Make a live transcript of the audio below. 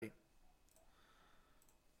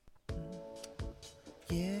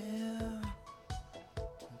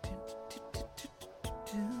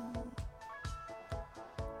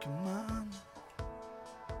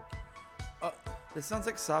This sounds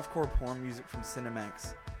like softcore porn music from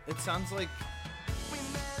Cinemax. It sounds like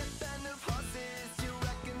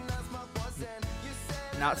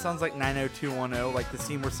Now it sounds like 90210, like the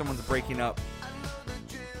scene where someone's breaking up.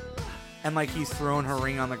 And like he's throwing her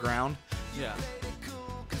ring on the ground. yeah.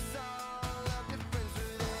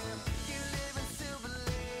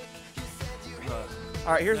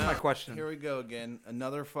 All right, here's Now, my question. Here we go again.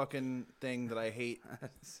 Another fucking thing that I hate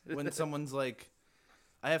when someone's like,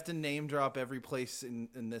 I have to name drop every place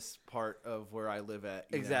in this part of where I live at.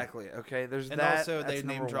 you know? Exactly. Okay, there's And that. also, they that's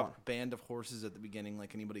name number drop one. Band of Horses at the beginning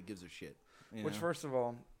like anybody gives a shit. you Which, know? first of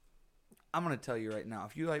all, I'm going to tell you right now.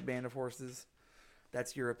 If you like Band of Horses,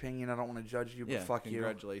 that's your opinion. I don't want to judge you, but yeah, fuck you.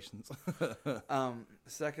 congratulations.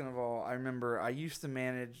 Second of all, I remember I used to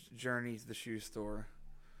manage Journeys, the shoe store.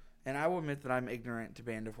 And I will admit that I'm ignorant to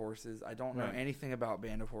Band of Horses. I don't know Right. anything about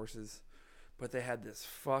Band of Horses. But they had this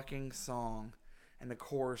fucking song. And the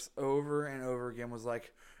chorus over and over again was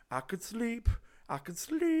like, I could sleep. And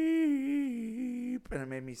it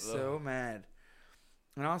made me so mad.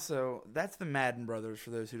 And also, that's the Madden Brothers,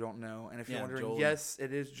 for those who don't know. And if you're Yeah, wondering, Joel- yes,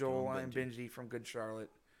 it is Joel Joel and and Benji from Good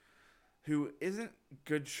Charlotte. Who isn't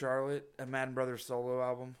Good Charlotte a Madden Brothers solo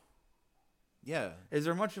album? yeah. Is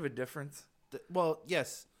there much of a difference? Well,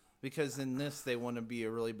 yes, because in this they want to be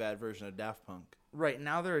a really bad version of Daft Punk. Right,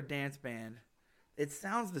 now they're a dance band. It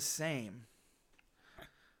sounds the same.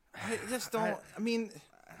 I just don't. I mean,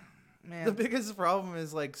 Man, the biggest problem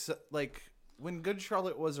is like when Good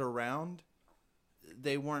Charlotte was around,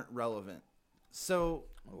 they weren't relevant. So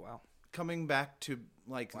oh wow, coming back to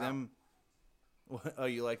like them. Oh,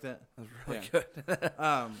 you like that? that was really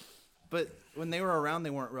Yeah. good. But when they were around, they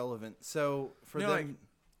weren't relevant. So for You them, know,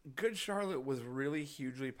 like, Good Charlotte was really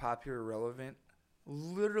hugely popular, relevant,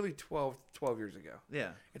 literally 12 years ago.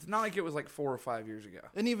 yeah. It's not like it was like 4 or 5 years ago.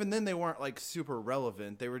 And even then, they weren't like super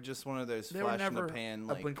relevant. They were just one of those They were flash never in the pan. a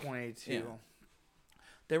Like Blink-182. yeah.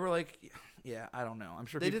 They were like, yeah, I don't know. I'm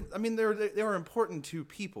sure they people, did. I mean, they were important to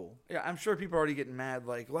people. Yeah, I'm sure people are already getting mad.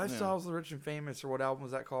 Like, Lifestyles of the Rich and Famous, or what album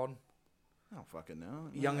was that called? I don't fucking know.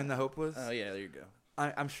 Young and the Hopeless. Oh yeah, there you go.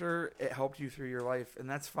 I'm sure it helped you through your life, and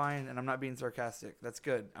that's fine. And I'm not being sarcastic. That's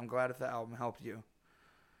good. I'm glad if the album helped you.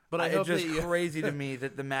 But I It's hope just that you, crazy to me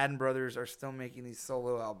that the Madden Brothers are still making these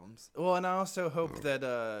solo albums. Well, and I also hope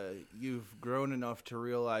that you've grown enough to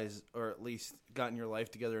realize, or at least gotten your life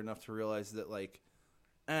together enough to realize that, like,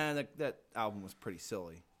 that album was pretty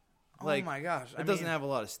silly. Like, oh my gosh. It doesn't have a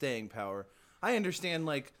lot of staying power. I understand,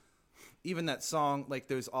 like, even that song, like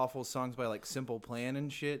those awful songs by, like, Simple Plan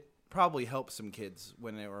and shit, probably helped some kids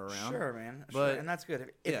when they were around. Sure, man. But- Sure. And that's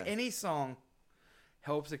good. If yeah. any song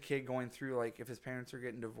helps a kid going through, like, if his parents are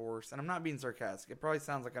getting divorced, and I'm not being sarcastic. It probably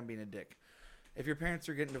sounds like I'm being a dick. If your parents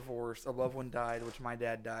are getting divorced, a loved one died, which my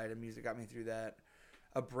dad died, and music got me through that,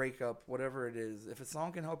 a breakup, whatever it is, if a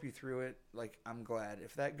song can help you through it, like, I'm glad.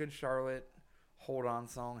 If that Good Charlotte Hold On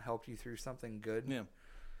song helped you through something good. Yeah.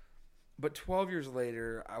 But 12 years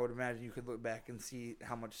later, I would imagine you could look back and see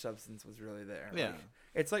how much substance was really there. Yeah. Like,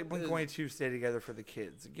 it's like Blink-182 Stay Together for the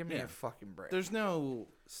kids. Give me Yeah. a fucking break. There's no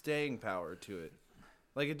staying power to it.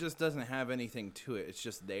 Like, it just doesn't have anything to it. It's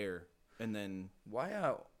just there. And then,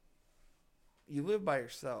 Why, you live by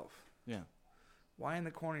yourself. yeah. Why in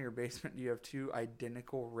the corner of your basement do you have two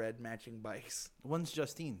identical red matching bikes? One's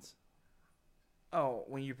Justine's. Oh,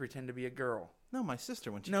 when you pretend to be a girl. No, my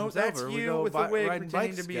sister, when she No, comes that's over, we you go with the wig riding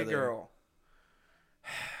pretending bikes to be together. a girl.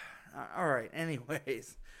 All right.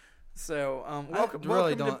 Anyways, so welcome, really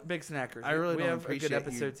welcome to don't- Big Snackers. I really we don't have a appreciate good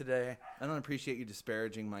episode you- today. I don't appreciate you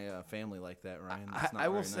disparaging my family like that, Ryan. That's not I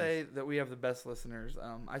will very nice. say that we have the best listeners.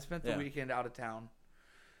 I spent the Yeah. weekend out of town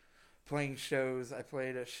playing shows. I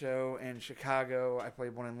played a show in Chicago. I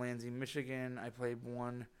played one in Lansing, Michigan. I played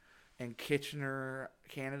one in Kitchener,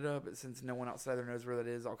 Canada. But since no one outside there knows where that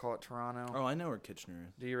is, I'll call it Toronto. Oh, I know where Kitchener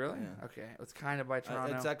is. Do you really? Yeah. Okay, it's kind of by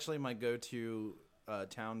Toronto. It's actually my go-to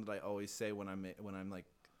town that I always say when I'm like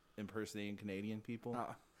impersonating Canadian people.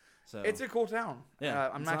 So It's a cool town. Yeah,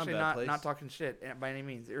 I'm it's not a actually bad not place. talking shit by any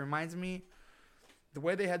means. It reminds me the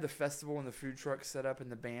way they had the festival and the food trucks set up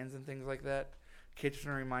and the bands and things like that.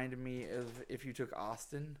 Kitchener reminded me of if you took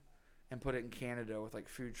Austin and put it in Canada with like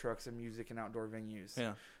food trucks and music and outdoor venues.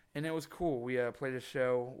 yeah. And it was cool. We played a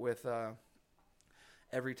show with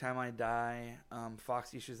Every Time I Die,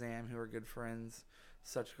 Foxy Shazam, who are good friends,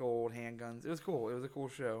 Such Gold, Handguns. It was cool. It was a cool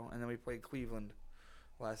show. And then we played Cleveland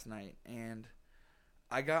last night. And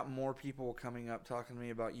I got more people coming up talking to me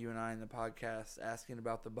about you and I in the podcast, asking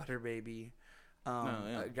about the Butter Baby.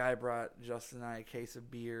 Yeah. A guy brought Justin and I a case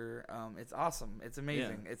of beer. It's awesome. It's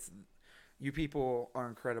amazing. Yeah. You people are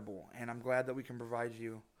incredible. And I'm glad that we can provide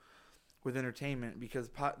you with entertainment, because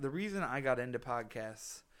the reason I got into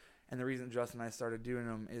podcasts and the reason Justin and I started doing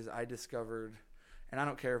them is I discovered, and I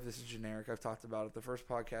don't care if this is generic, I've talked about it. The first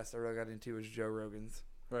podcast I really got into was Joe Rogan's.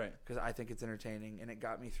 Right. Because I think it's entertaining, and it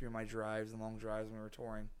got me through my drives and long drives when we were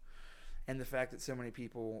touring. And the fact that so many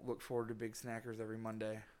people look forward to Big Snackers every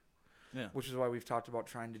Monday. Yeah. Which is why we've talked about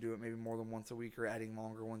trying to do it maybe more than once a week, or adding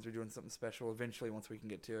longer ones, or doing something special eventually once we can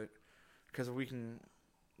get to it. Because if we can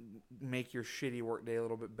make your shitty work day a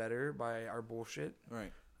little bit better by our bullshit,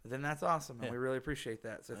 right, then that's awesome, and yeah. we really appreciate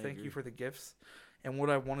that. So thank agree. you for the gifts. And what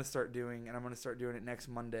I want to start doing, and I'm going to start doing it next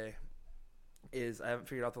Monday, is I haven't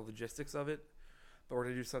figured out the logistics of it, but we're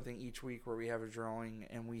going to do something each week where we have a drawing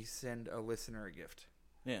and we send a listener a gift.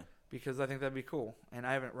 Yeah. Because I think that'd be cool. And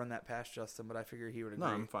I haven't run that past Justin, but I figure he would agree.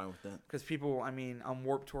 No, I'm fine with that. Because people, I mean, on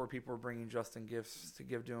Warped Tour, people are bringing Justin gifts to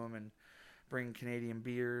give to him and bringing Canadian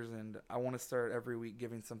beers. And I want to start every week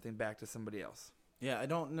giving something back to somebody else. Yeah, I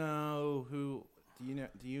don't know who.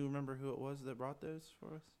 Do you remember who it was that brought those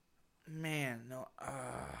for us? Man, no.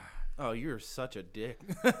 Oh, you're such a dick.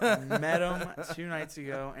 Met him 2 nights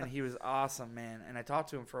ago, and he was awesome, man. And I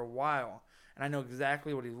talked to him for a while, and I know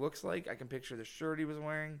exactly what he looks like. I can picture the shirt he was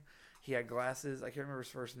wearing. He had glasses. I can't remember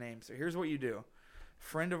his first name. So here's what you do.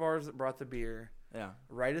 Friend of ours that brought the beer. Yeah.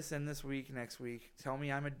 Write us in this week, next week. Tell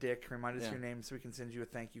me I'm a dick. Remind us Yeah. your name so we can send you a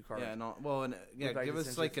thank you card. Yeah, no, well, and We'd like give to us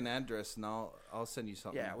send like you- an address, and I'll send you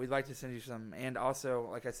something. Yeah, we'd like to send you some. And also,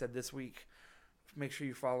 like I said, this week, make sure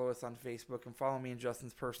you follow us on Facebook and follow me and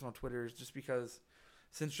Justin's personal Twitters, just because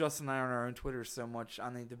since Justin and I are on our own Twitters so much, I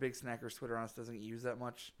think the Big Snackers Twitter on us doesn't get used that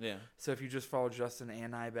much. Yeah. So if you just follow Justin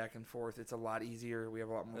and I back and forth, it's a lot easier. We have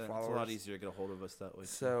a lot more followers. It's a lot easier to get a hold of us that way.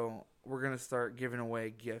 So we're going to start giving away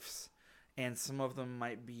gifts. And some of them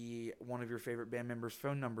might be one of your favorite band members'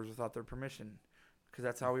 phone numbers without their permission. Because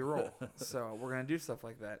that's how we roll. So we're going to do stuff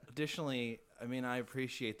like that. Additionally, I mean, I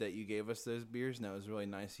appreciate that you gave us those beers, and that was really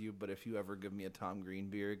nice of you. But if you ever give me a Tom Green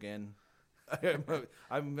beer again,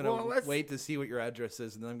 I'm going to wait to see what your address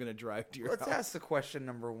is, and then I'm going to drive to your house. Let's ask the question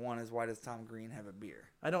number one is, why does Tom Green have a beer?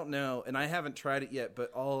 I don't know, and I haven't tried it yet,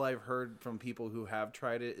 but all I've heard from people who have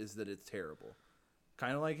tried it is that it's terrible.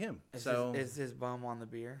 Kind of like him. Is his bum on the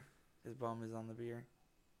beer? His bum is on the beer.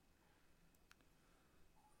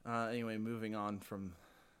 Anyway, moving on from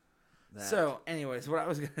that. So, anyways, what I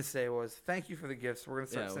was going to say was thank you for the gifts. We're going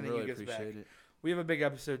to start sending really you gifts back. appreciate it. We have a big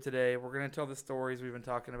episode today. We're going to tell the stories we've been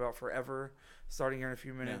talking about forever, starting here in a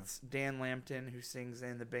few minutes. Yeah. Dan Lampton, who sings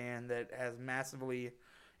in the band that has massively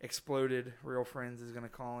exploded, Real Friends, is going to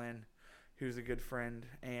call in, who's a good friend.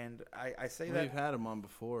 And I say that we've had him on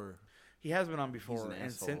before. He has been on before. He's an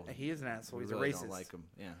asshole. He is an asshole. We He's really a racist. Don't like him.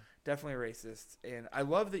 Yeah. Definitely a racist. And I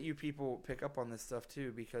love that you people pick up on this stuff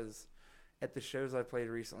too, because at the shows I played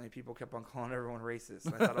recently, people kept on calling everyone racist.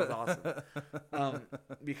 And I thought it was awesome.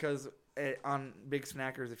 Because on Big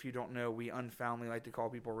Snackers, if you don't know, we unfoundly like to call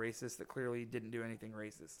people racist that clearly didn't do anything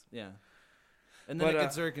racist. Yeah. And then it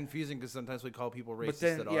gets very confusing because sometimes we call people racist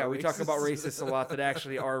that are racist. We talk about racists a lot that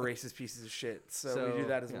actually are racist pieces of shit. So we do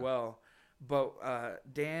that as well. But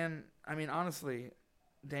Dan, I mean, honestly,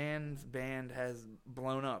 Dan's band has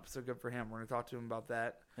blown up. So good for him. We're going to talk to him about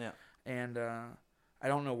that. Yeah. And I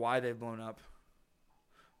don't know why they've blown up.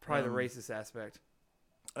 Probably the racist aspect.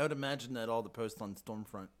 I would imagine that all the posts on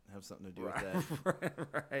Stormfront have something to do with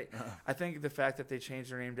that. Right. I think the fact that they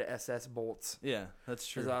changed their name to SS Bolts. Yeah, that's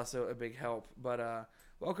true. Is also a big help. But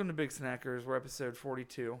welcome to Big Snackers. We're episode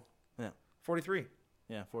 42. Yeah. 43.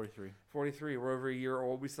 Yeah, 43. 43. We're over a year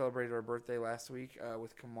old. We celebrated our birthday last week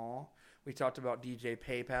with Kamal. We talked about DJ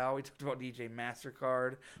PayPal. We talked about DJ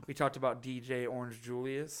MasterCard. We talked about DJ Orange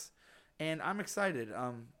Julius. And I'm excited.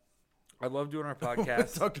 I love doing our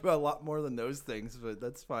podcast. We talked about a lot more than those things, but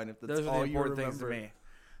that's fine if that's all you remember. Things to me.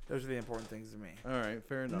 Those are the important things to me. All right,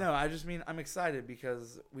 fair enough. No, I just mean I'm excited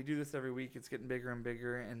because we do this every week. It's getting bigger and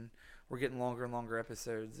bigger, and we're getting longer and longer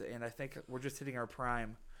episodes. And I think we're just hitting our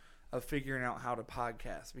prime of figuring out how to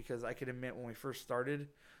podcast, because I could admit when we first started,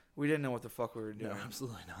 we didn't know what the fuck we were doing. No,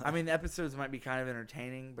 absolutely not. I mean, the episodes might be kind of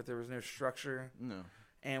entertaining, but there was no structure. No.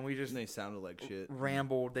 And we just... they sounded like shit.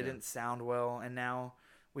 Rambled. They didn't sound well. And now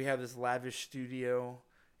we have this lavish studio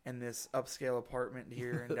and this upscale apartment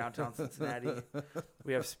here in downtown Cincinnati.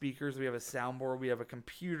 We have speakers. We have a soundboard. We have a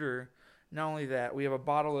computer. Not only that, we have a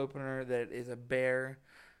bottle opener that is a bear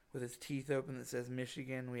with his teeth open that says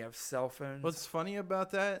Michigan. We have cell phones. What's funny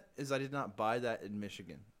about that is I did not buy that in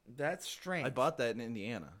Michigan. That's strange. I bought that in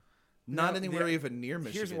Indiana. Not anywhere even near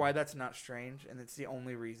Michigan. Here's why that's not strange, and it's the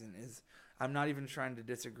only reason, is I'm not even trying to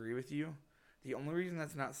disagree with you. The only reason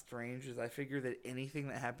that's not strange is I figure that anything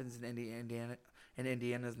that happens in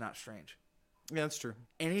Indiana is not strange. Yeah, that's true.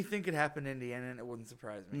 Anything could happen in Indiana, and it wouldn't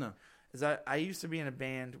surprise me. No. is that I used to be in a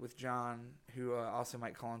band with John, who also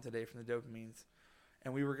might call in today from the Dopamines,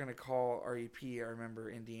 and we were going to call our EP, I remember,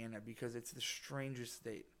 Indiana, because it's the strangest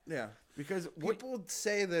state. Yeah. Because People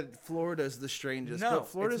say that Florida's the strangest, No, but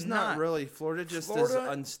Florida's it's not not. really. Florida just Florida- is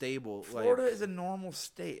unstable. Florida is a normal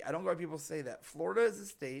state. I don't know why people say that. Florida is a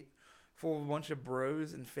state full of a bunch of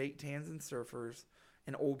bros and fake tans and surfers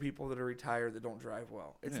and old people that are retired that don't drive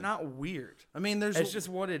well. It's Yeah. not weird. I mean, there's It's just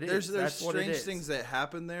what it is. there's That's what it strange is. things that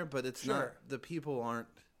happen there, but it's Sure. not. The people aren't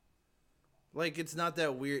like it's not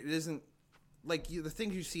that weird. It isn't like the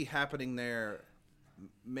things you see happening there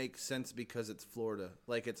make sense because it's Florida.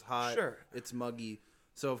 Like it's hot, Sure. it's muggy,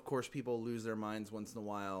 so of course people lose their minds once in a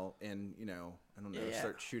while, and I don't know, Yeah.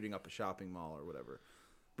 start shooting up a shopping mall or whatever.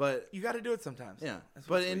 But You got to do it sometimes. yeah, That's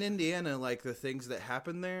but what's in sweet. Indiana, like the things that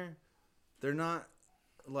happen there, they're not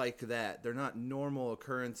like that. They're not normal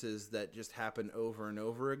occurrences that just happen over and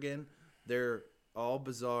over again. They're all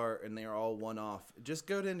bizarre and they're all one-off. Just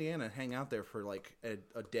go to Indiana and hang out there for like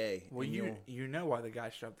a day. Well, and you know why the guy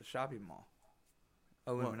shut up the shopping mall.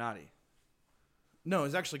 Illuminati. No,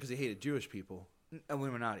 it's actually because he hated Jewish people.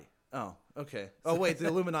 Illuminati. Oh, okay. Oh, wait, the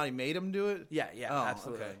Illuminati made him do it? Yeah, Oh,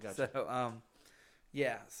 absolutely. okay, gotcha. So,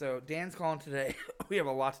 yeah. So Dan's calling today. We have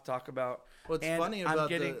a lot to talk about. What's And funny I'm about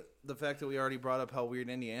getting- the fact that we already brought up how weird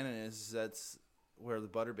Indiana is, that's where the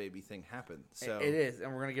Butter Baby thing happened. So It is,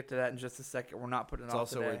 and we're gonna get to that in just a second. We're not putting it It's off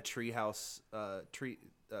also today. where Treehouse,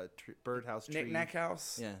 Birdhouse Tree. Knick-Knack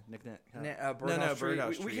House. Yeah, Knick-Knack. Birdhouse Tree.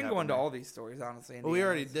 Birdhouse We Tree can go happened into there. all these stories, honestly. Well, we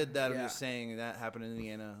already Indiana. did that. I'm Yeah. just saying that happened in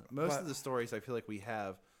Indiana. Most But- of the stories I feel like we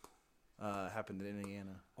have happened in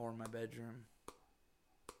Indiana, Or my bedroom.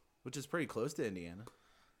 which is pretty close to Indiana.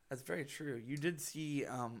 That's very true. You did see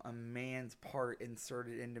a man's part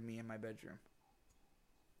inserted into me in my bedroom.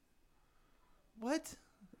 What?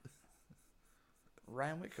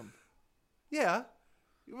 Ryan Wickham. Yeah.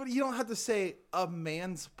 You don't have to say a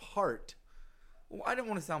man's part. Well, I didn't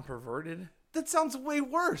want to sound perverted. That sounds way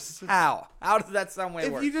worse. How? How does that sound way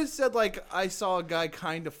If worse? you just said, like, I saw a guy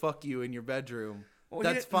kind of fuck you in your bedroom, Well,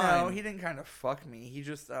 that's fine. fine. No, he didn't kind of fuck me. He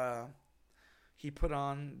just he put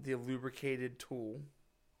on the lubricated tool.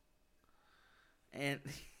 And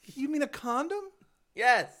You mean a condom?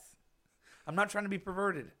 yes. I'm not trying to be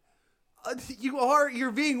perverted. You are.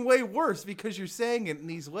 You're being way worse because you're saying it in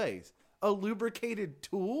these ways. A lubricated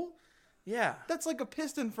tool? Yeah. That's like a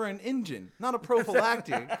piston for an engine, not a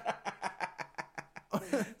prophylactic.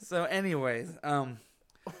 So anyways, I'm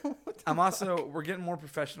also we're getting more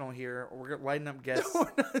professional here. We're lighting up guests.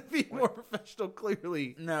 We're not being more professional,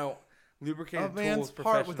 clearly. No. A Lubricated tool man's is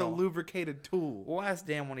part with a professional. lubricated tool. We'll ask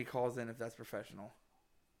Dan when he calls in if that's professional.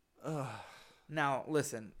 Ugh. Now,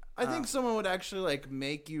 listen. I think someone would actually like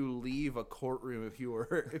make you leave a courtroom if you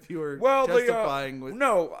were Well, testifying with.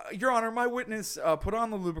 no, Your Honor, my witness put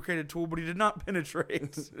on the lubricated tool, but he did not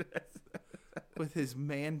penetrate. With his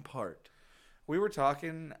man part. We were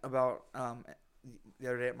talking about the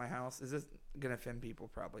other day at my house. Is this gonna offend people?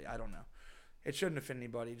 Probably. I don't know. It shouldn't offend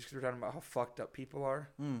anybody. Just 'cause we're talking about how fucked up people are.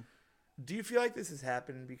 Mm. Do you feel like this has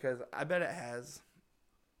happened? Because I bet it has.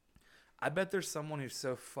 I bet there's someone who's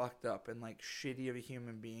so fucked up and like shitty of a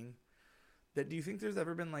human being that do you think there's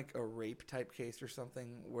ever been like a rape type case or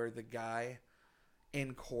something where the guy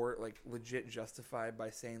in court like legit justified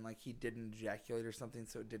by saying like he didn't ejaculate or something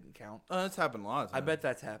so it didn't count? Oh, that's happened a lot of times. I bet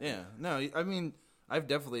that's happened. Yeah. No, I mean, I've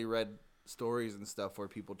definitely read stories and stuff where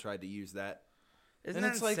people tried to use that. Isn't And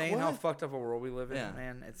that it's like, insane how what? fucked up a world we live in, Yeah.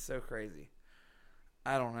 man? It's so crazy.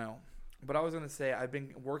 I don't know. But I was going to say I've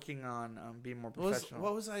been working on being more professional.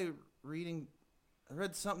 What was I reading? I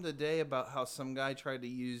read something today about how some guy tried to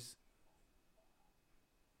use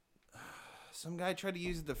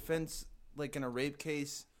defense like in a rape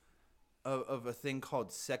case of a thing called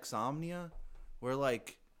sexomnia, where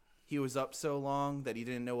like he was up so long that he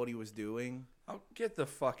didn't know what he was doing. Oh, get the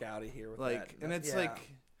fuck out of here with that. Like, and it's Yeah.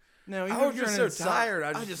 like, no, I even was if you're just an so inside- tired, I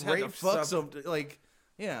I just just had to raped fuck something. something. Like,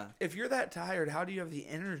 yeah, If you're that tired, how do you have the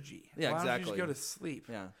energy? Yeah, Why don't you exactly. just go to sleep?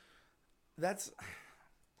 yeah. That's.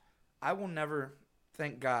 I will never,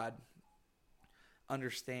 thank God,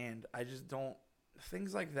 understand. I just don't.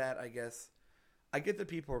 Things like that, I guess. I get that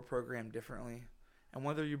people are programmed differently. And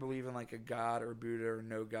whether you believe in like a God or Buddha or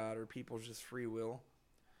no God or people's just free will,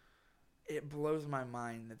 it blows my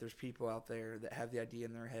mind that there's people out there that have the idea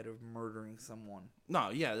in their head of murdering someone No,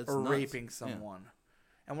 yeah, that's or nuts. raping Yeah. someone.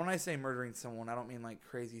 And when I say murdering someone, I don't mean like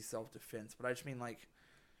crazy self-defense, but I just mean like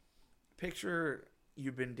picture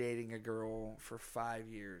you've been dating a girl for 5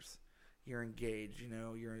 years. You're engaged, you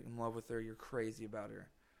know, you're in love with her, you're crazy about her,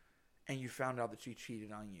 and you found out that she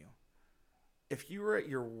cheated on you. If you were at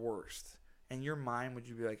your worst in your mind, would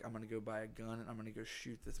you be like, I'm going to go buy a gun and I'm going to go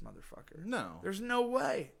shoot this motherfucker? No. There's no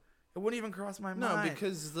way. It wouldn't even cross my mind. No,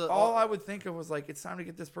 because all I would think of was like, it's time to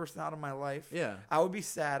get this person out of my life. Yeah. I would be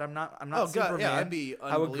sad. I'm not Oh, Superman. God, yeah, I'd be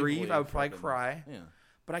I would grieve. I would probably fucking- cry. Yeah.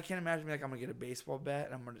 But I can't imagine like I'm going to get a baseball bat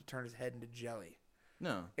and I'm going to turn his head into jelly.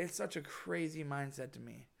 No. It's such a crazy mindset to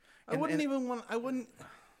me. I wouldn't even want... I wouldn't...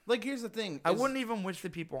 Like, here's the thing. I wouldn't even wish the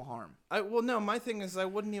people harm. Well, no, my thing is I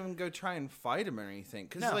wouldn't even go try and fight him or anything.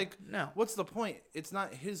 Because, No. what's the point? It's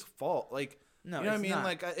not his fault. Like, No, you know what I mean? not.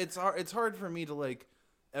 Like, it's hard for me to, like,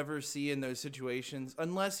 ever see in those situations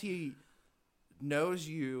unless he knows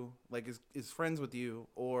you, like, is friends with you,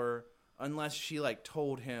 or unless she, like,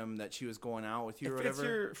 told him that she was going out with you or If whatever. it's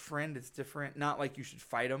your friend, it's different. Not like you should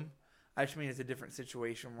fight him. I just mean it's a different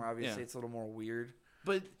situation where obviously it's a little more weird.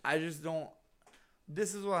 But I just don't...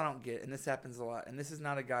 This is what I don't get, and this happens a lot, and this is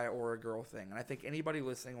not a guy or a girl thing, and I think anybody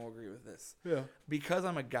listening will agree with this. yeah. Because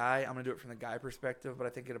I'm a guy, I'm going to do it from the guy perspective, but I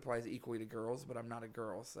think it applies equally to girls, but I'm not a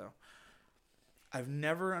girl, so... I've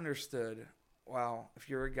never understood, wow, if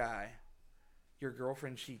you're a guy, your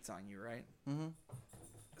girlfriend cheats on you, right? Mm-hmm.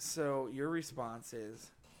 So your response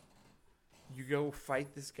is, you go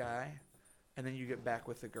fight this guy, and then you get back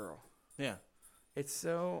with the girl. Yeah. It's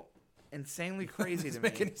so insanely crazy to Doesn't me.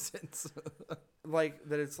 make any sense. Like,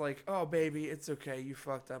 that it's like, oh, baby, it's okay. You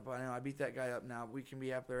fucked up. I know. I beat that guy up now. We can be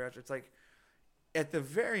happily after. It's like, at the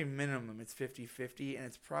very minimum, it's 50-50, and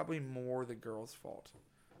it's probably more the girl's fault.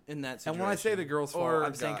 In that situation. And when I say the girl's fault, Or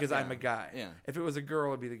I'm saying because I'm a guy. Yeah. If it was a girl,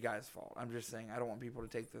 it'd be the guy's fault. I'm just saying I don't want people to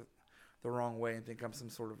take the wrong way and think I'm some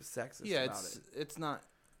sort of sexist Yeah, about it. it's not...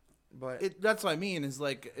 But That's what I mean. Is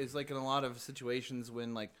like in a lot of situations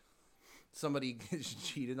when like somebody gets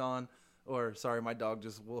cheated on, or sorry, my dog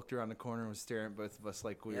just walked around the corner and was staring at both of us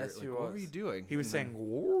like we Yes, were. he Like, what was. were you doing? he was And saying,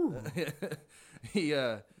 "Whoa."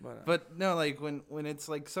 But no, like when it's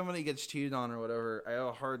like somebody gets cheated on or whatever, I have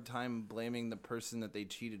a hard time blaming the person that they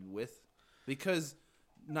cheated with, because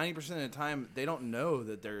 90% of the time they don't know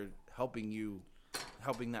that they're helping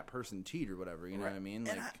that person cheat or whatever. You know what I mean?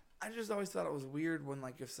 Like, And I just always thought it was weird when,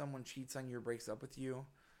 like, if someone cheats on you or breaks up with you,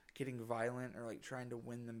 getting violent or, like, trying to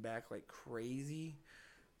win them back like crazy.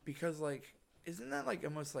 Because, like, isn't that, like,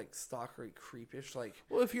 almost, like, stalkery creepish? Like,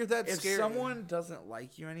 well, if you're that if scared, someone doesn't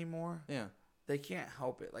like you anymore, yeah, they can't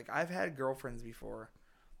help it. Like, I've had girlfriends before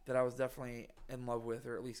that I was definitely in love with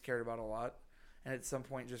or at least cared about a lot. And at some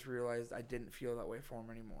point just realized I didn't feel that way for them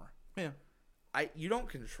anymore. yeah, You don't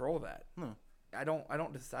control that. no, I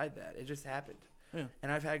don't decide that. It just happened. yeah,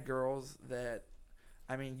 And I've had girls that,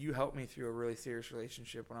 I mean, you helped me through a really serious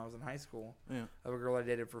relationship when I was in high school. yeah, Of a girl I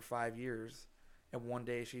dated for 5 years. And one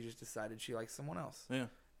day she just decided she liked someone else. yeah.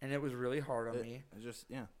 And it was really hard on me. It just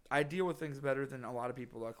yeah, I deal with things better than a lot of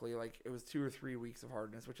people, luckily. Like, it was 2 or 3 weeks of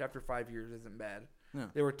hardness, which after 5 years isn't bad. no,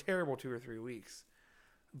 They were terrible 2 or 3 weeks.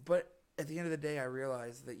 But at the end of the day, I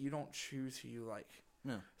realized that you don't choose who you like.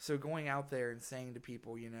 no. So going out there and saying to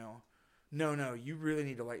people, you know, no, you really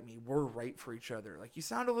need to like me. We're right for each other. Like, you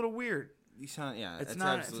sound a little weird. You sound yeah. It's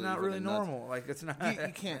not absolutely really fucking nuts. normal. Like, it's not.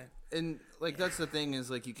 You can't, and like that's the thing is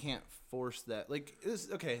like you can't force that. Like it's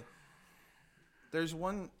okay. There's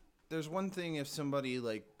one thing if somebody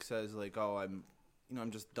like says like, oh, I'm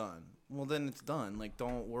just done. Well, then it's done. Like,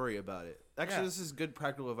 don't worry about it. Actually, Yeah. this is good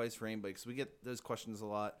practical advice for anybody because we get those questions a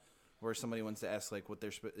lot where somebody wants to ask like what they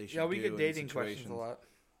should Yeah, we do get in dating situations. questions a lot.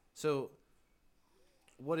 So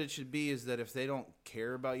what it should be is that if they don't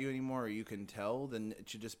care about you anymore or you can tell, then it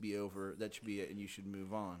should just be over. That should be it and you should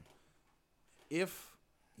move on. If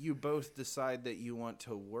you both decide that you want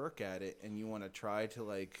to work at it and you want to try to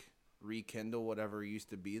like rekindle whatever used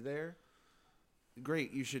to be there,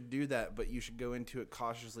 great, you should do that, but you should go into it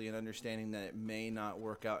cautiously and understanding that it may not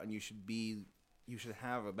work out and you should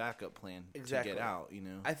have a backup plan Exactly. to get out, you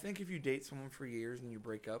know. I think if you date someone for years and you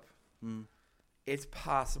break up, Mm. it's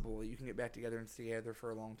possible that you can get back together and stay together for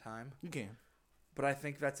a long time. You can. But I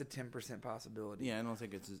think that's a 10% possibility. Yeah, I don't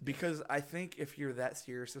think it's Because I think if you're that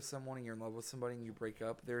serious with someone and you're in love with somebody and you break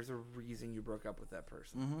up, there's a reason you broke up with that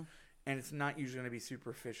person. Mm-hmm. And it's not usually going to be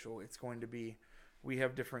superficial. It's going to be, we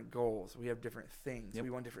have different goals. We have different things. Yep. We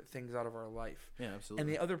want different things out of our life. Yeah, absolutely.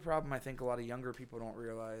 And the other problem I think a lot of younger people don't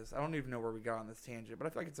realize, I don't even know where we got on this tangent, but I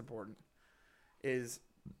feel like it's important, is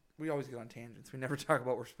we always get on tangents. We never talk about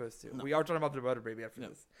what we're supposed to. No. We are talking about the butter baby after No.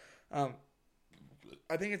 this.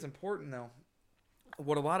 I think it's important, though,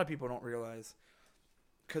 what a lot of people don't realize,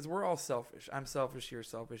 because we're all selfish. I'm selfish, you're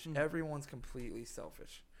selfish. Mhm. Everyone's completely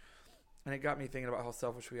selfish. And it got me thinking about how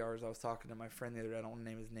selfish we are as I was talking to my friend the other day. I don't want to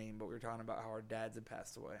name his name, but we were talking about how our dads had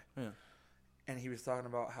passed away. Yeah. And he was talking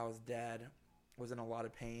about how his dad was in a lot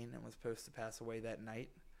of pain and was supposed to pass away that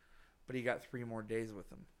night, but he got 3 more days with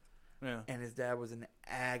him. Yeah. and his dad was in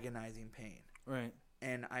agonizing pain. Right.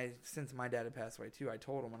 And since my dad had passed away too, I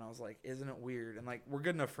told him, and I was like, isn't it weird? And like, we're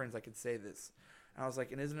good enough friends I could say this. And I was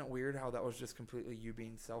like, and isn't it weird how that was just completely you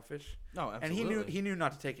being selfish? No, absolutely. And he knew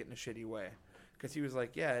not to take it in a shitty way. Because he was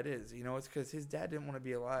like, yeah, it is. You know, it's because his dad didn't want to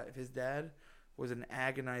be alive. His dad was in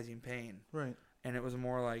agonizing pain. Right. And it was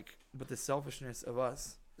more like, but the selfishness of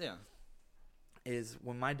us Yeah. is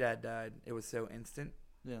when my dad died, it was so instant.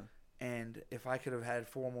 Yeah. And if I could have had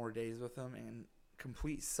 4 more days with him in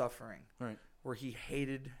complete suffering, Right. where he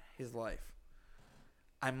hated his life,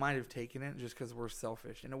 I might have taken it just because we're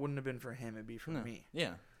selfish. And it wouldn't have been for him, it'd be for me.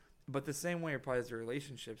 Yeah. But the same way it applies to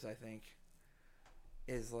relationships, I think,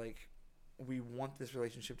 is like we want this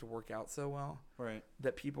relationship to work out so well Right.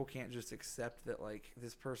 that people can't just accept that like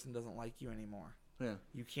this person doesn't like you anymore. Yeah.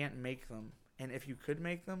 You can't make them. And if you could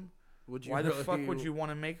make them, Would you why the really- fuck would you want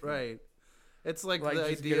to make them? Right. It's like, Like, the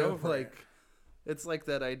just get idea of over like it. it's like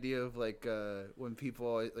that idea of like when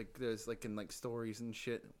people like there's like in like stories and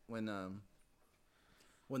shit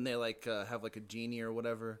when they like have like a genie or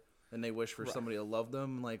whatever and they wish for Right. somebody to love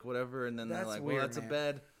them like whatever and then they're That's like weird, well that's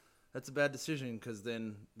man. a bad decision because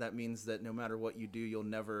then that means that no matter what you do you'll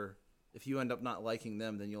never if you end up not liking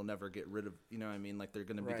them then you'll never get rid of you know what I mean like they're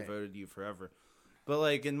gonna be Right. devoted to you forever. But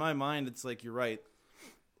like in my mind it's like you're right.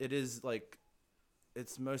 It is like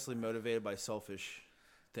it's mostly motivated by selfish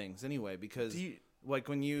things anyway because like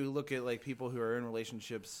when you look at like people who are in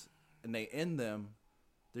relationships and they end them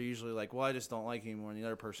they're usually like well I just don't like you anymore and the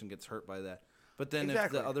other person gets hurt by that but then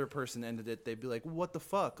Exactly. if the other person ended it they'd be like what the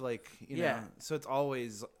fuck like you Yeah. know so it's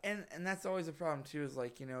always And that's always a problem too. Is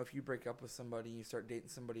like, you know, if you break up with somebody and you start dating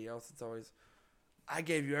somebody else, it's always, I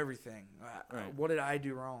gave you everything. Right. What did I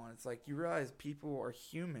do wrong? It's like you realize people are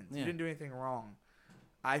humans. Yeah. You didn't do anything wrong.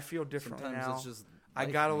 I feel differently sometimes now. it's just I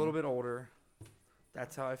life, got a man. little bit older.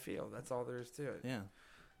 That's how I feel. That's all there is to it. yeah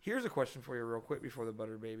Here's a question for you, real quick, before the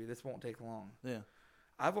butter baby. This won't take long. yeah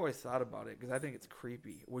I've always thought about it because I think it's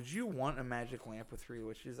creepy. Would you want a magic lamp with 3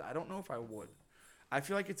 witches? I don't know if I would. I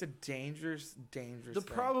feel like it's a dangerous thing. the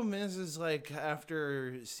problem is like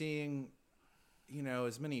after seeing you know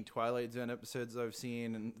as many Twilight Zone episodes I've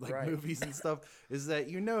seen and like Right. movies and stuff is that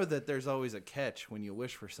you know that there's always a catch when you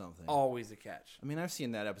wish for something. Always a catch. I mean I've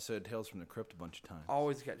seen that episode of Tales from the Crypt a bunch of times.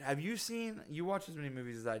 Always a catch. Have you seen? You watch as many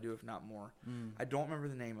movies as I do, if not more. Mm. I don't remember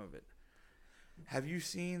the name of it. Have you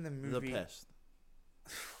seen the The movie? Pest.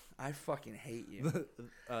 I fucking hate you.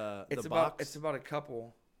 It's It's about a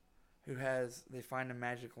couple who they find a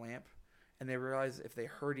magic lamp and they realize if they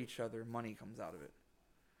hurt each other, money comes out of it.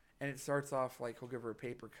 And it starts off like he'll give her a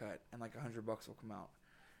paper cut and like $100 will come out.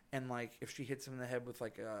 And like if she hits him in the head with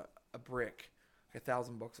like a brick, like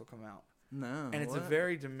 $1,000 will come out. No, And it's a what?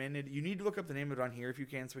 very diminutive. You need to look up the name of it on here if you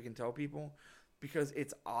can, so we can tell people, because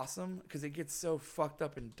it's awesome. Because it gets so fucked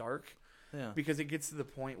up and dark. Yeah. Because it gets to the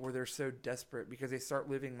point where they're so desperate because they start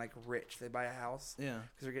living like rich. They buy a house Yeah.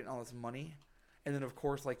 because they're getting all this money, and then of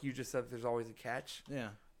course, like you just said, there's always a catch. Yeah.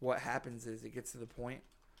 What happens is it gets to the point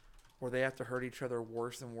where they have to hurt each other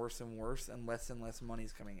worse and worse and worse, and less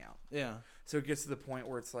money's coming out. Yeah. So it gets to the point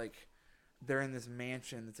where it's like they're in this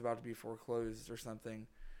mansion that's about to be foreclosed or something,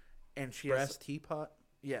 and she Brass has teapot.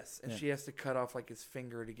 yes, and Yeah. she has to cut off like his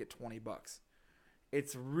finger to get $20.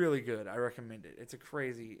 It's really good. I recommend it. It's a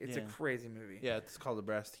crazy movie. Yeah, it's called the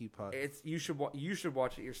Brass Teapot. You should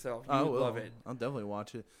watch it yourself. You would love it. I'll definitely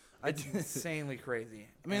watch it. It's insanely crazy.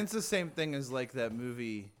 I mean, it's the same thing as like that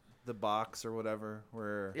movie, The Box or whatever,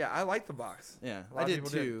 where Yeah, I like The Box. yeah, A lot I of did people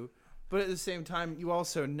too. But at the same time, you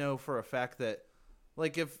also know for a fact that,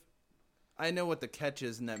 like, if I know what the catch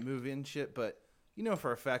is in that movie and shit, but you know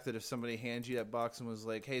for a fact that if somebody hands you that box and was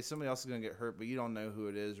like, "Hey, somebody else is gonna get hurt, but you don't know who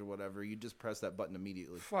it is or whatever," you just press that button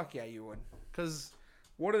immediately. Fuck yeah, you would. Because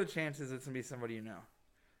What are the chances it's gonna be somebody you know?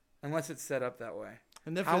 Unless it's set up that way.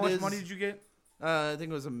 and if How it much is- money did you get? I think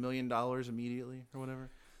it was $1 million immediately or whatever.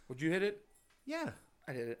 Would you hit it? Yeah.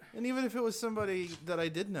 I did it. And even if it was somebody that I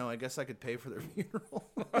did know, I guess I could pay for their funeral.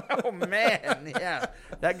 Oh man, yeah,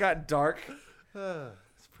 that got dark.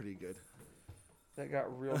 It's pretty good. That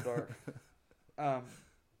got real dark.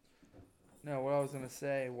 No, what I was gonna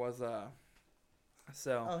say was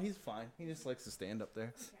Oh, he's fine. He just likes to stand up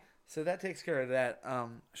there. So that takes care of that.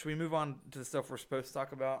 Should we move on to the stuff we're supposed to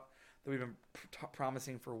talk about that we've been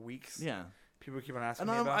promising for weeks? Yeah. People keep on asking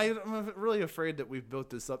And me about. I'm really afraid that we've built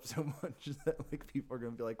this up so much that like people are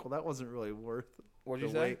going to be like, well, that wasn't really worth What'd you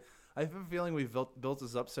the say? wait. I have a feeling we've built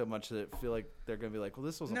this up so much that I feel like they're going to be like, well,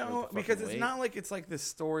 this wasn't worth No, the because fucking it's wait. not like it's like this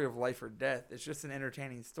story of life or death. It's just an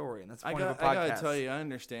entertaining story, and that's the I point of a gotta podcast. tell you, I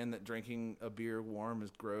understand that drinking a beer warm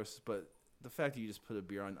is gross, but the fact that you just put a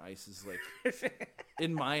beer on ice is like,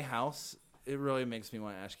 in my house, It really makes me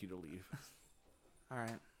want to ask you to leave. All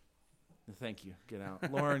right. Thank you. Get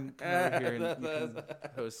out. Lauren, come over here and you can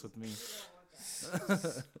host with me.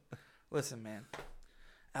 Listen, man.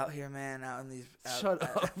 Out here, man, out in these... Shut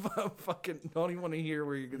up. I fucking don't even want to hear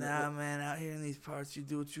where you're going to... Nah, man, out here in these parts, you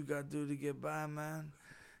do what you got to do to get by, man.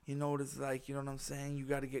 You know what it's like, you know what I'm saying? You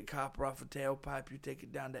got to get copper off a tailpipe. You take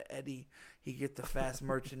it down to Eddie. He get the fast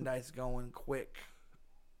merchandise going quick.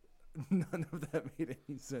 None of that made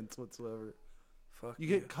any sense whatsoever. Fuck you.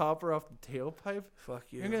 Get copper off the tailpipe? Fuck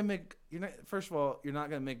you. First of all, you're not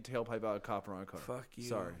going to make a tailpipe out of copper on a car. Fuck you.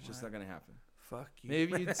 Sorry, it's just not going to happen. Fuck you.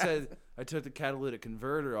 Maybe you'd said, I took the catalytic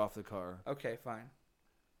converter off the car. Okay, fine.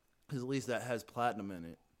 Because at least that has platinum in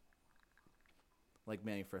it. Like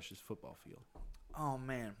Manny Fresh's football field. Oh,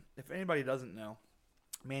 man. If anybody doesn't know,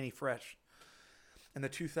 Manny Fresh, in the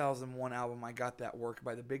 2001 album, I Got That Work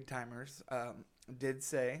by the Big Timers, did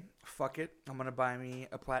say, fuck it, I'm going to buy me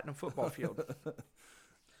a platinum football field.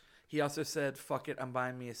 He also said, fuck it, I'm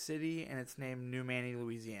buying me a city, and it's named New Manny,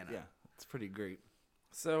 Louisiana. Yeah, it's pretty great.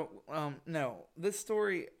 So, no, this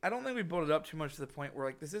story, I don't think we built it up too much to the point where,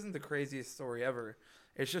 like, this isn't the craziest story ever.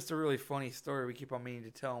 It's just a really funny story we keep on meaning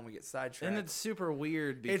to tell and we get sidetracked. And it's super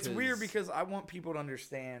weird because... It's weird because I want people to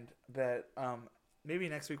understand that maybe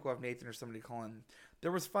next week we'll have Nathan or somebody call in.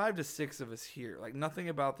 There was 5 to 6 of us here. Like, nothing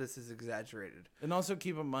about this is exaggerated. And also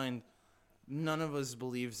keep in mind, none of us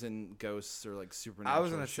believes in ghosts or, like, supernatural I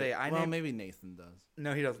was going to say... maybe Nathan does.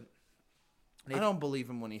 No, he doesn't. Nathan, I don't believe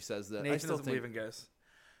him when he says that. Nathan doesn't believe in ghosts.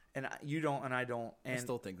 And you don't, and I don't. And I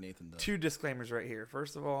still think Nathan does. 2 disclaimers right here.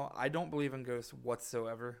 First of all, I don't believe in ghosts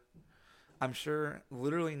whatsoever. I'm sure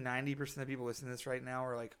literally 90% of the people listening to this right now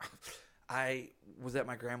are like, I was at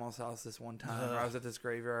my grandma's house this one time, or I was at this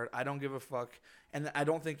graveyard. I don't give a fuck. And I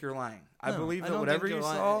don't think you're lying. I believe that whatever you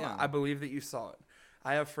saw, I believe that you saw it.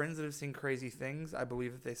 I have friends that have seen crazy things. I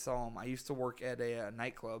believe that they saw them. I used to work at a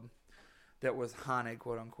nightclub that was haunted,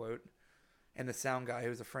 quote unquote. And the sound guy, who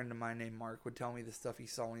was a friend of mine named Mark, would tell me the stuff he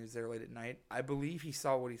saw when he was there late at night. I believe he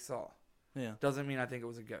saw what he saw. Yeah. Doesn't mean I think it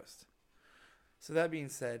was a ghost. So that being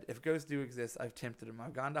said, if ghosts do exist, I've tempted them.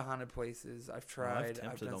 I've gone to haunted places. I've tried. I've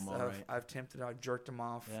tempted done them stuff. all right. I've tempted. I've jerked them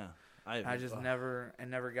off. Yeah. I just never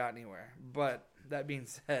got anywhere. But that being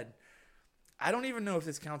said, I don't even know if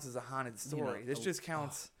this counts as a haunted story. This just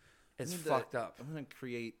counts as fucked up. I'm going to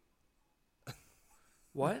create...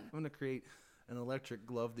 What? I'm going to create... an electric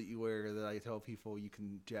glove that you wear that I tell people you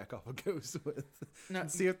can jack off a ghost with. No, and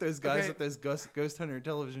see if those guys at those ghost hunter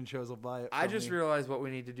television shows will buy it. I just realized what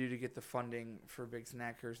we need to do to get the funding for Big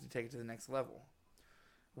Snackers to take it to the next level.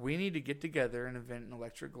 We need to get together and invent an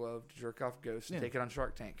electric glove to jerk off ghosts and take it on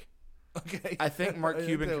Shark Tank. Okay. I think Mark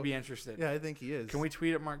Cuban could be interested. Yeah, I think he is. Can we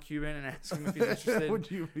tweet at Mark Cuban and ask him if he's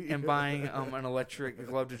interested in buying an electric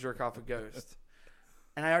glove to jerk off a ghost?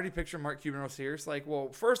 And I already picture Mark Cuban real serious. Like, well,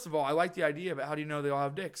 first of all, I like the idea, but how do you know they all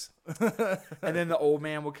have dicks? And then the old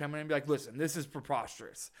man would come in and be like, listen, this is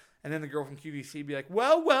preposterous. And then the girl from QVC would be like,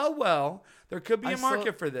 well, there could be a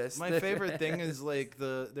market for this. My favorite thing is, like,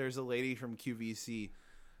 there's a lady from QVC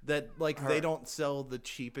that, like, they don't sell the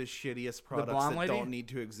cheapest, shittiest products that don't need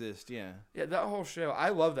to exist. Yeah. Yeah, that whole show. I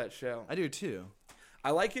love that show. I do, too.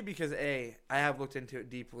 I like it because, I have looked into it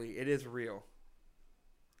deeply. It is real.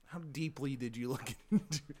 How deeply did you look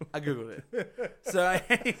into it? I Googled it. So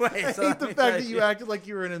anyway. I hate the fact that you acted like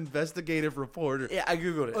you were an investigative reporter. Yeah, I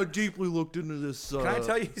Googled it. I deeply looked into this. Can I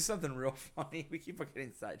tell you something real funny? We keep on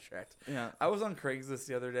getting sidetracked. Yeah. I was on Craigslist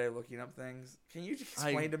the other day looking up things. Can you just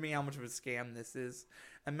explain to me how much of a scam this is?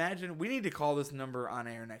 Imagine, we need to call this number on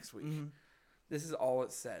air next week. Mm-hmm. This is all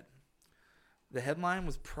it said. The headline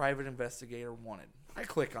was Private Investigator Wanted. I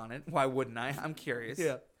click on it. Why wouldn't I? I'm curious.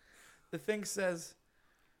 Yeah. The thing says...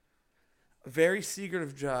 very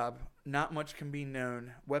secretive job. Not much can be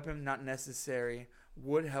known. Weapon not necessary.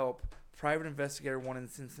 Would help. Private investigator wanted in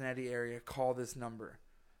Cincinnati area. Call this number.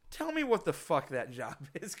 Tell me what the fuck that job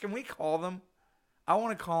is. Can we call them? I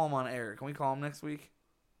want to call them on air. Can we call them next week?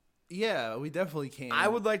 Yeah, we definitely can. I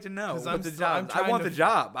would like to know what the job. I want the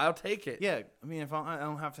job. I'll take it. Yeah, I mean, if I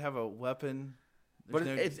don't have to have a weapon, but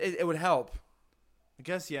it would help. I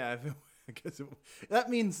guess that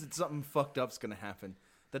means that something fucked up's gonna happen.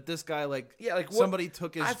 That this guy, somebody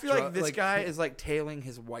took his... I feel like this guy is, tailing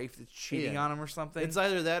his wife that's cheating on him or something. It's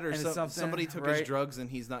either that or somebody took his drugs and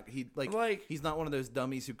he's not... he's not one of those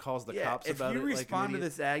dummies who calls the cops about it. If you respond to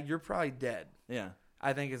this ad, you're probably dead. Yeah.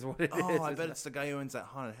 I think is what it is. Oh, I bet it's the guy who owns that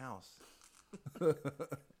haunted house.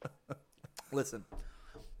 Listen.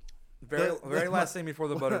 Very last thing before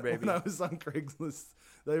the butter baby. When I was on Craigslist,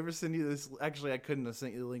 did I ever send you this? Actually, I couldn't have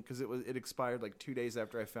sent you the link because it expired 2 days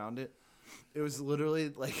after I found it. It was literally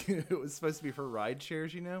like it was supposed to be for ride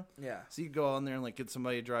shares, you know. Yeah. So you go on there and like get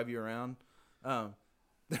somebody to drive you around.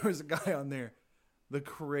 There was a guy on there, the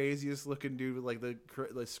craziest looking dude with like the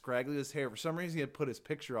scraggliest hair. For some reason, he had put his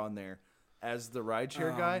picture on there as the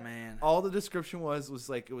rideshare guy. Man. All the description was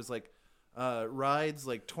rides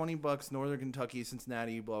like $20, Northern Kentucky,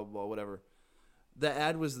 Cincinnati, blah blah blah, whatever. The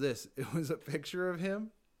ad was this. It was a picture of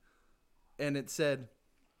him, and it said,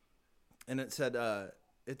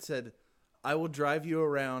 "I will drive you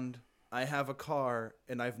around. I have a car,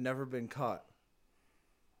 and I've never been caught."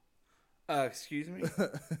 Excuse me?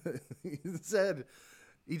 He said,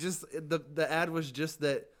 the ad was just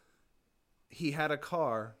that he had a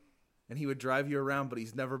car and he would drive you around, but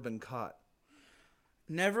he's never been caught.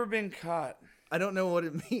 Never been caught. I don't know what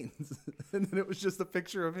it means. And then it was just a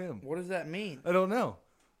picture of him. What does that mean? I don't know.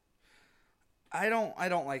 I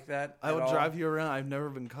don't like that. I will drive you around. I've never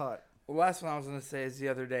been caught. The last one I was going to say is the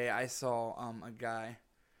other day I saw a guy.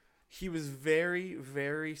 He was very,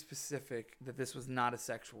 very specific that this was not a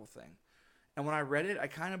sexual thing. And when I read it, I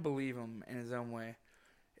kind of believe him in his own way.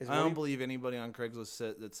 I don't believe anybody on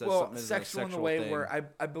Craigslist that says something is sexual a in the way thing. where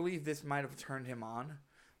I believe this might have turned him on,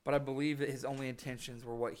 but I believe that his only intentions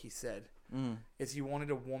were what he said. Is he wanted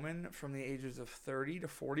a woman from the ages of 30 to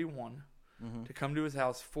 41 to come to his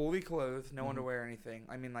house fully clothed, no underwear or anything.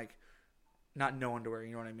 I mean, like, not no underwear,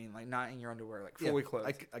 you know what I mean? Like, not in your underwear, like fully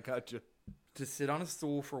clothed. I got you. To sit on a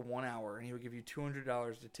stool for 1 hour, and he would give you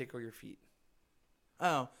 $200 to tickle your feet.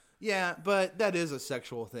 Oh, yeah, but that is a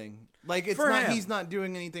sexual thing. Like, it's For not. him. He's not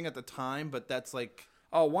doing anything at the time, but that's like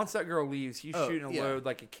Oh, once that girl leaves, he's shooting a load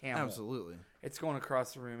like a camel. absolutely. It's going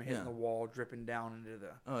across the room, hitting the wall, dripping down into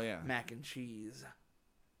the mac and cheese.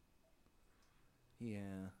 Yeah.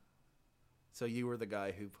 So you were the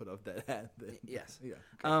guy who put up that ad. Yes. Yeah.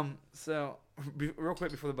 Okay. So real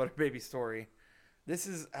quick before the Butter Baby story, this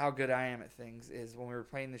is how good I am at things. Is when we were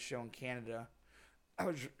playing this show in Canada, I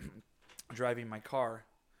was driving my car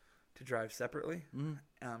to drive separately,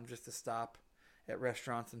 just to stop at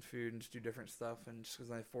restaurants and food and just do different stuff, and just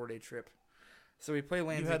because I had a 4-day trip. So we play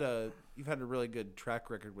Lansing. You've had a really good track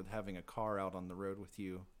record with having a car out on the road with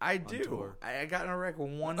you. I do. Tour. I got in a wreck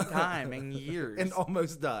one time in years. And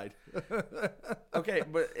almost died. Okay,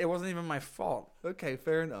 but it wasn't even my fault. Okay,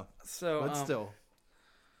 fair enough. So, but still.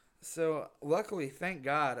 So luckily, thank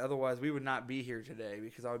God, otherwise we would not be here today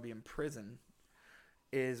because I would be in prison.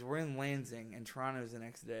 We're in Lansing and Toronto's the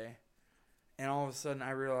next day, and all of a sudden I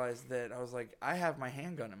realized that I was like, I have my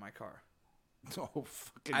handgun in my car. Oh,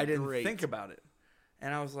 fucking I didn't great. think about it.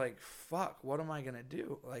 And I was like, fuck, what am I going to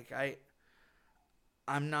do? Like,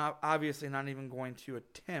 I'm not, obviously not even going to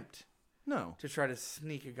attempt to try to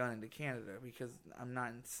sneak a gun into Canada because I'm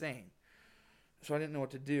not insane. So I didn't know what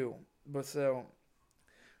to do. But so,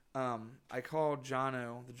 I called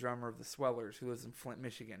Jono, the drummer of the Swellers, who lives in Flint,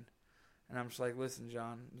 Michigan. And I'm just like, listen,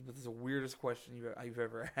 John, this is the weirdest question you've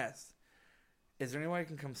ever asked. Is there any way I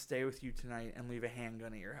can come stay with you tonight and leave a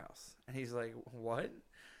handgun at your house? And he's like, what?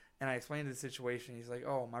 And I explained the situation. He's like,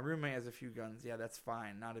 oh, my roommate has a few guns. Yeah, that's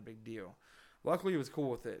fine. Not a big deal. Luckily, he was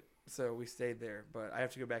cool with it. So we stayed there. But I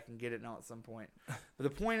have to go back and get it now at some point. But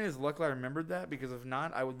the point is, luckily I remembered that because if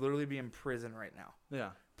not, I would literally be in prison right now. Yeah.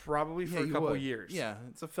 Probably for a couple years. Yeah,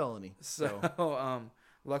 it's a felony. So,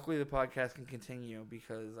 luckily the podcast can continue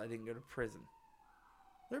because I didn't go to prison.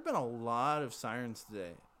 There have been a lot of sirens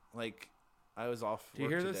today. Like, I was off work Do you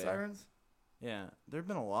hear today. those sirens? Yeah, there have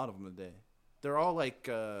been a lot of them today. They're all like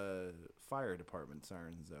fire department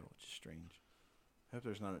sirens, though, which is strange. I hope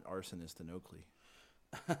there's not an arsonist in Oakley.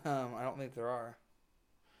 I don't think there are.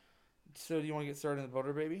 So do you want to get started on the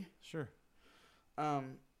Butter Baby? Sure.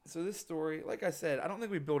 So this story, like I said, I don't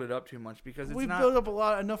think we built it up too much because it's we not... built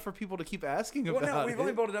up enough for people to keep asking about it. Well, no, we've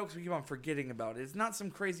only built it up because we keep on forgetting about it. It's not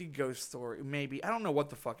some crazy ghost story. Maybe. I don't know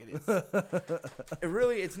what the fuck it is.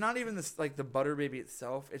 It's not even this, like the Butter Baby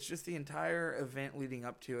itself. It's just the entire event leading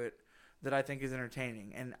up to it that I think is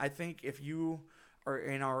entertaining. And I think if you are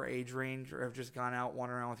in our age range or have just gone out,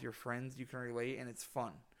 wandering around with your friends, you can relate and it's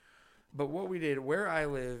fun. But what we did, where I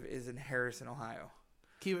live is in Harrison, Ohio.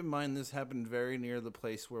 Keep in mind, this happened very near the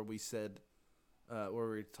place where we said, where we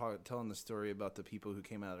were telling the story about the people who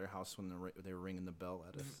came out of their house when they were ringing the bell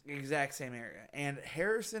at us. Exact same area. And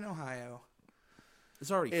Harrison, Ohio,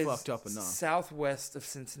 it's already fucked up enough. Southwest of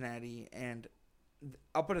Cincinnati, and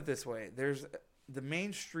I'll put it this way: there's the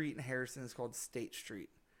main street in Harrison is called State Street.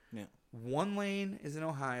 Yeah. One lane is in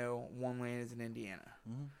Ohio, one lane is in Indiana.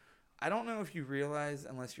 Mm-hmm. I don't know if you realize,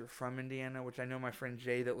 unless you're from Indiana, which I know my friend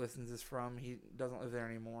Jay that listens is from. He doesn't live there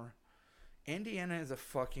anymore. Indiana is a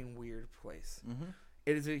fucking weird place. Mm-hmm.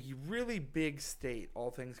 It is a really big state, all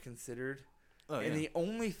things considered. Oh, and yeah. the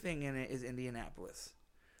only thing in it is Indianapolis.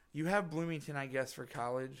 You have Bloomington, I guess, for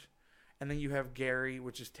college, and then you have Gary,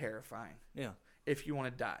 which is terrifying Yeah. if you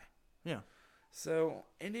want to die. Yeah. So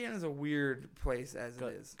Indiana's a weird place as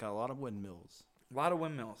Got, it is. got a lot of windmills. A lot of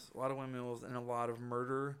windmills, and a lot of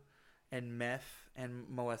murder and meth and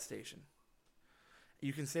molestation.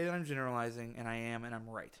 You can say that I'm generalizing, and I am, and I'm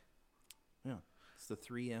right. Yeah. It's the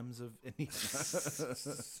 3 M's of Indiana.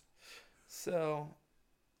 So,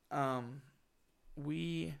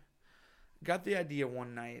 we got the idea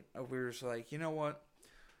one night of we were just like, you know what?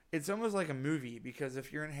 It's almost like a movie because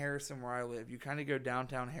if you're in Harrison where I live, you kind of go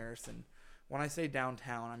downtown Harrison. When I say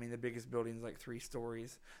downtown, I mean the biggest building's like 3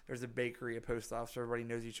 stories. There's a bakery, a post office. Everybody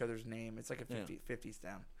knows each other's name. It's like a 50s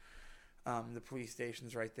town. The police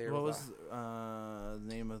station's right there. What was the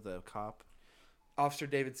name of the cop? Officer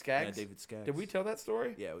David Skaggs? Yeah, David Skaggs. Did we tell that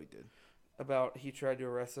story? Yeah, we did. About he tried to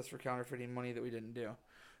arrest us for counterfeiting money that we didn't do.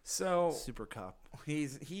 So Super cop. he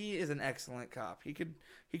is an excellent cop. He could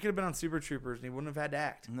have been on Super Troopers and he wouldn't have had to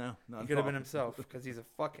act. No, not He at could have all. been himself because he's a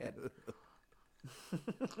fuckhead.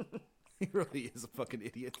 He really is a fucking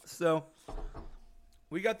idiot. So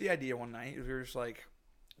we got the idea one night. We were just like,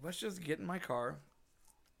 let's just get in my car.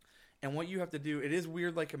 And what you have to do, it is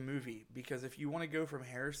weird like a movie because if you want to go from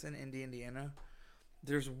Harrison into Indiana,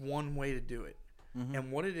 there's one way to do it. Mm-hmm.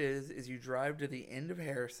 And what it is you drive to the end of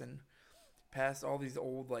Harrison, past all these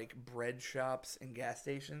old like bread shops and gas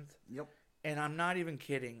stations. Yep. And I'm not even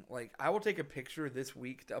kidding. Like, I will take a picture this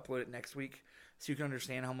week to upload it next week so you can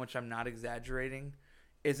understand how much I'm not exaggerating.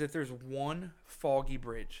 Is that there's one foggy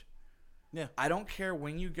bridge. Yeah. I don't care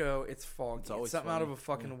when you go, it's foggy. It's always something out of foggy. a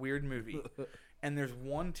fucking weird movie. And there's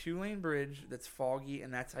one 2-lane bridge that's foggy,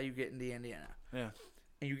 and that's how you get into Indiana. Yeah.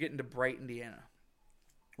 And you get into Bright, Indiana.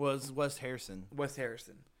 Was West Harrison. West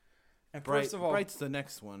Harrison. And Bright, first of all, Bright's the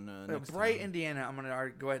next one. Next Bright, time. Indiana, I'm going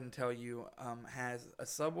to go ahead and tell you, has a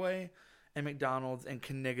Subway and McDonald's and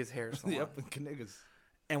Kniga's Hair Salon. Yep, and Knigas.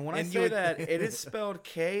 And when I And you say would- that, it is spelled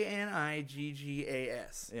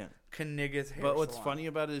Kniggas. Yeah. Kniga's Hair But what's Salon. funny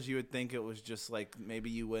about it is you would think it was just like maybe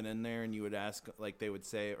you went in there and you would ask, like they would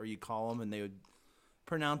say, or you call them and they would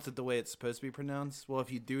pronounce it the way it's supposed to be pronounced. Well, if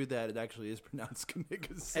you do that, it actually is pronounced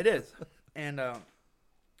Knigas. It is. And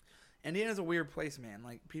Indiana's a weird place, man.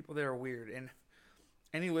 Like, people there are weird. And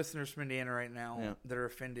any listeners from Indiana right now Yeah. that are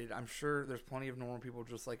offended, I'm sure there's plenty of normal people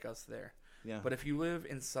just like us there. Yeah. But if you live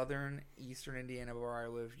in southern, eastern Indiana where I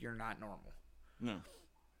live, you're not normal. No.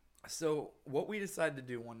 So what we decided to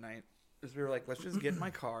do one night is we were like, let's just get in my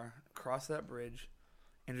car, cross that bridge,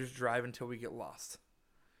 and just drive until we get lost.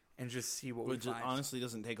 And just see what Which we find. honestly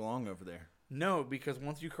doesn't take long over there. No, because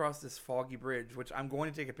once you cross this foggy bridge, which I'm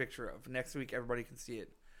going to take a picture of, next week everybody can see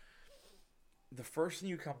it. The first thing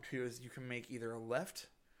you come to is you can make either a left,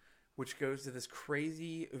 which goes to this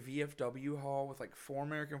crazy VFW hall with like 4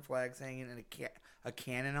 American flags hanging and a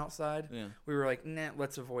cannon outside. Yeah. We were like, nah,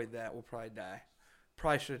 let's avoid that. We'll probably die.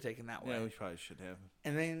 Probably should have taken that way. Yeah, we probably should have.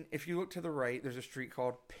 And then if you look to the right, there's a street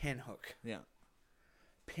called Pinhook. Yeah.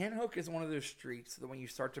 Pinhook is one of those streets that when you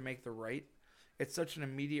start to make the right, it's such an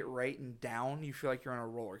immediate right and down, you feel like you're on a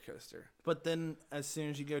roller coaster. But then as soon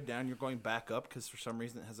as you go down, you're going back up because for some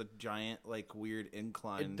reason it has a giant, like, weird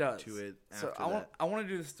incline It does. to it So after I that. want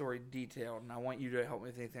to do the story detailed, and I want you to help me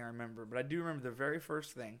with anything I remember. But I do remember the very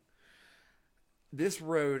first thing. This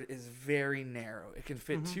road is very narrow. It can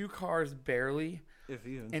fit 2 cars barely. If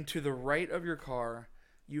you. And to the right of your car,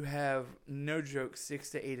 you have, no joke, 6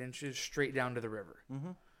 to 8 inches straight down to the river.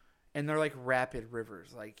 Mhm. And they're like rapid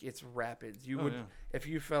rivers. Like, it's rapids. You Oh, would, yeah. if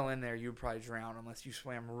you fell in there, you would probably drown unless you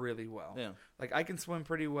swam really well. Yeah. Like, I can swim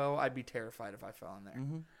pretty well. I'd be terrified if I fell in there.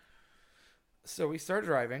 Mm-hmm. So we start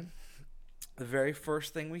driving. The very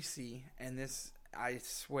first thing we see, and this, I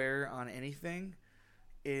swear on anything,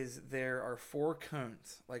 is there are 4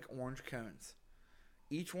 cones, like orange cones.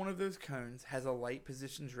 Each one of those cones has a light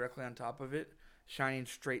positioned directly on top of it, shining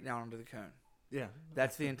straight down onto the cone. Yeah.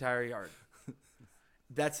 That's the entire yard.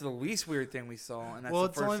 That's the least weird thing we saw, and that's Well, the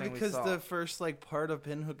it's first only thing because we saw. the first like part of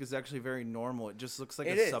Pinhook is actually very normal. It just looks like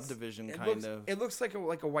It a is. subdivision It kind looks, of. It looks like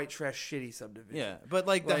a white trash shitty subdivision. Yeah, but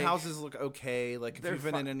like the Like, houses look okay. Like if they're you've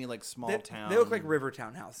been fi- in any like small They, town, they look like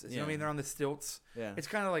Rivertown houses. You know what I Yeah. mean? They're on the stilts. Yeah. It's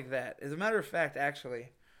kind of like that. As a matter of fact,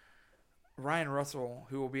 actually, Ryan Russell,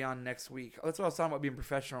 who will be on next week, that's what I was talking about being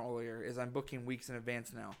professional earlier, is I'm booking weeks in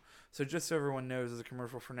advance now. So just so everyone knows, as a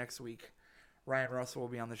commercial for next week, Ryan Russell will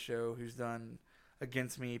be on the show, who's done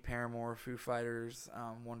Against Me, Paramore, Foo Fighters,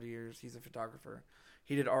 Wonder Years. He's a photographer.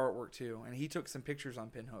 He did artwork too, and he took some pictures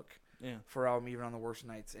on Pinhook Yeah. for our album Even on the Worst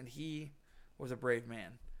Nights, and he was a brave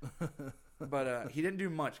man. But he didn't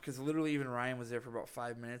do much because literally even Ryan was there for about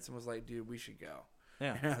 5 minutes and was like, dude, we should go.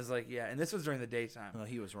 Yeah. And I was like, yeah. And this was during the daytime. Well,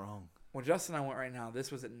 he was wrong. Well, Justin and I went right now.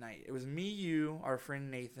 This was at night. It was me, you, our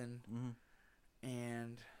friend Nathan,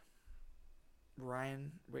 and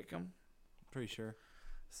Ryan Whitcomb. Pretty sure.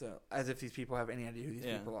 So, as if these people have any idea who these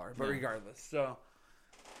Yeah. people are. But Yeah. regardless. So,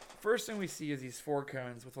 first thing we see is these 4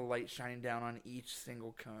 cones with a light shining down on each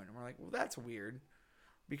single cone. And we're like, well, that's weird.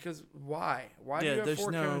 Because why? Why do you have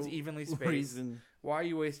 4 cones evenly spaced? Reason. Why are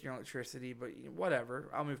you wasting your electricity? But whatever.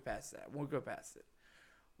 I'll move past that. We'll go past it.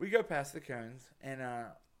 We go past the cones, and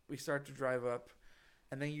we start to drive up.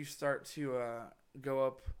 And then you start to go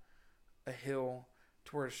up a hill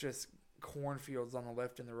towards just cornfields on the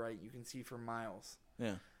left and the right. You can see for miles.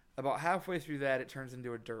 Yeah. About halfway through that, it turns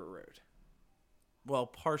into a dirt road. Well,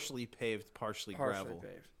 partially paved, partially gravel.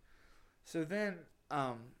 Paved. So then,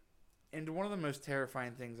 into one of the most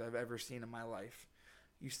terrifying things I've ever seen in my life,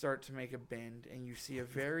 you start to make a bend and you see a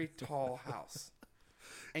very tall house.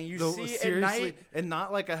 And you see at night, and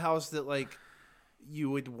not like a house that like you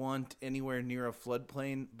would want anywhere near a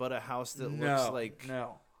floodplain, but a house that looks like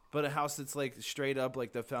but a house that's like straight up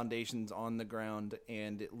like the foundation's on the ground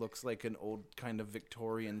and it looks like an old kind of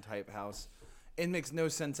Victorian type house. It makes no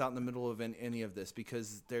sense out in the middle of any of this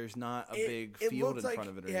because there's not a big field in front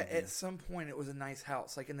of it. Or anything. At some point it was a nice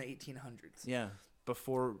house, like in the 1800s. Yeah,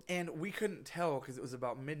 before. And we couldn't tell because it was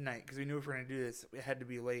about midnight because we knew if we were going to do this, it had to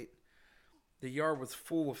be late. The yard was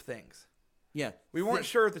full of things. Yeah. We weren't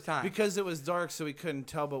sure at the time. Because it was dark, so we couldn't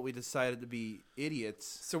tell, but we decided to be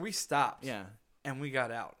idiots. So we stopped. Yeah. And we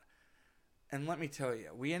got out. And let me tell you,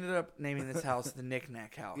 we ended up naming this house the Knick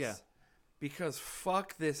Knack House. Yeah. Because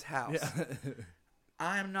fuck this house. Yeah.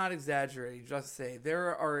 I'm not exaggerating. Just say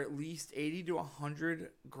there are at least 80 to 100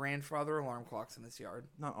 grandfather alarm clocks in this yard.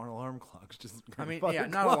 Not alarm clocks, just I mean, grandfather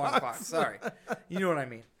not clocks. alarm clocks. Sorry. You know what I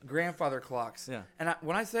mean. Grandfather clocks. Yeah. And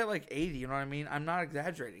when I say like 80, you know what I mean? I'm not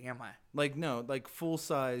exaggerating, am I? Like, no, like full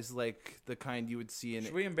size, like the kind you would see in.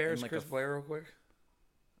 Should we embarrass like Chris Blair real quick?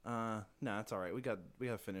 No, it's all right. We got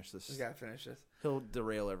to finish this. We got to finish this. He'll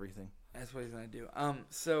derail everything. That's what he's going to do.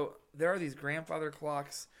 So there are these grandfather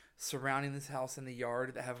clocks surrounding this house in the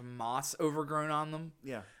yard that have moss overgrown on them.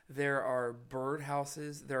 Yeah. There are bird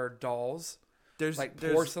houses. There are dolls. There's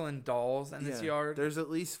porcelain dolls in this yard. There's at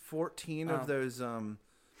least 14 of those,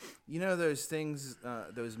 those things,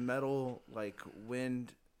 those metal, like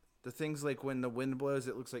wind, the things like when the wind blows,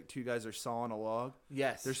 it looks like 2 guys are sawing a log.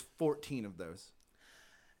 Yes. There's 14 of those.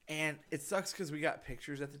 And it sucks because we got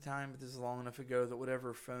pictures at the time, but this is long enough ago that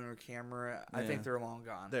whatever phone or camera, I think they're long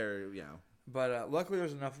gone. But luckily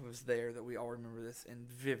there's enough of us there that we all remember this in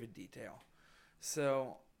vivid detail.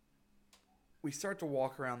 So we start to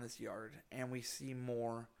walk around this yard, and we see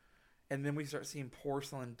more, and then we start seeing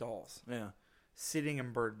porcelain dolls sitting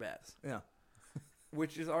in bird baths. Yeah.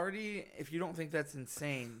 Which is already, if you don't think that's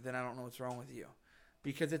insane, then I don't know what's wrong with you.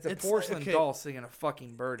 Because it's a porcelain doll sitting in a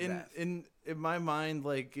fucking bird bath. In my mind,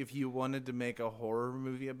 like, if you wanted to make a horror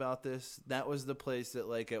movie about this, that was the place that,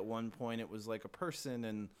 like, at one point it was, like, a person,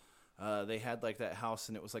 and they had, like, that house,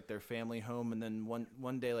 and it was, like, their family home, and then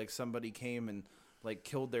one day, like, somebody came and, like,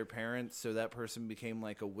 killed their parents, so that person became,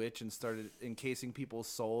 like, a witch and started encasing people's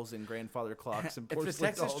souls in grandfather clocks and porcelain If the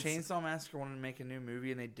Texas dolls. Chainsaw Massacre wanted to make a new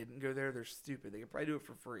movie and they didn't go there, they're stupid. They could probably do it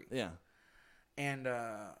for free. Yeah. And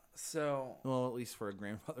so... Well, at least for a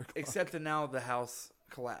grandfather clock. Except that now the house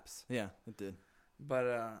collapsed. Yeah, it did.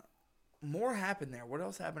 But more happened there. What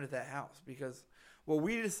else happened at that house? Because, well,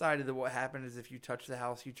 we decided that what happened is if you touch the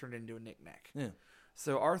house, you turned into a knickknack. Yeah.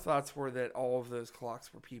 So our thoughts were that all of those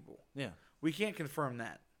clocks were people. Yeah. We can't confirm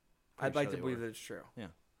that. I'd like to believe that it's true. Yeah.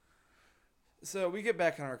 So we get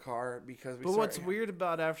back in our car because we. But what's weird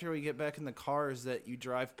about after we get back in the car is that you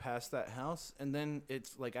drive past that house and then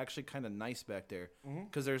it's like actually kind of nice back there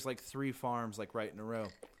because there's like 3 farms like right in a row.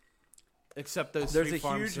 Except those 3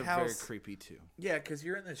 farms are very creepy too. Yeah, because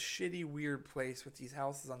you're in this shitty, weird place with these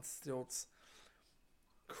houses on stilts.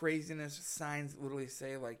 Craziness signs literally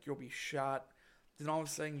say like you'll be shot. Then all of a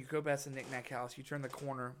sudden you go past the knickknack house. You turn the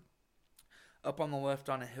corner. Up on the left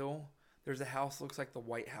on a hill, there's a house that looks like the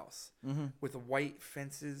White House with white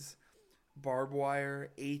fences, barbed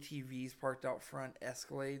wire, ATVs parked out front,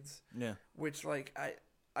 Escalades. Yeah. Which, like,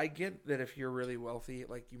 I get that if you're really wealthy,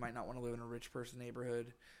 like, you might not want to live in a rich person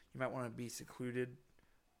neighborhood. You might want to be secluded.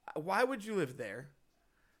 Why would you live there?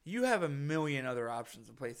 You have a million other options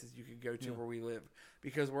of places you could go to where we live.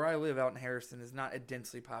 Because where I live out in Harrison is not a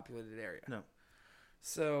densely populated area. No.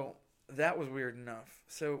 So... that was weird enough.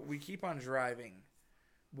 So we keep on driving.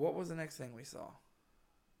 What was the next thing we saw?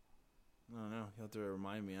 I don't know. You'll have to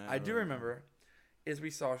remind me. I do remember is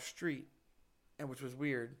we saw a street, and which was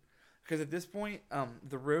weird Because at this point,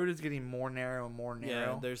 the road is getting more narrow and more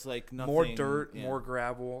narrow. Yeah, there's like nothing. More dirt, yeah. more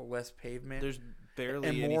gravel, less pavement. There's barely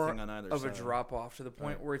and anything more on either of side. a drop off to the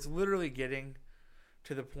point where it's literally getting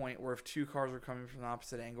to the point where if two cars are coming from the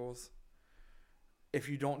opposite angles, if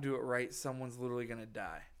you don't do it right, someone's literally going to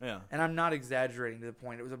die. Yeah. And I'm not exaggerating to the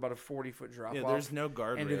point. It was about a 40-foot drop off. There's no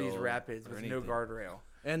guardrail into these rapids with no guardrail.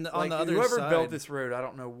 And Like, on the other whoever side, built this road, I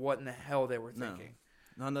don't know what in the hell they were No. thinking.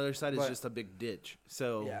 on the other side is But- just a big ditch.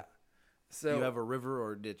 So Yeah. So you have a river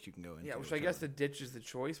or a ditch you can go into. yeah, which I guess the ditch is the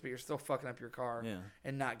choice, but you're still fucking up your car Yeah.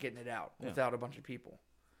 and not getting it out Yeah. without a bunch of people.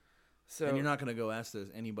 So And you're not going to go ask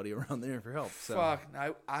anybody around there for help. So. fuck.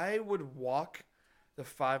 I would walk the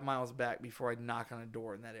 5 miles back before I'd knock on a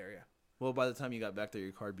door in that area, Well, by the time you got back there,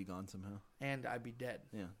 your car would be gone somehow. and I'd be dead.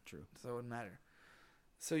 Yeah, true. So it wouldn't matter.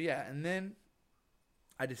 So yeah, and then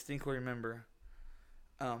I distinctly remember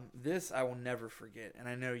this I will never forget, and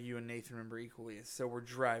I know you and Nathan remember equally. So we're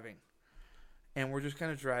driving, and we're just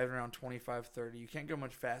kind of driving around 25, 30. You can't go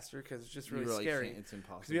much faster because it's just really scary. Can't. It's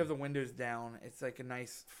impossible. Because we have the windows down. It's like a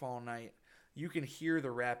nice fall night. You can hear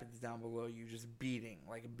the rapids down below you just beating,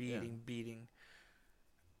 like beating.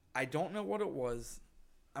 I don't know what it was.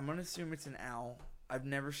 I'm going to assume it's an owl. I've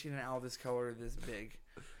never seen an owl this color or this big.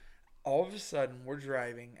 All of a sudden, we're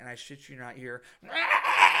driving, and I shit you not, hear,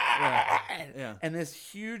 Yeah. and this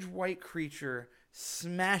huge white creature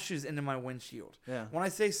smashes into my windshield. Yeah. When I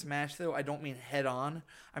say smash, though, I don't mean head on.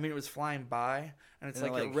 I mean it was flying by, and it's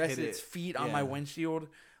And like it, it rested hit its it. feet on Yeah. my windshield,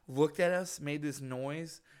 looked at us, made this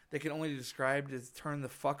noise that can only be described as turn the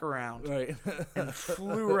fuck around, Right. and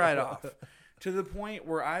flew right off. To the point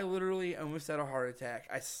where I literally almost had a heart attack.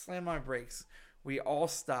 I slammed my brakes. We all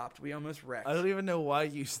stopped. We almost wrecked. I don't even know why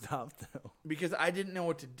you stopped, though. Because I didn't know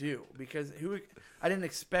what to do. Because I didn't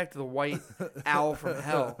expect the white owl from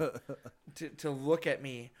hell to look at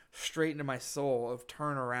me straight into my soul of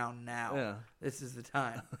turn around now. Yeah. This is the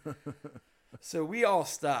time. So we all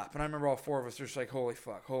stop, and I remember all four of us were just like, holy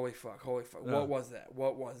fuck, holy fuck, holy fuck. Yeah. What was that?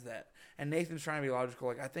 What was that? And Nathan's trying to be logical,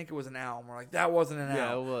 like, I think it was an owl. And we're like, that wasn't an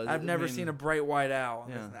Yeah, owl. it was. I've I never mean- seen a bright white owl.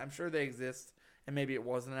 And Yeah. I'm sure they exist, and maybe it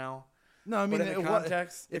was an owl. No, I mean, But in the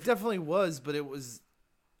context, it definitely was, but it was.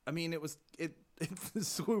 I mean, it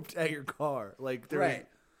swooped at your car, like there right. was-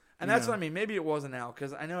 And you that's know. what I mean. Maybe it was an owl,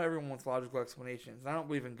 because I know everyone wants logical explanations. And I don't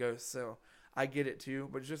believe in ghosts, so I get it too.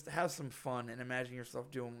 But just have some fun and imagine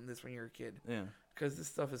yourself doing this when you're a kid, Yeah. because this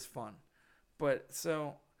stuff is fun. But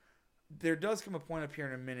so there does come a point up here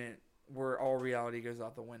in a minute where all reality goes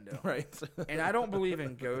out the window. Right. And I don't believe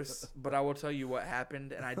in ghosts, but I will tell you what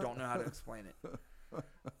happened, and I don't know how to explain it.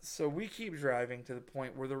 So we keep driving to the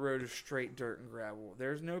point where the road is straight dirt and gravel.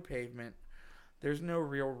 There's no pavement. There's no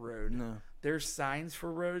real road. No. There's signs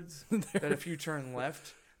for roads that if you turn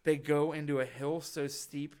left, they go into a hill so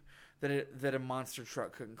steep that a monster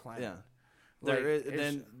truck couldn't climb. Yeah. Like, There is,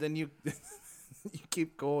 it's- then you you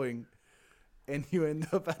keep going, and you end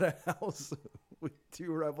up at a house with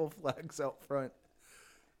 2 rebel flags out front.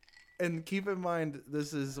 And keep in mind,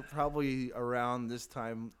 this is probably around this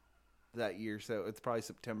time that year, so it's probably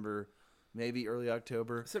September, maybe early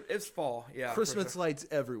October. So it's fall, yeah. for Christmas sure. lights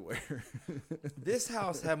everywhere. This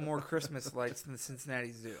house had more Christmas lights than the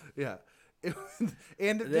Cincinnati Zoo. Yeah. And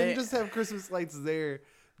it They- didn't just have Christmas lights there.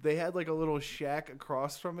 They had like a little shack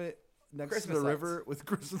across from it next Christmas to the lights. river with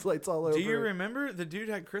Christmas lights all over. Do you it. remember the dude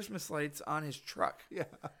had Christmas lights on his truck? Yeah.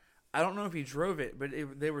 I don't know if he drove it, but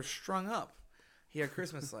they were strung up. He had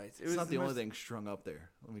Christmas lights. It It's was not the only most- thing strung up there.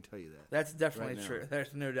 Let me tell you that. That's definitely right now. true.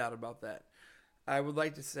 There's no doubt about that. I would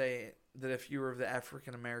like to say that if you were of the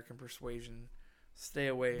African American persuasion, stay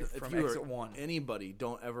away If from you exit are 1. anybody,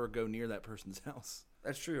 don't ever go near that person's house.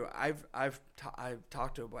 That's true. I've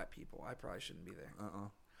talked to black people. I probably shouldn't be there. Uh-uh.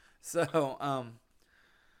 So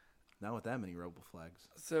Not with that many rebel flags.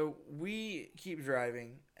 So we keep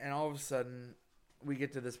driving, and all of a sudden, we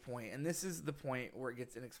get to this point, and this is the point where it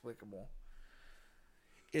gets inexplicable.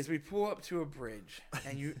 Is we pull up to a bridge,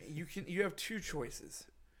 and you have 2 choices.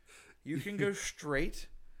 You can go straight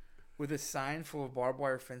with a sign full of barbed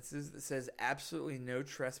wire fences that says absolutely no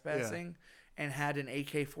trespassing, and had an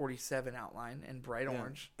AK-47 outline in bright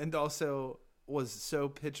orange. And also was so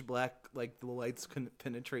pitch black, like the lights couldn't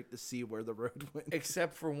penetrate to see where the road went.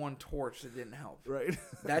 Except for one torch that didn't help. Right.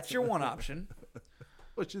 That's your one option.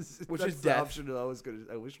 Which is Which that's is the death. option that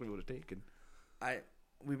I wish we would have taken.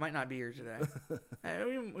 We might not be here today.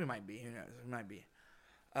 We might be. Who knows? We might be.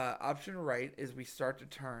 Option right is we start to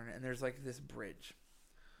turn, and there's like this bridge.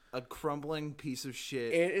 A crumbling piece of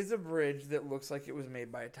shit. It is a bridge that looks like it was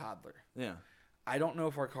made by a toddler. Yeah. I don't know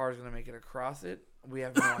if our car is going to make it across it. We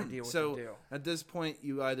have no idea what So to do. at this point,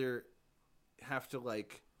 you either have to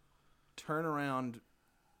like turn around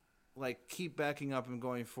like keep backing up and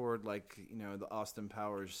going forward, like the Austin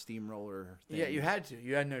Powers steamroller thing. Yeah, you had to.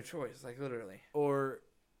 You had no choice, like literally. Or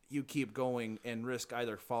you keep going and risk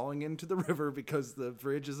either falling into the river because the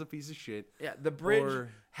bridge is a piece of shit. Yeah, the bridge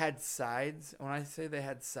had sides. When I say they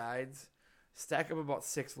had sides, stack up about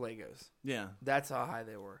 6 Legos. Yeah. That's how high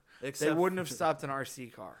they were. Except they wouldn't have stopped an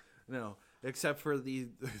RC car. No, except for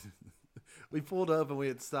we pulled up and we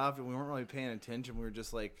had stopped and we weren't really paying attention. We were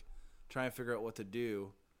just like trying to figure out what to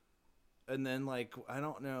do. And then like, I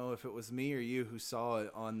don't know if it was me or you who saw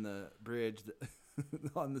it on the bridge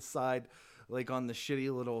on the side, like on the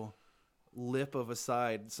shitty little lip of a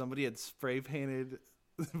side. Somebody had spray painted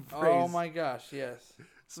the phrase. Oh my gosh, yes.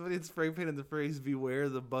 Somebody had spray painted the phrase, "Beware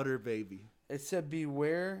the butter baby." It said,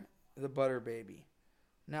 "Beware the butter baby."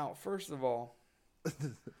 Now, first of all,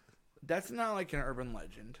 that's not like an urban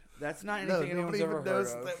legend. That's not anything anyone's ever heard of.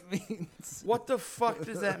 What that means. What the fuck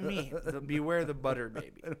does that mean? Beware the butter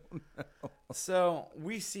baby. I don't know. So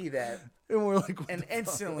we see that, and we're like, and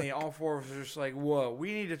instantly, all 4 of us are just like, "Whoa,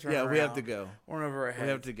 we need to turn around. Yeah, we have to go. We're over our heads." We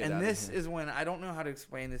have to get out And this of here. is when I don't know how to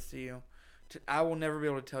explain this to you. I will never be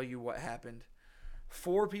able to tell you what happened.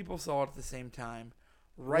 4 people saw it at the same time.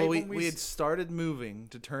 Right when we had started moving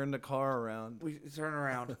to turn the car around. We turn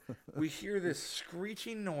around. We hear this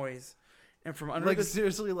screeching noise, and from under like the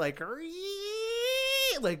seriously, like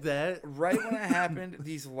that. Right when it happened,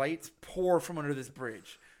 these lights pour from under this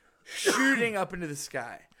bridge, shooting up into the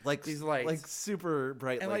sky. Like these lights, like super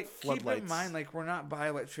bright, and like floodlights. Keep in mind, like we're not by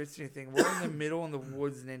electricity or anything. We're in the middle in the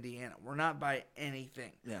woods in Indiana. We're not by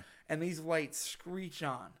anything. Yeah. And these lights screech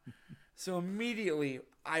on. So immediately,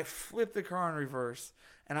 I flip the car in reverse,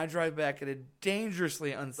 and I drive back at a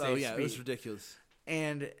dangerously unsafe speed. Oh yeah, it was ridiculous.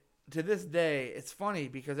 And to this day, it's funny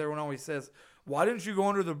because everyone always says, "Why didn't you go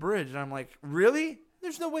under the bridge?" And I'm like, really?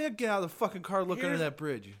 There's no way I'd get out of the fucking car, look under that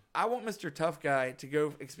bridge. I want Mr. Tough Guy to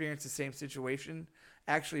go experience the same situation,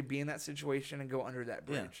 actually be in that situation and go under that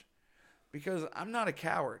bridge. Yeah. Because I'm not a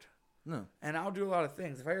coward. No. And I'll do a lot of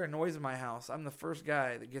things. If I hear a noise in my house, I'm the first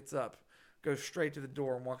guy that gets up, goes straight to the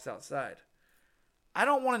door, and walks outside. I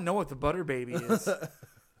don't want to know what the butter baby is.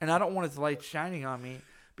 And I don't want its light shining on me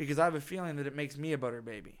because I have a feeling that it makes me a butter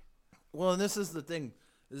baby. Well, and this is the thing.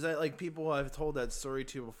 Is that like people I've told that story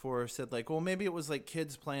to before have said like, well, maybe it was like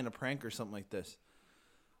kids playing a prank or something like this.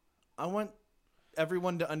 I want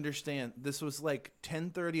everyone to understand this was like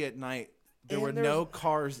 10:30 at night. There were no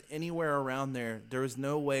cars anywhere around there. There was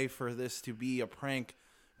no way for this to be a prank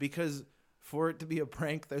because for it to be a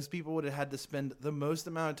prank, those people would have had to spend the most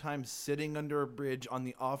amount of time sitting under a bridge on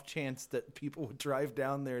the off chance that people would drive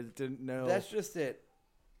down there that didn't know. That's just it.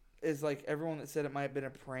 Is like everyone that said it might have been a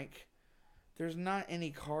prank. There's not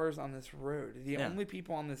any cars on this road. The only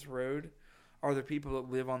people on this road are the people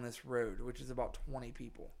that live on this road, which is about 20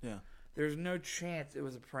 people. Yeah. There's no chance it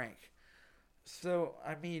was a prank. So,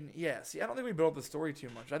 I mean, yeah. See, I don't think we built the story too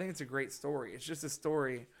much. I think it's a great story. It's just a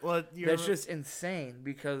story that's just insane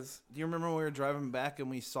because... Do you remember when we were driving back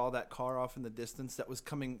and we saw that car off in the distance that was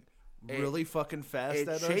coming really fucking fast at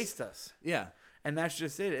us? It chased us. Yeah. And that's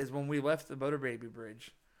just it, is when we left the Butter Baby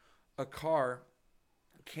Bridge, a car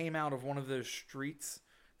came out of one of those streets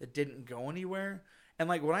that didn't go anywhere. And,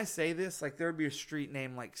 like, when I say this, like, there would be a street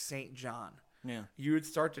named, like, St. John. Yeah. You would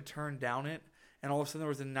start to turn down it, and all of a sudden there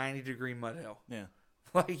was a 90-degree mud hill. Yeah.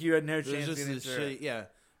 Like, you had no chance of getting through it. Yeah.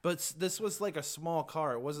 But this was like a small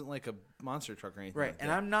car. It wasn't like a monster truck or anything. Right. Like and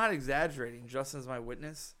that. I'm not exaggerating. Justin's my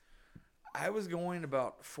witness. I was going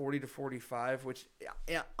about 40 to 45, which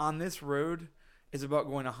on this road is about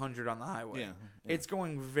going 100 on the highway. Yeah. It's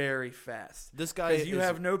going very fast. This guy Because you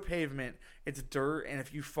have no pavement. It's dirt, and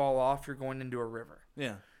if you fall off, you're going into a river.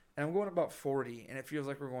 Yeah. And I'm going about 40, and it feels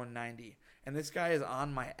like we're going 90. And this guy is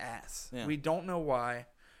on my ass. Yeah. We don't know why.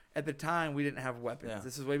 At the time, we didn't have weapons. Yeah.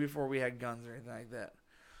 This is way before we had guns or anything like that.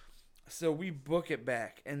 So we book it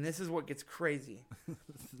back, and this is what gets crazy.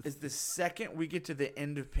 Is the second we get to the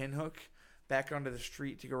end of Pinhook, back onto the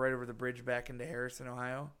street to go right over the bridge back into Harrison,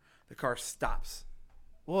 Ohio, the car stops.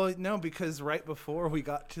 Well, no, because right before we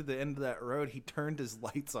got to the end of that road, he turned his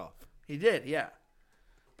lights off. He did, yeah.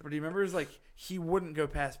 But he remembers, like, he wouldn't go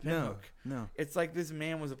past Pinhook. No. It's like this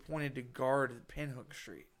man was appointed to guard Pinhook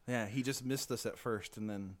Street. Yeah, he just missed us at first, and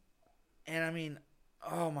then... And, I mean,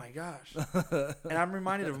 oh, my gosh. And I'm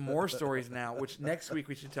reminded of more stories now, which next week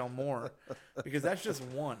we should tell more. Because that's just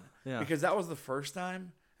one. Yeah. Because that was the first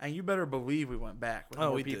time, and you better believe we went back with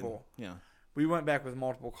more people. Did. Yeah. We went back with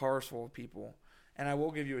multiple cars full of people. And I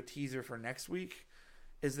will give you a teaser for next week,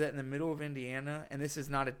 is that in the middle of Indiana, and this is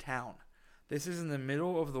not a town, this is in the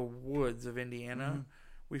middle of the woods of Indiana,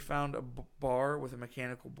 we found a bar with a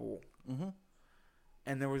mechanical bull. Mm-hmm.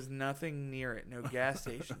 and there was nothing near it. No gas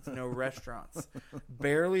stations, no restaurants,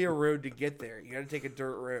 barely a road to get there. You got to take a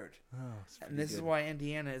dirt road. And this is why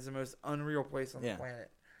Indiana is the most unreal place on the planet.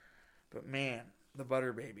 But man, the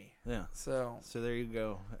Butter Baby. Yeah. So there you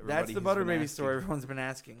go. That's the Butter Baby story everyone's been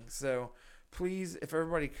asking. So please, if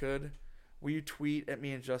everybody could, will you tweet at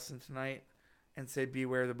me and Justin tonight and say,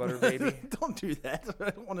 beware the Butter Baby? Don't do that. I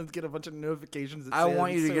don't want to get a bunch of notifications. I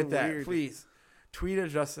want you to get that. Please tweet at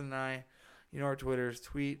Justin and I. You know our Twitters.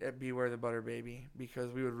 Tweet at beware the Butter Baby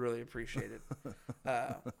because we would really appreciate it.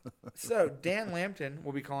 So Dan Lambton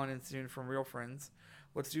will be calling in soon from Real Friends.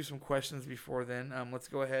 Let's do some questions before then. Let's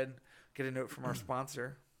go ahead, get a note from our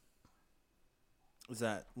sponsor. Is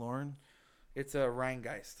that Lauren? It's a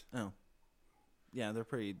Rheingeist. Oh. Yeah, they're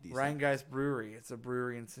pretty decent. Rheingeist Brewery. It's a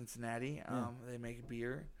brewery in Cincinnati. They make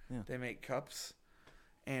beer. Yeah. They make cups.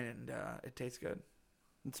 And it tastes good.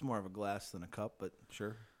 It's more of a glass than a cup, but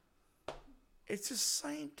sure. It's the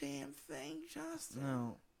same damn thing, Justin.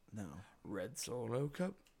 No. Red Solo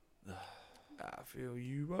Cup. I fill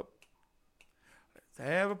you up. Let's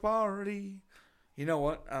have a party. You know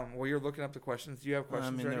what? While you're looking up the questions, do you have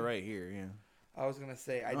questions ready? They're right here, yeah. I was going to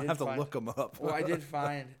say, I don't have to look them up. Well, I did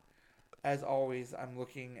find, as always, I'm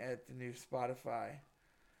looking at the new Spotify,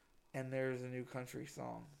 and there's a new country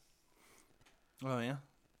song. Oh, yeah?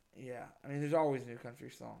 Yeah. I mean, there's always a new country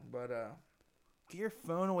song, but... Get your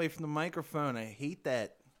phone away from the microphone. I hate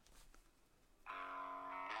that.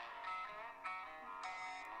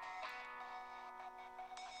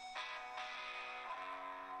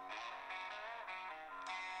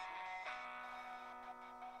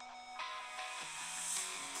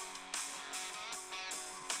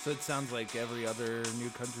 So it sounds like every other new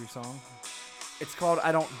country song? It's called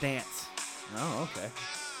I Don't Dance. Oh, okay.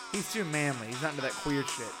 He's too manly. He's not into that queer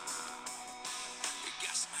shit.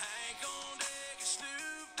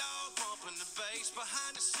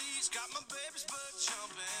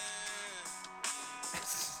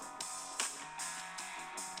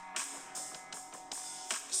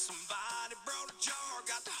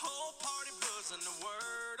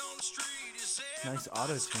 Nice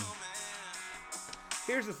auto-tune.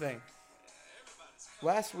 Here's the thing.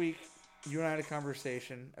 Last week, you and I had a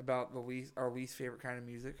conversation about our least favorite kind of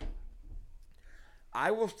music.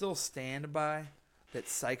 I will still stand by that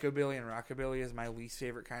psychobilly and rockabilly is my least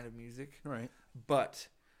favorite kind of music. Right. But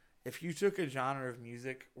if you took a genre of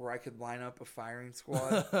music where I could line up a firing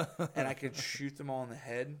squad and I could shoot them all in the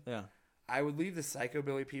head, I would leave the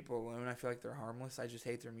psychobilly people alone. I feel like they're harmless. I just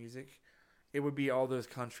hate their music. It would be all those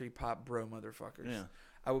country pop bro motherfuckers. Yeah.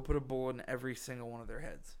 I would put a bullet in every single one of their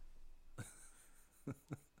heads.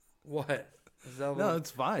 What? Is that no,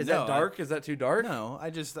 it's fine. Is that dark? Is that too dark? No,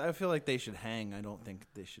 I feel like they should hang. I don't think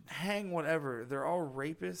they should hang. Whatever. They're all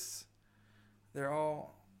rapists. They're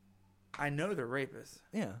all. I know they're rapists.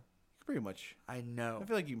 Yeah, pretty much. I know. I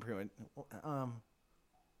feel like you can pretty much.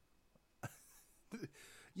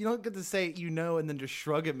 You don't get to say and then just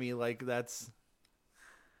shrug at me like that's.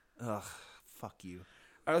 Ugh, fuck you.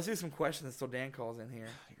 All right, let's do some questions until Dan calls in here.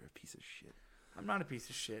 You're a piece of shit. I'm not a piece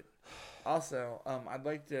of shit. Also, I'd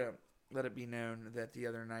like to let it be known that the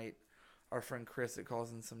other night, our friend Chris that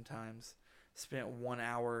calls in sometimes spent 1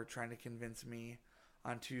 hour trying to convince me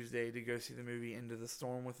on Tuesday to go see the movie Into the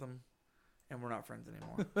Storm with him, and we're not friends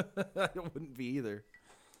anymore. I wouldn't be either.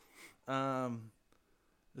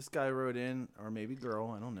 This guy wrote in, or maybe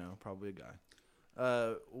girl, I don't know, probably a guy.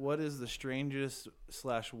 What is the strangest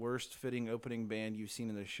 / worst fitting opening band you've seen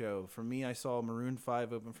in the show? For me, I saw Maroon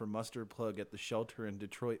 5 open for Mustard Plug at the Shelter in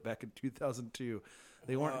Detroit back in 2002.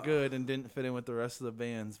 They weren't good and didn't fit in with the rest of the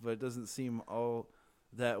bands, but it doesn't seem all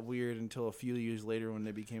that weird until a few years later when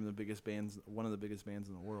they became one of the biggest bands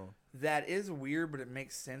in the world. That is weird, but it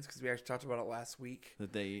makes sense because we actually talked about it last week.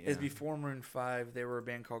 That they is before Maroon 5, they were a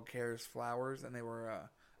band called Kara's Flowers, and they were a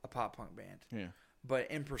pop punk band. Yeah.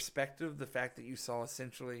 But in perspective, the fact that you saw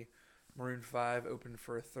essentially Maroon 5 open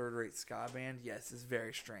for a third-rate ska band, yes, is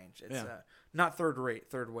very strange. It's not third-rate,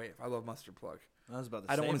 third wave. I love Mustard Plug. I was about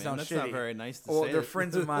to I don't want to sound that's shitty. Not very nice to say. Well, they're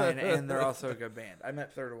friends of mine, and they're also a good band. I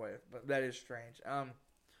meant third wave, but that is strange.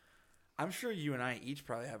 I'm sure you and I each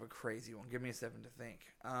probably have a crazy one. Give me a 7 to think.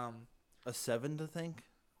 A 7 to think?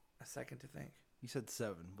 A second to think. You said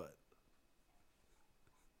 7, but...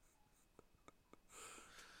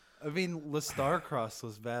 I mean, Le Starcross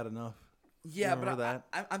was bad enough. Yeah, but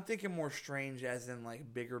I'm thinking more strange as in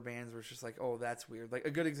like bigger bands where it's just like, oh, that's weird. Like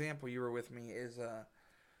a good example, you were with me, is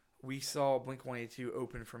we saw Blink-182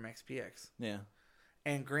 open from XPX. Yeah.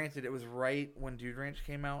 And granted, it was right when Dude Ranch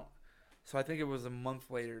came out. So I think it was a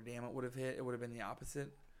month later, damn, it would have hit. It would have been the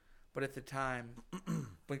opposite. But at the time,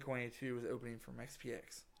 Blink-182 was opening from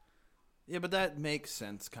XPX. Yeah, but that makes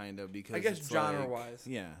sense, kind of, because I guess it's genre-wise.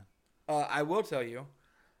 yeah. I will tell you,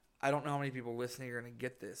 I don't know how many people listening are going to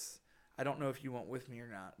get this. I don't know if you went with me or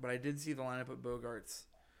not, but I did see the lineup at Bogart's.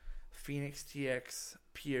 Phoenix TX,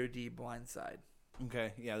 POD, Blindside.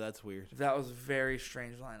 Okay, yeah, that's weird. That was a very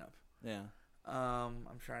strange lineup. Yeah.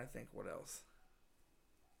 I'm trying to think what else.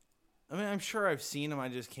 I mean, I'm sure I've seen them. I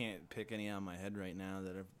just can't pick any on my head right now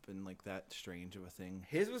that have been like that strange of a thing.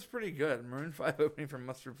 His was pretty good. Maroon 5 opening for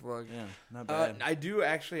Mustard Plug. Yeah, not bad. I do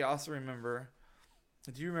actually also remember.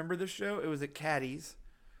 Do you remember this show? It was at Caddy's,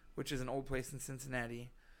 which is an old place in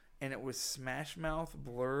Cincinnati, and it was Smash Mouth,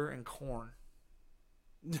 Blur, and Korn.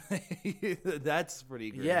 That's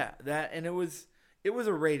pretty great. Yeah, and it was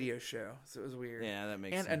a radio show, so it was weird. Yeah, that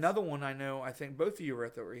makes and sense. another one I know, I think both of you were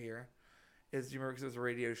at that were here, is do you remember because it was a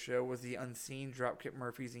radio show, was the Unseen Dropkick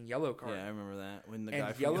Murphys and Yellow Card. Yeah, I remember that. When the and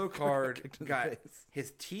guy from Yellow Card kicked in the got face.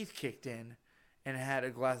 his teeth kicked in and had a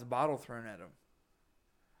glass bottle thrown at him.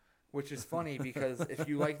 Which is funny because if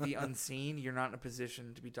you like the Unseen, you're not in a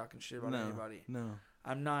position to be talking shit about anybody. No.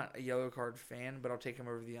 I'm not a Yellow Card fan, but I'll take him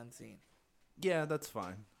over the Unseen. Yeah, that's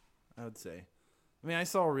fine. I would say. I mean, I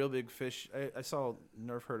saw Real Big Fish. I saw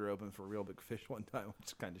Nerf Herder open for Real Big Fish one time, which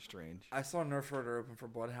is kind of strange. I saw Nerf Herder open for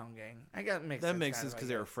Bloodhound Gang. I got mixed. That makes sense because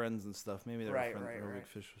they were friends and stuff. Maybe they were Right, friends. right, Real right. Big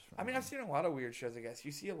Fish was friends. I mean, I've seen a lot of weird shows, I guess.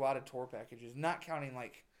 You see a lot of tour packages, not counting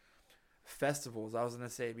like festivals, I was going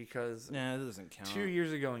to say, because Nah, that doesn't count. 2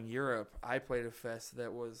 years ago in Europe, I played a fest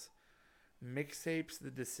that was Mixtapes,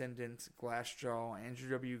 The Descendants, Glassjaw,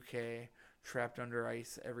 Andrew WK, Trapped Under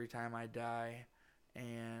Ice, Every Time I Die,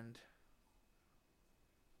 and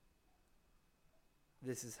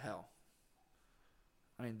This Is Hell.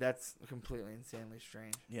 I mean, that's completely insanely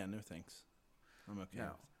strange. Yeah, no thanks. I'm okay.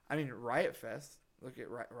 No. I mean, Riot Fest. Look at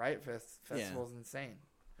Riot Fest. Festival's insane.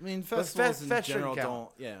 I mean, But festivals in fest general shouldn't count.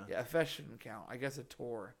 don't. Yeah. Yeah, a fest shouldn't count. I guess a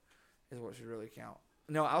tour is what should really count.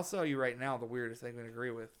 No, I'll tell you right now the weirdest thing I can agree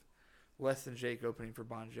with. Less Than Jake opening for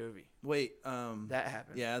Bon Jovi. Wait. That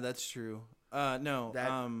happened. Yeah, that's true.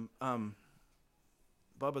 No.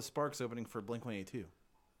 Bubba Sparks opening for Blink-182.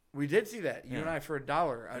 We did see that. You Yeah. and I for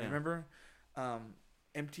 $1. I Yeah. remember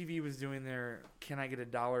MTV was doing their Can I Get a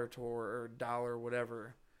Dollar tour or dollar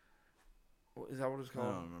whatever. Is that what it's I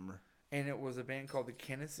called? don't remember. And it was a band called the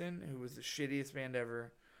Kinnison, who was the shittiest band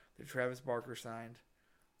ever, that Travis Barker signed,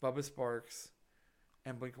 Bubba Sparks,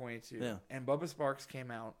 and Blink-182. Yeah. And Bubba Sparks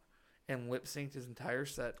came out and lip-synced his entire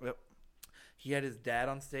set. Yep. He had his dad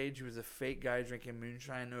on stage, who was a fake guy drinking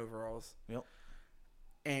moonshine overalls. Yep.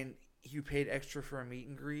 And you paid extra for a meet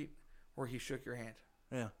and greet where he shook your hand.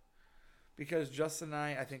 Yeah. Because Justin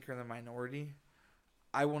and I think, are in the minority.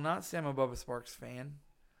 I will not say I'm a Bubba Sparks fan,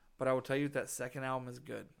 but I will tell you that second album is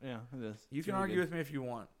good. Yeah, it is. You It's can really argue good. with me if you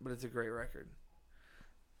want, but it's a great record.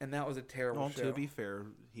 And that was a terrible Well, show. to be fair,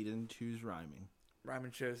 he didn't choose rhyming.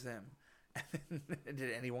 Ryman chose him.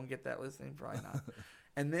 Did anyone get that listening? Probably not.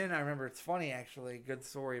 And then I remember, it's funny actually, good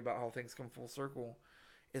story about how things come full circle,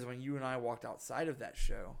 is when you and I walked outside of that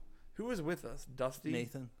show. Who was with us? Dusty?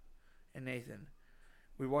 Nathan. And Nathan.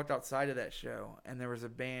 We walked outside of that show, and there was a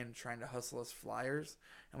band trying to hustle us flyers,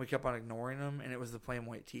 and we kept on ignoring them, and it was the Plain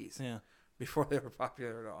White Tees. Yeah. Before they were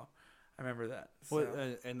popular at all. I remember that. So.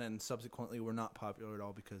 Well, and then subsequently we're not popular at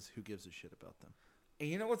all because who gives a shit about them? And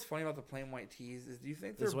you know what's funny about the Plain White Tees is, do you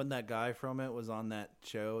think This they're... when that guy from it was on that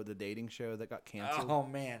show, the dating show that got canceled. Oh,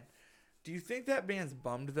 man. Do you think that band's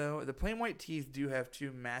bummed, though? The Plain White Tees do have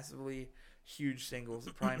two massively huge singles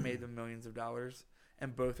that probably made them millions of dollars,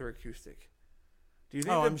 and both are acoustic. Do you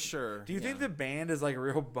think I'm sure. Do you think the band is like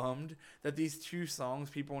real bummed that these two songs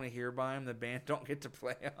people want to hear by them, the band don't get to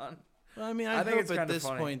play on? Well, I mean, I think hope it's at kinda this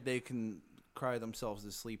funny. point they can cry themselves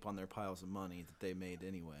to sleep on their piles of money that they made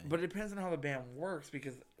anyway. But it depends on how the band works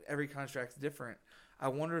because every contract's different. I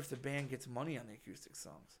wonder if the band gets money on the acoustic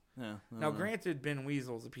songs. Yeah. Now, granted, Ben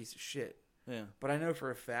Weasel's a piece of shit, Yeah. but I know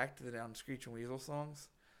for a fact that on Screech and Weasel songs,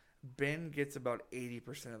 Ben gets about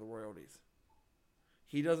 80% of the royalties.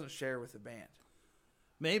 He doesn't share with the band.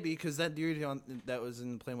 Maybe because that dude that was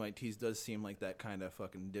in Plain White Tees does seem like that kind of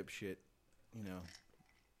fucking dipshit, you know.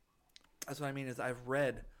 That's what I mean is I've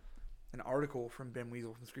read an article from Ben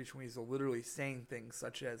Weasel from Screech and Weasel literally saying things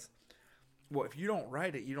such as, well, if you don't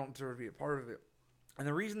write it, you don't deserve to be a part of it. And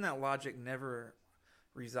the reason that logic never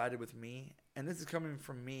resided with me, and this is coming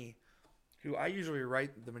from me, who I usually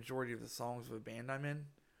write the majority of the songs of a band I'm in,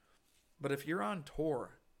 but if you're on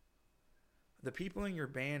tour, the people in your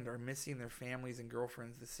band are missing their families and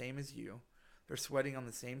girlfriends the same as you. They're sweating on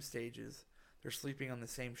the same stages. They're sleeping on the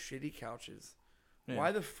same shitty couches. Yeah.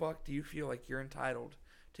 Why the fuck do you feel like you're entitled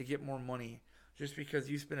to get more money just because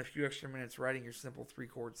you spent a few extra minutes writing your simple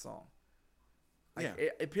 3-chord song? Like, Yeah.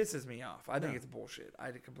 it pisses me off. I think No. it's bullshit.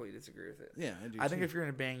 I completely disagree with it. Yeah, I do. I think too. if you're in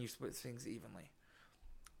a band, you split things evenly.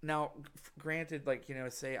 Now, granted, like,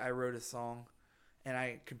 say I wrote a song and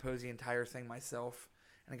I composed the entire thing myself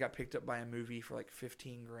and it got picked up by a movie for like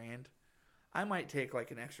 $15,000, I might take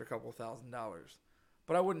like an extra couple $1,000s,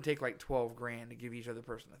 but I wouldn't take like $12,000 to give each other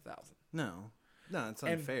person $1,000. No, it's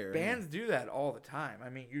And unfair. bands do that all the time. I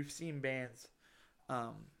mean, you've seen bands.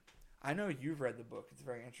 I know you've read the book. It's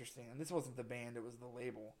very interesting. And this wasn't the band; it was the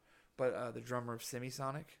label. But the drummer of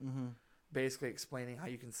Semisonic, basically explaining how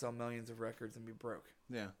you can sell millions of records and be broke.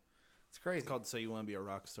 Yeah. It's crazy. It's called "So You Want to Be a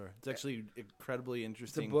Rock Star." It's actually incredibly It's a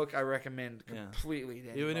interesting. book I recommend completely. To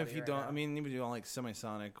Even if anybody you right don't, now. I mean, even if you don't like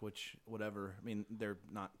Semisonic, which whatever. I mean, they're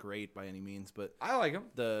not great by any means, but I like them.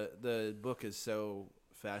 the book is so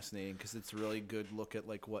fascinating because it's a really good look at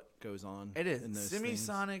like what goes on. It is. In those things.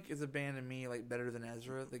 Semisonic is a band to me like better than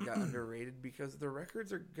Ezra. They got underrated because their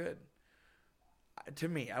records are good. To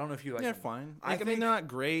me, I don't know if you like. They're them. fine. I I mean, think- they're not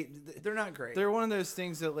great. They're not great. They're one of those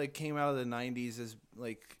things that like came out of the '90s as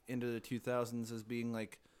like into the 2000s as being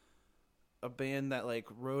like a band that like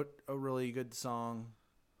wrote a really good song,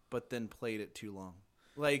 but then played it too long.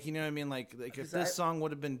 Like, you know what I mean? Like if this song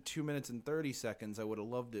would have been 2 minutes and 30 seconds, I would have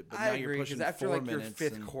loved it. But I now agree you're pushing because after 4 like your minutes.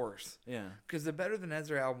 fifth and- course, Yeah, because the Better Than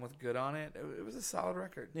Ezra album with Good on it, it was a solid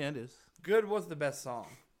record. yeah, it is. Good was the best song.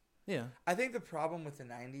 Yeah, I think the problem with the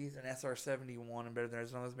 '90s and SR-71 and Better Than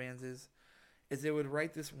Ezra and all those bands is they would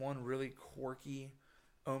write this one really quirky,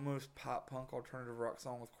 almost pop punk alternative rock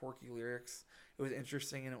song with quirky lyrics. It was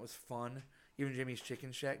interesting and it was fun. Even Jimmy's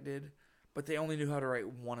Chicken Shack did, but they only knew how to write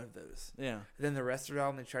one of those. yeah. And then the rest of the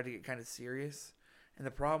album, they tried to get kind of serious. And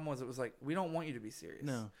the problem was, it was like, we don't want you to be serious.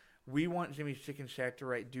 No. We want Jimmy's Chicken Shack to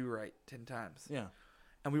write "Do Right" 10 times. Yeah.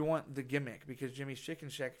 And we want the gimmick, because Jimmy's Chicken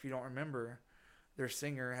Shack, if you don't remember, their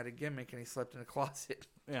singer had a gimmick and he slept in a closet.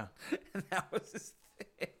 Yeah. And that was his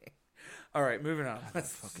thing. All right, moving on.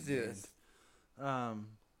 Let's do this.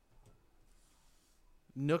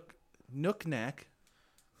 Nooknack.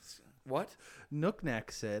 What?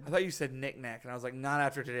 Nooknack said. I thought you said knick-knack, and I was like, not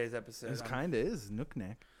after today's episode. This kind of is.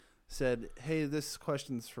 Nooknack said, "Hey, this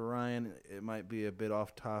question's for Ryan. It might be a bit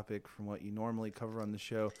off topic from what you normally cover on the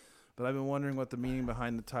show, but I've been wondering what the meaning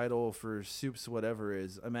behind the title for Soups Whatever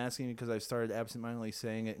is. I'm asking because I've started absentmindedly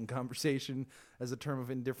saying it in conversation as a term of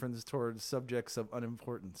indifference towards subjects of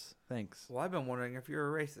unimportance. Thanks." Well, I've been wondering if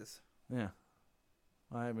you're a racist. Yeah.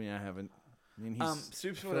 I mean, I haven't. I mean, he's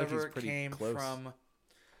Soups I feel like he's Whatever pretty came close. from...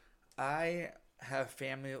 I have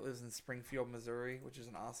family that lives in Springfield, Missouri, which is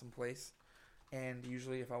an awesome place. And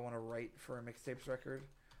usually if I want to write for a mixtapes record,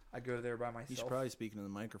 I go there by myself. You should probably speak into the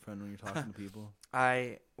microphone when you're talking to people.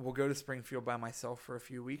 I will go to Springfield by myself for a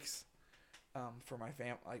few weeks, for my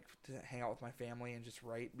to hang out with my family and just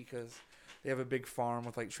write, because they have a big farm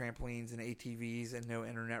with like trampolines and ATVs and no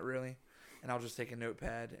internet really. And I'll just take a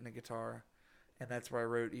notepad and a guitar, and that's where I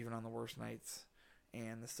wrote even on the worst nights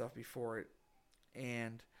and the stuff before it.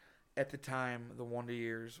 And at the time, the Wonder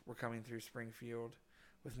Years were coming through Springfield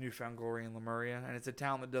with Newfound Glory and Lemuria, and it's a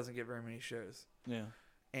town that doesn't get very many shows. Yeah.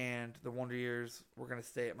 And the Wonder Years were going to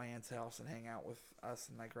stay at my aunt's house and hang out with us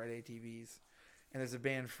and like ride ATVs. And there's a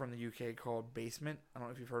band from the UK called Basement. I don't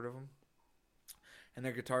know if you've heard of them. And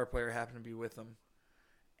their guitar player happened to be with them.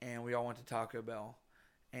 And we all went to Taco Bell.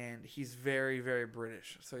 And he's very, very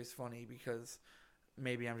British. So he's funny because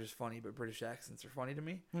maybe I'm just funny, but British accents are funny to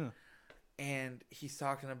me. Yeah. And he's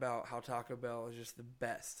talking about how Taco Bell is just the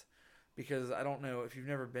best. Because I don't know if you've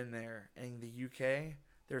never been there. In the UK,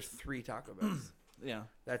 there's 3 Taco Bells. Yeah.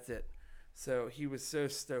 That's it. So he was so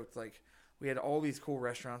stoked. Like, we had all these cool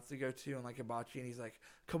restaurants to go to and like hibachi, and he's like,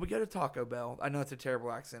 "Could we go to Taco Bell?" I know it's a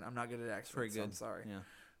terrible accent. I'm not good at accents. Very So good. I'm sorry. Yeah.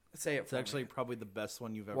 Say it It's for actually me. probably the best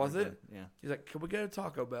one you've ever Was it? done. Yeah. He's like, "Could we go to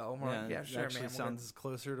Taco Bell?" I'm like, "Yeah, it sure, actually man." sounds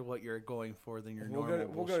closer to what you're going for than your We'll normal go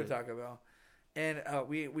to bullshit. Taco Bell. And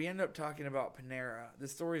we end up talking about Panera.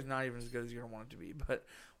 This story's not even as good as you're going to want it to be. But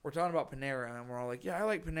we're talking about Panera, and we're all like, yeah, I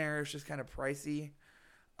like Panera. It's just kind of pricey.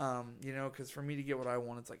 Because for me to get what I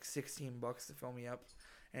want, it's like $16 to fill me up,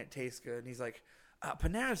 and it tastes good. And he's like,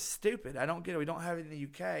 Panera's stupid. I don't get it. We don't have it in the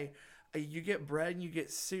UK. You get bread and you get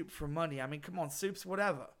soup for money. I mean, come on, soup's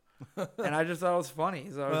whatever. And I just thought it was funny.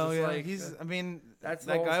 So I was just like, I mean, that's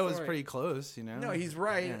the that whole guy was story. pretty close, you know? No, he's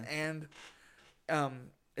right. Yeah. And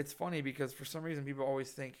it's funny because for some reason people always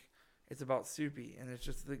think it's about Soupy, and it's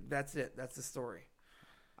just that's it. That's the story.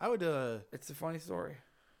 I would, It's a funny story.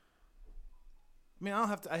 I mean,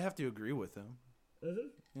 I have to agree with him.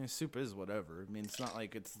 You know, soup is whatever. I mean, it's not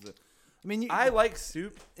like it's the, I mean, I like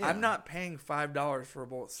soup. Yeah. I'm not paying $5 for a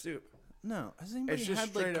bowl of soup. no, has anybody It's just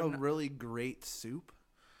had like straight a up really great soup?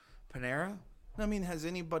 Panera? I mean, has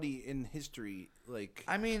anybody in history like?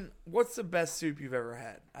 I mean, what's the best soup you've ever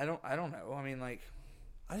had? I don't know. I mean, like,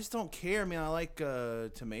 I just don't care. I mean, I like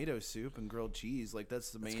tomato soup and grilled cheese. Like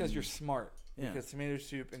that's the main. it's because you're smart. Yeah. Because tomato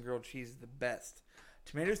soup and grilled cheese is the best.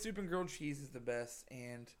 Tomato soup and grilled cheese is the best,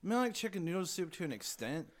 and I mean, I like chicken noodle soup to an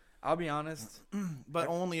extent, I'll be honest. but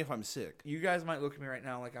only if I'm sick. You guys might look at me right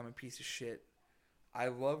now like I'm a piece of shit. I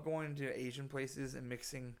love going to Asian places and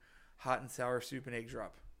mixing hot and sour soup and egg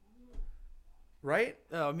drop. Right?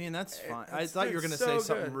 Oh, I mean, that's fine. I It's thought you were going to so say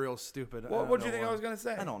something good. real stupid. What do you think I was going to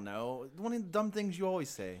say? I don't know. One of the dumb things you always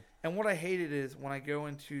say. And what I hated is when I go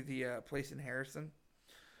into the place in Harrison,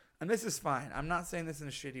 and this is fine. I'm not saying this in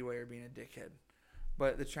a shitty way or being a dickhead,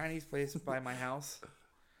 but the Chinese place by my house,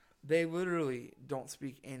 they literally don't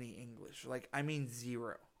speak any English. Like, I mean,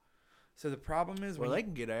 zero. So the problem is Well, they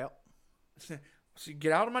can get out. So you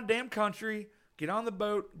get out of my damn country, get on the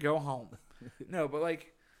boat, go home. No, but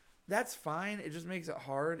like, that's fine. It just makes it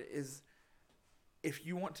hard. Is if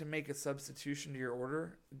you want to make a substitution to your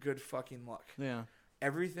order, good fucking luck. Yeah.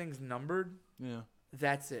 Everything's numbered. Yeah.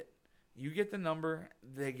 That's it. You get the number,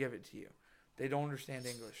 they give it to you. They don't understand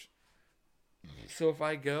English. So if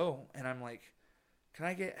I go and I'm like, can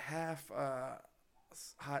I get half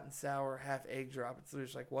hot and sour, half egg drop? It's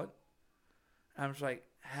just like, what? I'm just like,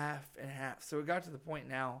 half and half. So it got to the point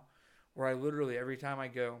now where I literally, every time I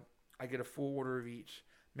go, I get a full order of each,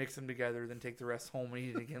 mix them together, then take the rest home and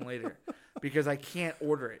eat it again later. Because I can't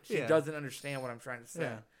order it. She doesn't understand what I'm trying to say.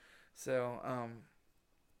 Yeah. So,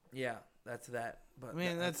 yeah, that's that. But I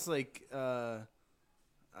mean, that's like, I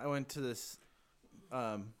went to this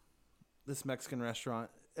Mexican restaurant,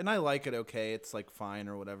 and I like it okay. It's like fine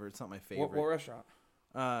or whatever. It's not my favorite. What restaurant?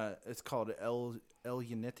 It's called El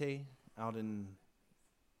Yanete out in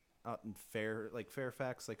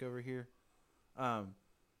Fairfax, like over here. And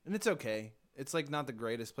it's okay. It's like not the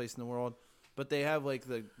greatest place in the world, but they have like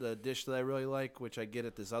the dish that I really like, which I get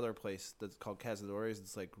at this other place that's called Cazadores.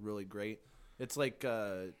 It's like really great. It's like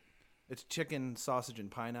it's chicken, sausage,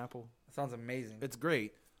 and pineapple. That sounds amazing. It's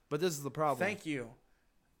great, but this is the problem. Thank you.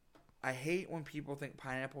 I hate when people think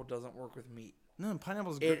pineapple doesn't work with meat. No,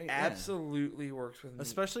 pineapple's great. It absolutely works with meat.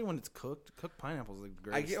 Especially when it's cooked. Cooked pineapple's like the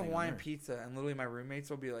greatest I get thing Hawaiian on earth. pizza, and literally my roommates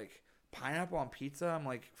will be like, pineapple on pizza? I'm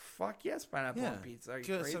like, fuck yes, pineapple on pizza. Are you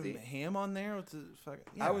Get crazy? some ham on there with the fucking.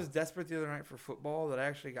 Yeah. I was desperate the other night for football that I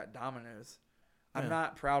actually got Domino's. I'm Yeah.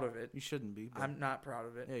 not proud of it. You shouldn't be. But I'm not proud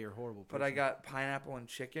of it. yeah, you're a horrible. But Person. I got pineapple and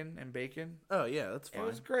chicken and bacon. Oh yeah, that's fine. It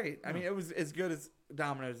was great. I mean, it was as good as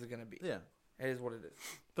Domino's is going to be. Yeah. It is what it is.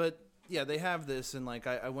 But yeah, they have this, and like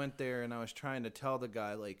I went there, and I was trying to tell the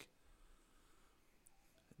guy like.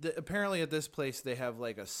 Apparently, at this place, they have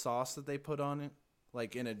like a sauce that they put on it,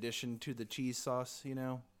 like in addition to the cheese sauce, you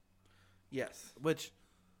know. Yes. Which,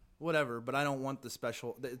 whatever, but I don't want the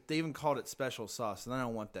special. They even called it special sauce, and I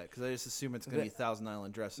don't want that because I just assume it's gonna be Thousand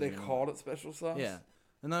Island dressing. They called it special sauce? Yeah,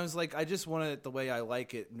 and I was like, I just want it the way I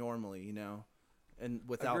like it normally, you know, and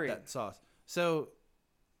without Agreed. that sauce. So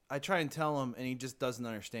I try and tell him, and he just doesn't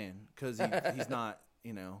understand because he's not,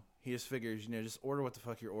 you know, he just figures, you know, just order what the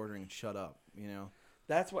fuck you're ordering and shut up, you know.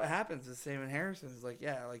 That's what happens. The same in Harrison. It's like,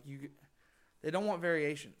 yeah, like they don't want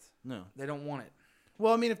variations. No. They don't want it.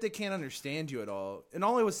 Well, I mean, if they can't understand you at all, and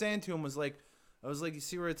all I was saying to him was like, I was like, you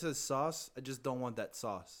see where it says sauce? I just don't want that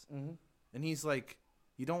sauce. Mm-hmm. And he's like,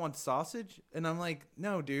 you don't want sausage? And I'm like,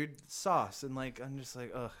 no, dude, sauce. And like, I'm just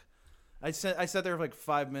like, ugh. I sat there for like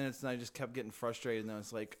 5 minutes, and I just kept getting frustrated. And I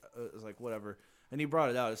was like, whatever. And he brought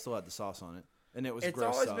it out. It still had the sauce on it, and it was It's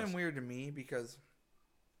gross always sauce. been weird to me because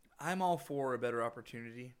I'm all for a better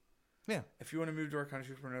opportunity. Yeah. If you want to move to our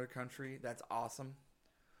country from another country, that's awesome.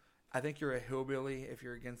 I think you're a hillbilly if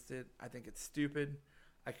you're against it. I think it's stupid.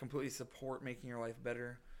 I completely support making your life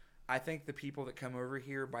better. I think the people that come over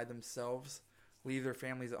here by themselves, leave their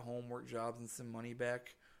families at home, work jobs, and send money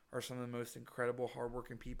back are some of the most incredible,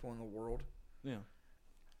 hardworking people in the world. Yeah.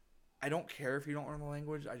 I don't care if you don't learn the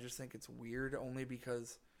language. I just think it's weird only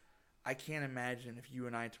because I can't imagine if you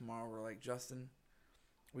and I tomorrow were like, Justin,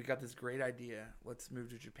 we got this great idea. Let's move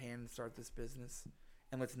to Japan and start this business,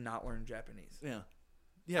 and let's not learn Japanese. Yeah.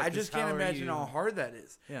 Yeah. I just can't imagine how hard that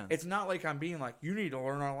is. Yeah. It's not like I'm being like, you need to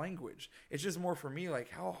learn our language. It's just more for me like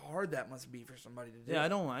how hard that must be for somebody to do. Yeah, I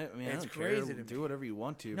mean, It's I don't crazy care. to Do me. whatever you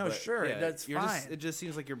want to. No, but sure, yeah, that's fine. It just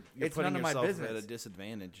seems like you're It's putting none of my yourself business. at a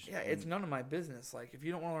disadvantage. Yeah, it's none of my business. Like, if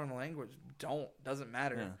you don't want to learn the language, doesn't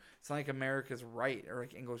matter. Yeah. It's not like America's right or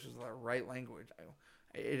like English is the right language.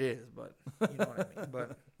 It is, but you know what I mean.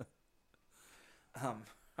 But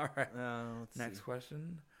all right. Next see.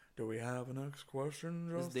 question. Do we have a next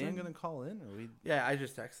question, Is Justin? Dan gonna call in, or we? Yeah, I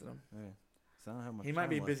just texted him. Okay. So I don't have much He might time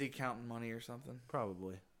be left. busy counting money or something.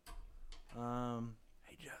 Probably.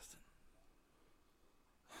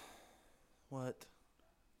 What?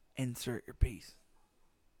 Insert your piece.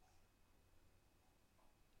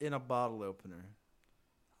 In a bottle opener.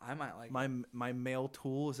 I might like my male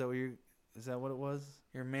tool. Is that what it was?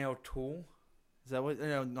 your male tool. Is that what?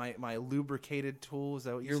 No, my lubricated tool. Is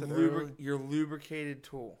that what you said earlier? Your lubricated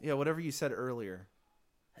tool. Yeah, whatever you said earlier.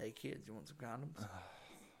 Hey kids, you want some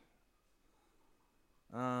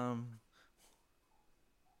condoms?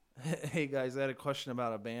 Hey guys, I had a question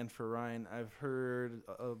about a band for Ryan. I've heard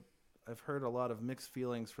a lot of mixed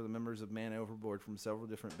feelings for the members of Man Overboard from several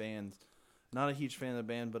different bands. Not a huge fan of the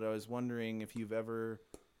band, but I was wondering if you've ever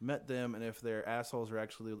met them and if their assholes are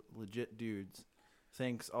actually legit dudes.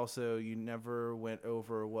 Thanks. Also, you never went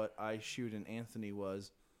over what I Shoot and Anthony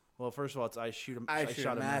was. Well, first of all, it's I Shot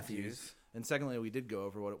at Matthews. And secondly, we did go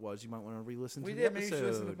over what it was. You might want to re-listen to the episode. We did. Maybe you should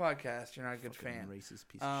listen to the podcast. You're not a good fan. Racist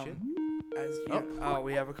piece of shit.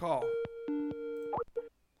 We have a call.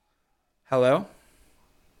 Hello?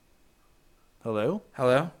 Hello?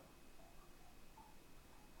 Hello?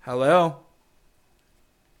 Hello?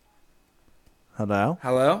 Hello?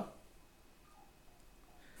 Hello?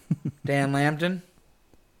 Dan Lambton?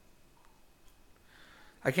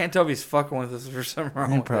 I can't tell if he's fucking with us for some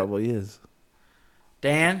wrong. He probably is.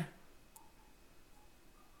 Dan?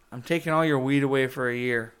 I'm taking all your weed away for a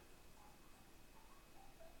year.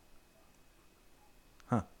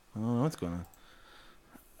 Huh. I don't know what's going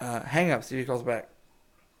on. Hang up, see if he calls back.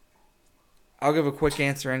 I'll give a quick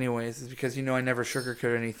answer anyways. It's because you know I never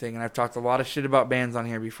sugarcoat anything, and I've talked a lot of shit about bands on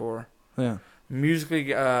here before. Yeah.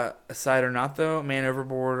 Musically aside or not, though, Man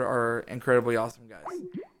Overboard are incredibly awesome guys.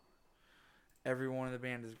 Everyone in the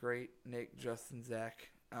band is great. Nick, Justin, Zach.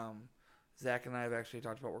 Zach and I have actually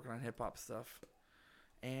talked about working on hip-hop stuff.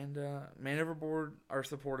 And Man Overboard are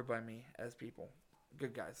supported by me as people.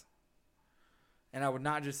 Good guys. And I would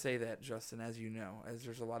not just say that, Justin, as you know, as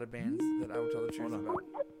there's a lot of bands that I would tell the truth about.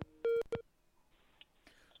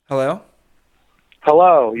 Hello?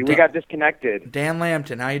 Hello. We got disconnected. Dan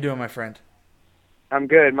Lambton, how you doing, my friend? I'm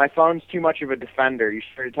good. My phone's too much of a defender. You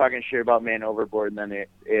started talking shit about Man Overboard, and then it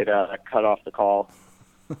cut off the call.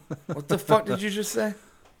 What the fuck did you just say?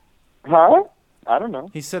 Huh? I don't know.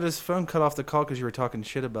 He said his phone cut off the call because you were talking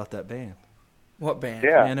shit about that band. What band?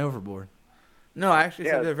 Yeah. Man Overboard. No, I actually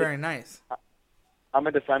said they're very nice. I'm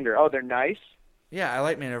a defender. Oh, they're nice? Yeah, I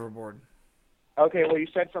like Man Overboard. Okay, well, you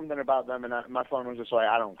said something about them, and my phone was just like,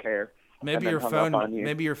 I don't care. Maybe your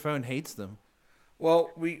phone hates them. Well,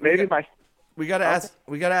 we got to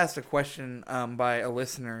ask a question by a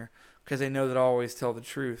listener because they know that I always tell the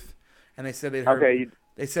truth, and they said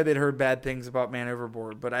they'd heard bad things about Man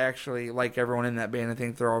Overboard, but I actually like everyone in that band. I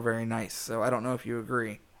think they're all very nice. So I don't know if you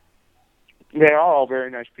agree. They are all very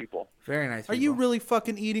nice people. Very nice people. Are you really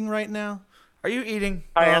fucking eating right now? Are you eating?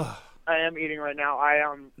 I am eating right now.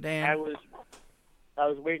 Dan. I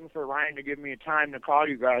was waiting for Ryan to give me a time to call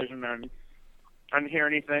you guys, and then I didn't hear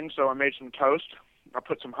anything, so I made some toast. I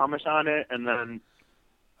put some hummus on it, and then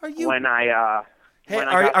Are you are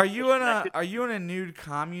you in a nude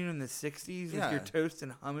commune in the 60s with your toast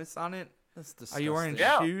and hummus on it? That's disgusting. Are you wearing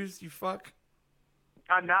shoes, you fuck?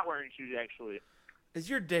 I'm not wearing shoes, actually. Is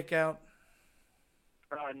your dick out?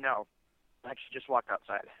 No. I actually just walked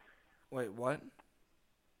outside. Wait, what?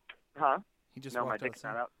 Huh? He just no, my walked dick's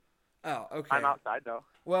outside. not out. Oh, okay. I'm outside, though.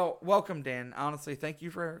 Well, welcome, Dan. Honestly, thank you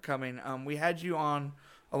for coming. We had you on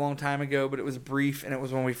a long time ago, but it was brief, and it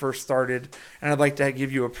was when we first started. And I'd like to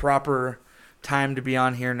give you a proper time to be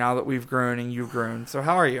on here now that we've grown and you've grown. So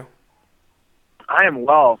how are you? I am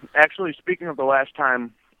well. Actually, speaking of the last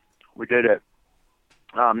time we did it,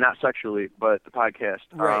 not sexually, but the podcast.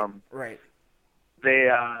 Right.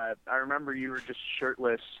 I remember you were just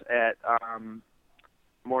shirtless at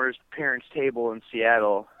Moore's parents' table in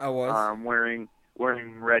Seattle. I was.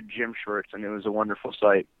 Wearing red gym shorts, and it was a wonderful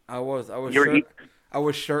sight. I was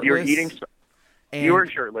shirtless. You were eating. You were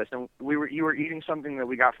shirtless, and you were eating something that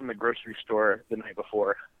we got from the grocery store the night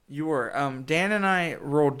before. You were. Dan and I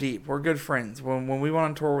rolled deep. We're good friends. When we went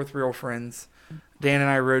on tour with Real Friends, Dan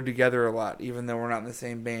and I rode together a lot, even though we're not in the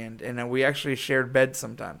same band, and we actually shared beds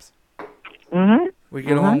sometimes. Mm-hmm. We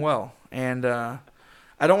get along well, and I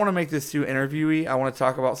don't want to make this too interviewy. I want to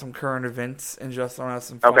talk about some current events and just want to have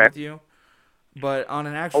some fun with you. But on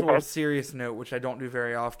an actual serious note, which I don't do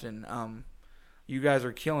very often, you guys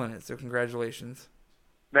are killing it, so congratulations.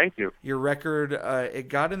 Thank you. Your record, it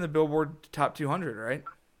got in the Billboard Top 200, right?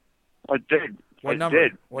 It did. What number?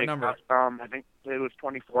 What number? I think it was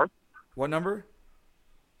 24. What number?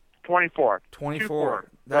 24. 24.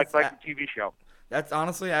 That's like a TV show. That's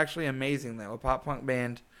honestly actually amazing, though. A pop punk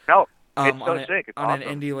band. No, it's so sick. It's on awesome.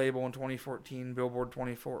 an indie label in 2014, Billboard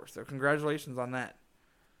 24. So congratulations on that.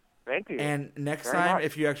 Thank you. And next Very time, much.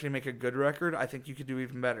 if you actually make a good record, I think you could do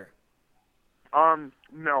even better. No.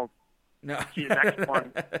 No. See,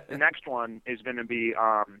 the next one is going to be,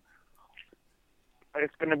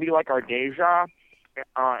 it's going to be like our Deja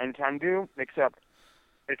and Tendu, except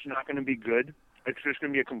it's not going to be good. It's just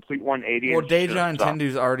going to be a complete 180. Well, and just Deja gonna and suck.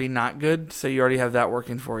 Tendu's already not good, so you already have that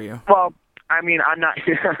working for you. Well, I mean, I'm not,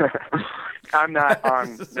 I'm not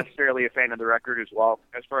necessarily a fan of the record as well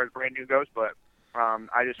as far as brand new goes, but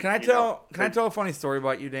I just Can I tell a funny story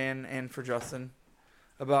about you, Dan, and for Justin?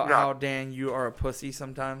 About No. how, Dan, you are a pussy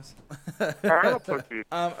sometimes. I'm a pussy.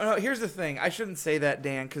 No, here's the thing. I shouldn't say that,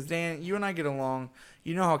 Dan, because, Dan, you and I get along.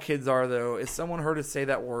 You know how kids are, though. If someone heard us say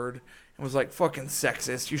that word and was like, fucking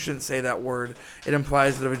sexist, you shouldn't say that word. It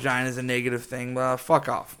implies that a vagina is a negative thing. Fuck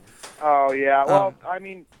off. Oh yeah. Well, I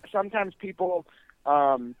mean, sometimes people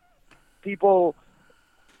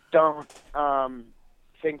don't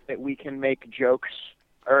think that we can make jokes,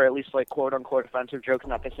 or at least like quote unquote offensive jokes.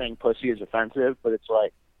 Not that saying pussy is offensive, but it's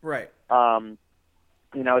like, Right.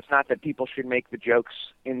 it's not that people should make the jokes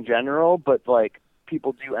in general, but like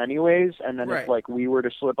people do anyways. And then Right. if like we were to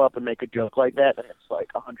slip up and make a joke like that, then it's like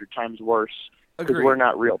 100 times worse because Agreed. we're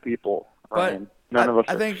not real people. But Ryan. None of us.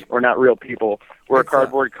 I think we're not real people. We're a it's,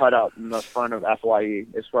 cardboard cutout in the front of FYE,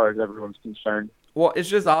 as far as everyone's concerned. Well, it's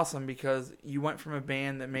just awesome because you went from a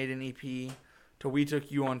band that made an EP to we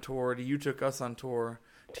took you on tour to you took us on tour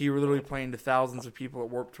to you were literally playing to thousands of people at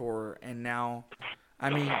Warped Tour, and now, I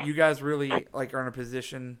mean, you guys really like are in a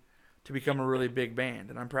position to become a really big band,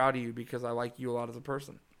 and I'm proud of you because I like you a lot as a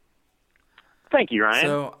person. Thank you, Ryan.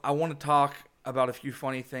 So I want to talk about a few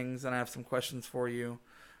funny things, and I have some questions for you.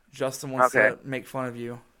 Justin wants Okay. to make fun of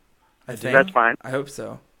you. I think That's fine. I hope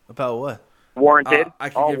so. About what? Warranted. I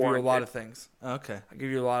can All give warranted. you a lot of things. Okay. I give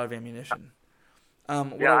you a lot of ammunition.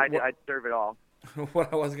 Yeah, I deserve it all.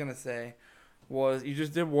 What I was gonna say was, you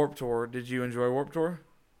just did Warped Tour. Did you enjoy Warped Tour?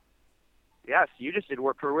 Yes, you just did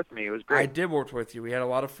Warped Tour with me. It was I great. did Warped Tour with you. We had a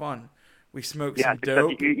lot of fun. We smoked Yeah, some except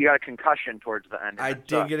dope. you got a concussion towards the end. I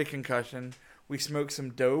did get a concussion. We smoked some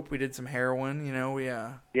dope. We did some heroin. You know,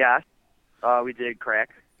 Yeah, we did crack.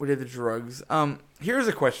 we did the drugs. Here's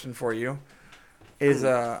a question for you. Is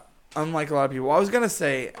unlike a lot of people, I was gonna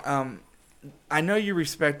say, I know you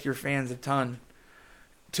respect your fans a ton,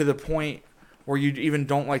 to the point where you even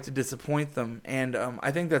don't like to disappoint them, and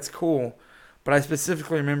I think that's cool. But I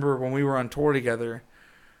specifically remember when we were on tour together,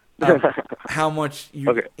 how much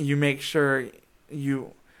you make sure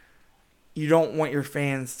you don't want your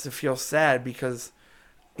fans to feel sad because,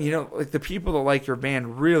 like the people that like your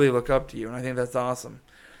band really look up to you, and I think that's awesome.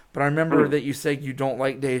 But I remember that you said you don't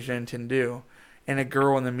like Deja and Tendu, and a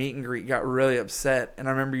girl in the meet and greet got really upset, and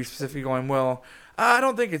I remember you specifically going, well, I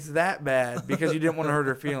don't think it's that bad because you didn't want to hurt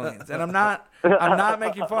her feelings. And I'm not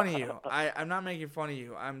making fun of you. I'm not making fun of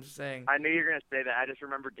you. I'm just saying. I knew you were gonna say that. I just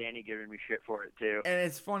remember Danny giving me shit for it too. And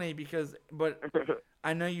it's funny but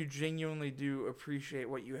I know you genuinely do appreciate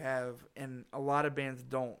what you have, and a lot of bands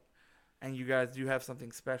don't. And you guys do have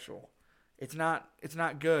something special. It's not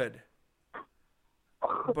good,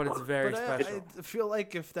 but it's very special. I feel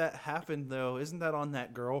like if that happened, though, isn't that on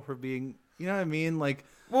that girl for being, you know what I mean? Like,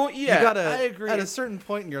 well, yeah, you gotta, I agree. At a certain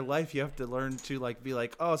point in your life, you have to learn to be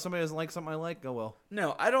like, oh, somebody doesn't like something I like. Oh well.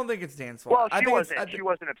 No, I don't think it's Dan's fault. Well, I she think wasn't. She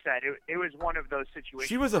wasn't upset. It was one of those situations.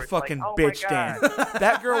 She was a where it's like, fucking oh my bitch, God. Dan.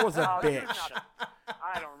 That girl was a No, she was bitch. not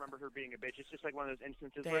I don't remember her being a bitch. It's just like one of those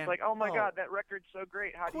instances where Dan, it's like, oh my oh. God, that record's so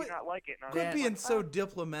great. How do you Quit- not like it? And I was Quit Dan, being like, so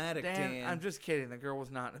diplomatic, Dan, Dan. I'm just kidding. The girl was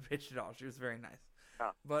not a bitch at all. She was very nice. Oh.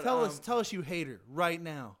 But Tell us you hate her right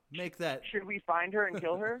now. Make that. should we find her and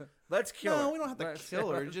kill her? let's kill her. No, we don't have to kill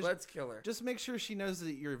her. Just- let's kill her. Just make sure she knows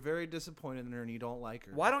that you're very disappointed in her and you don't like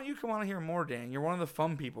her. Why don't you come on here more, Dan? You're one of the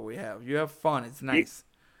fun people we have. You have fun. It's nice.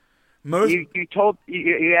 Most You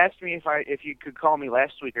asked me if you could call me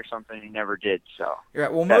last week or something, and you never did. So you're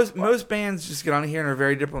right. Well, That's most bands just get on here and are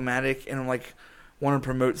very diplomatic and like want to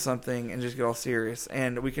promote something and just get all serious,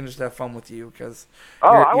 and we can just have fun with you because.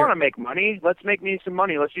 I want to make money. Let's make me some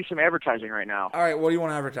money. Let's do some advertising right now. All right, what do you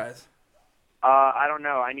want to advertise? I don't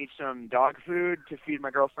know. I need some dog food to feed my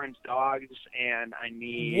girlfriend's dogs, and I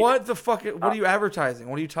need. What the fuck? What are you advertising?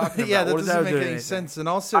 What are you talking about? Yeah, that what does doesn't that make do any anything? sense. And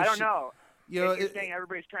also, I don't know. You know, If you're saying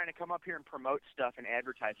everybody's trying to come up here and promote stuff and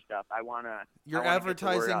advertise stuff, I wanna. you're I wanna get the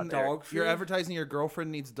word advertising out there. dog food? You're advertising your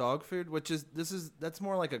girlfriend needs dog food, that's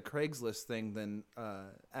more like a Craigslist thing than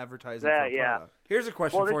advertising for a Yeah. product. Here's a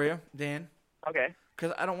question Well, for you, Dan. Okay.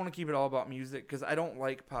 Because I don't want to keep it all about music. Because I don't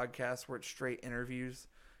like podcasts where it's straight interviews.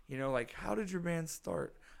 You know, like how did your band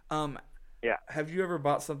start? Yeah. Have you ever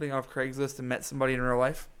bought something off Craigslist and met somebody in real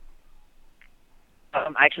life?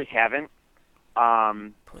 I actually haven't.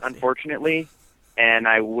 Pussy. Unfortunately. and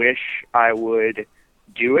I wish I would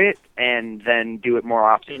do it and then do it more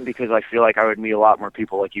often because I feel like I would meet a lot more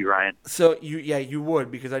people like you, Ryan. So you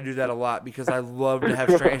would, because I do that a lot because I love to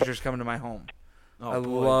have strangers come to my home. Oh, I boy.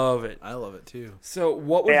 love it. I love it too. So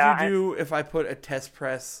what would Yeah, you do if I put a test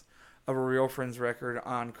press of a Real Friends record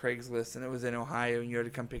on Craigslist and it was in Ohio and you had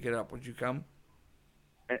to come pick it up? Would you come?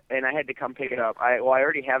 And I had to come pick it up. I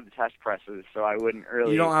already have the test presses, so I wouldn't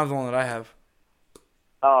really. You don't have the one that I have.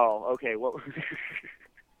 Oh, okay. What?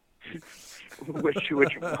 which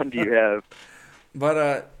one do you have?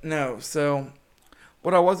 But no. So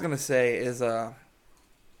what I was gonna say is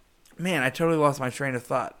man, I totally lost my train of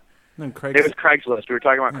thought. Then It was Craigslist. We were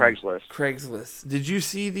talking about Craigslist. Craigslist. Did you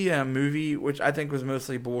see the movie, which I think was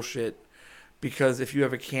mostly bullshit? Because if you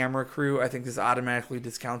have a camera crew, I think this automatically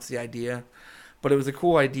discounts the idea. But it was a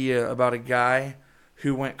cool idea about a guy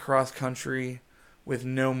who went cross country with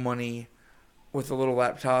no money, with a little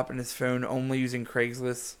laptop and his phone, only using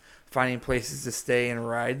Craigslist, finding places to stay and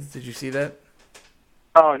rides. Did you see that?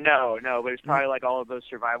 Oh no, but it's probably like all of those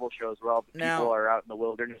survival shows where all the Now, people are out in the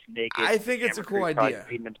wilderness naked. I think it's a cool Camera crew's probably idea.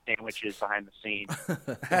 feeding them sandwiches behind the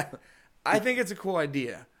scenes. I think it's a cool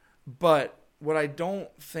idea. But what I don't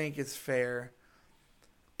think is fair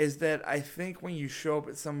is that I think when you show up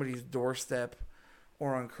at somebody's doorstep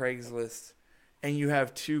or on Craigslist and you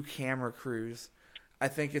have 2 camera crews, I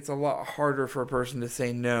think it's a lot harder for a person to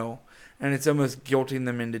say no, and it's almost guilting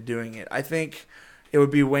them into doing it. I think it would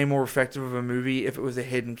be way more effective of a movie if it was a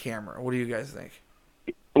hidden camera. What do you guys think?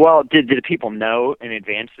 Well, did the people know in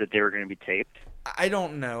advance that they were going to be taped? I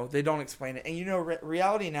don't know. They don't explain it. And you know,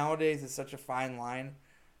 reality nowadays is such a fine line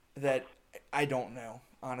that I don't know,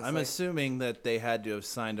 honestly. I'm assuming that they had to have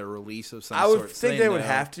signed a release of some I would sort. think they would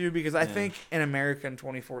have to, because I Yeah. think in America in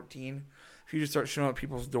 2014, if you just start showing up at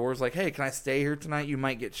people's doors like, hey, can I stay here tonight? You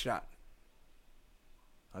might get shot.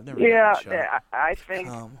 I've never Yeah, gotten shot. I think.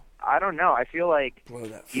 Come, I don't know. I feel like blow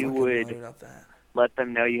that You fucking would- load out that. let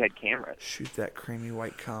them know you had cameras. Shoot that creamy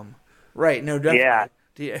white cum. Right, no,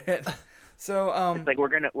 definitely. Yeah. So, It's like we're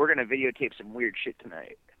gonna videotape some weird shit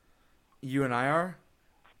tonight. you and I are?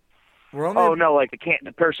 We're only Oh no, like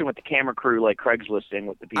the person with the camera crew, like Craigslisting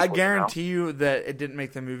with the people. I guarantee you that it didn't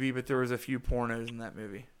make the movie, but there was a few pornos in that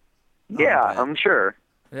movie. Yeah, bet. I'm sure.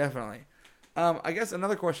 Definitely. I guess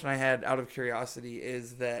another question I had out of curiosity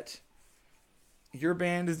is that your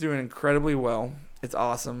band is doing incredibly well. It's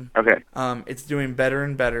awesome. Okay. It's doing better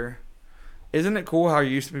and better. Isn't it cool how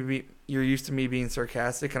you're used to me being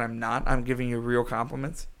sarcastic and I'm not? I'm giving you real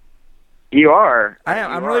compliments. You are. I am.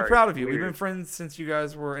 You I'm really are. proud of you. Weird. We've been friends since you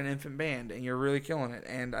guys were an infant band, and you're really killing it.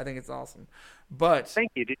 And I think it's awesome. But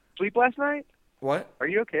Thank you. Did you sleep last night? what? Are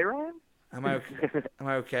you okay, Ryan? Am I okay? Am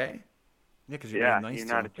I okay? Yeah, because you're Yeah, being nice you're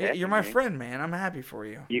to not him. Yeah, attacking you're my me. friend, man. I'm happy for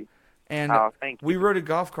you. You- And Oh, thank you. we rode a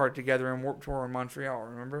golf cart together in Warped Tour in Montreal.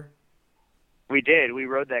 Remember? We did. We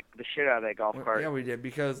rode the shit out of that golf cart. Yeah, we did,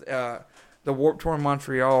 because the Warped Tour in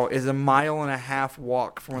Montreal is a 1.5 mile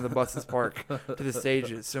walk from where the buses park to the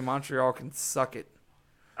stages. So Montreal can suck it.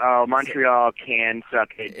 Oh, Montreal can suck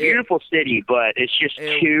it. Beautiful city, but it's just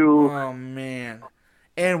too. Oh man!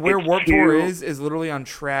 And where It's Warped Tour too- is literally on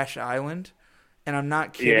Trash Island, and I'm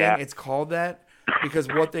not kidding. Yeah. It's called that because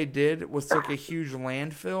what they did was took a huge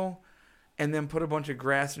landfill and then put a bunch of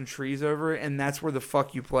grass and trees over it, and that's where the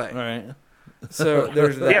fuck you play. All right. So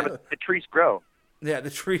there's that. Yeah, but the trees grow Yeah, the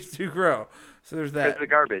trees do grow. So there's because that. of the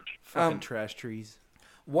garbage. Fucking trash trees.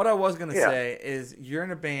 What I was gonna Yeah. say is, you're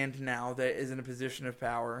in a band now that is in a position of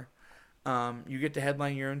power. You get to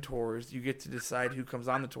headline your own tours. You get to decide who comes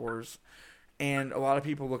on the tours, and a lot of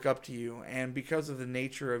people look up to you. And because of the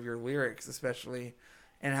nature of your lyrics, especially,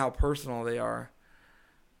 and how personal they are,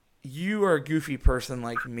 you are a goofy person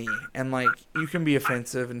like me, and like you can be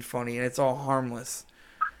offensive and funny, and it's all harmless.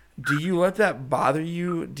 Do you let that bother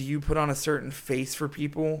you? Do you put on a certain face for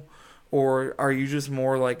people? Or are you just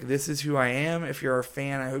more like, this is who I am? If you're a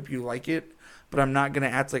fan, I hope you like it. But I'm not going to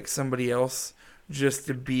act like somebody else just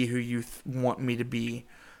to be who you want me to be.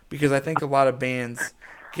 Because I think a lot of bands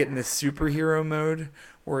get in this superhero mode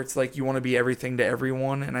where it's like you want to be everything to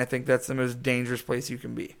everyone. And I think that's the most dangerous place you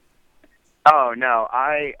can be. Oh no,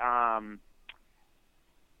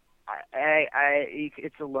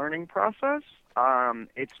 it's a learning process.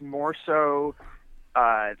 It's more so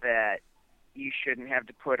that you shouldn't have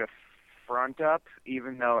to put a front up,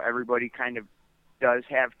 even though everybody kind of does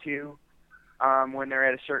have to when they're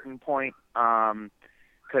at a certain point.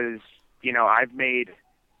 Because I've made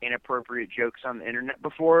inappropriate jokes on the internet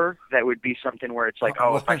before. That would be something where it's like,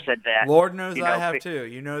 oh, if I said that, Lord knows you I know, have too.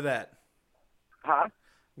 You know that. huh?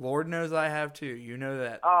 Lord knows I have too. You know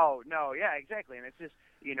that. Oh no, yeah, exactly. And it's just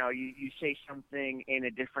you say something in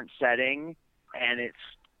a different setting, and it's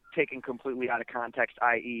taken completely out of context,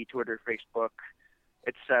 i.e., Twitter, Facebook,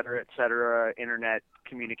 et cetera, internet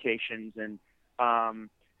communications, and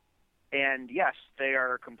yes, they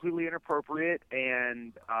are completely inappropriate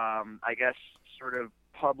and I guess sort of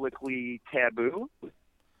publicly taboo.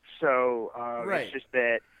 So Right. it's just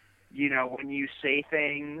that, when you say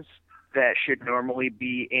things that should normally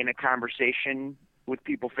be in a conversation with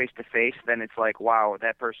people face to face, then it's like, wow,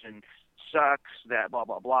 that person sucks, that blah,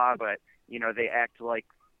 blah, blah. But, they act like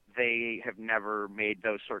they have never made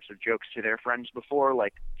those sorts of jokes to their friends before.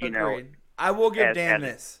 Like, Agreed. I will give Dan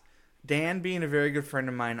as- this. Dan being a very good friend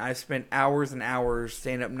of mine, I've spent hours and hours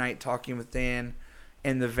staying up night talking with Dan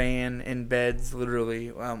in the van, in beds,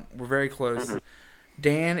 literally. We're very close. Mm-hmm.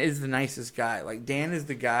 Dan is the nicest guy. Like, Dan is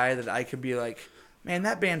the guy that I could be like, man,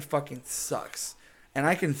 that band fucking sucks. And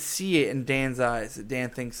I can see it in Dan's eyes that Dan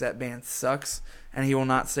thinks that band sucks, and he will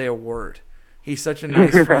not say a word. He's such a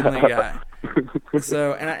nice, friendly guy.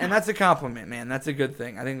 So, and that's a compliment, man. That's a good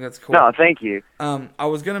thing. I think that's cool. No, thank you. I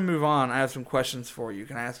was gonna move on. I have some questions for you.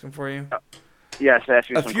 Can I ask them for you? Yes, ask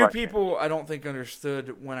me A some few questions. people I don't think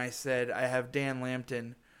understood when I said I have Dan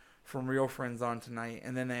Lampton from Real Friends on tonight,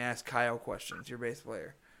 and then they asked Kyle questions, your bass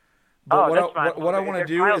player. But Oh, that's fine. what I want to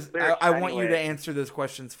do Kyle's is lyrics I want you anyway. to answer those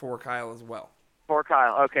questions for Kyle as well. For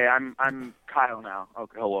Kyle. Okay, I'm Kyle now.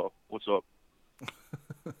 Okay, hello. What's up?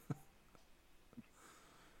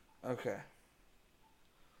 Okay.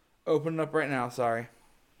 Open it up right now. Sorry,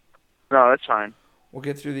 No, that's fine. we'll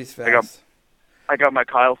get through these I got fast. I got my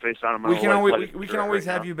Kyle face on. I'm We gonna can let always it we can drip always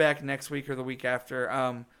right have now. you back next week or the week after.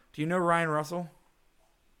 Do you know Ryan Russell?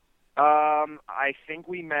 I think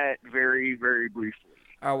we met very, very briefly.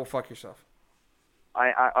 Oh, well, fuck yourself.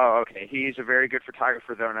 Oh, okay. He's a very good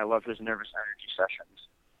photographer, though, and I love his Nervous Energy sessions.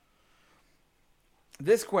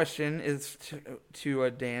 This question is to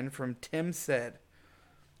Dan from Tim Said.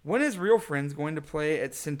 When is Real Friends going to play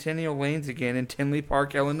at Centennial Lanes again in Tinley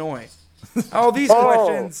Park, Illinois? Oh, these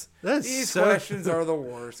questions. That's These so- questions are the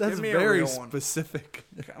worst. That's Give me a very real one. specific.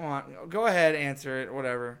 Come on, go ahead, answer it.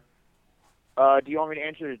 Whatever. Do you want me to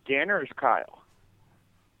answer to Dan or is Kyle?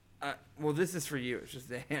 Well, this is for you. It's just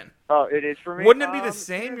Dan. Oh, it is for me. Wouldn't it be the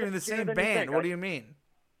same? You're in the sooner same than you band. think. What do you mean?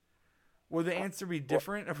 Would the answer be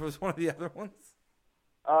different if it was one of the other ones?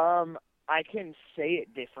 I can say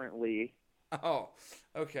it differently. Oh,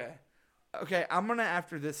 okay. Okay, I'm gonna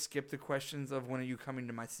after this skip the questions of when are you coming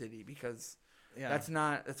to my city because Yeah.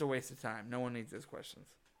 that's a waste of time. No one needs those questions.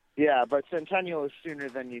 Yeah, but Centennial is sooner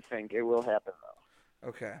than you think. It will happen, though.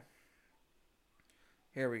 Okay.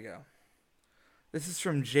 Here we go. This is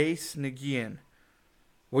from Jace Nagian.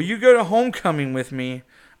 Will you go to homecoming with me?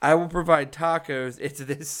 I will provide tacos. It's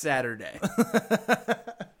this Saturday.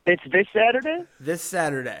 It's this Saturday? This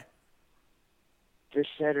Saturday. This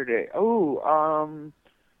Saturday. Oh,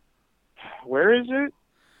 where is it?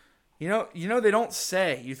 You know they don't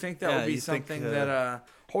say. You think that Yeah, would be you think, something that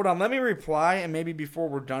hold on, let me reply and maybe before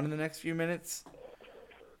we're done in the next few minutes.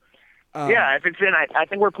 Yeah, if it's in, I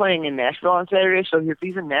think we're playing in Nashville on Saturday. So if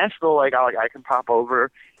he's in Nashville, I can pop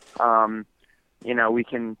over. We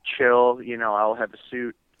can chill. I'll have a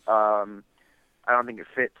suit. I don't think it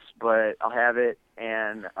fits, but I'll have it,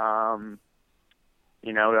 and I'll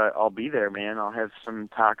be there, man. I'll have some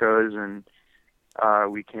tacos, and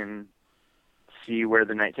we can see where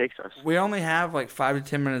the night takes us. We only have like 5 to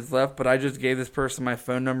 10 minutes left, but I just gave this person my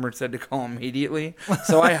phone number and said to call immediately.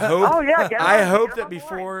 So I hope Oh yeah, get I on- hope get that on the line.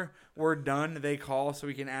 before we're done, they call so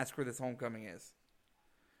we can ask where this homecoming is.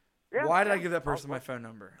 Yeah, Why did yeah. I give that person my phone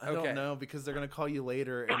number? I don't know because they're gonna call you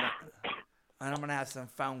later. And And I'm going to have some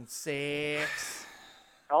phone sex.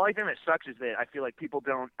 The only thing that sucks is that I feel like people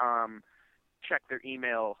don't check their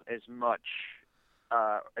email as much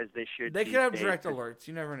as they should. They these could have days. direct alerts.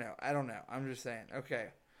 You never know. I don't know. I'm just saying. Okay.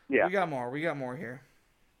 Yeah. We got more here.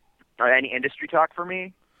 Any industry talk for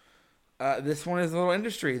me? This one is a little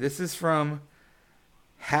industry. This is from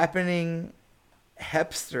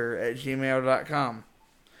happeninghepster@gmail.com.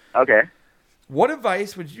 Okay. What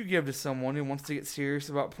advice would you give to someone who wants to get serious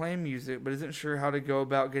about playing music but isn't sure how to go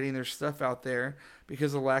about getting their stuff out there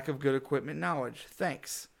because of lack of good equipment knowledge?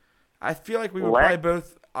 Thanks. I feel like we would probably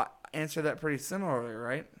both answer that pretty similarly,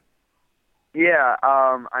 right? Yeah.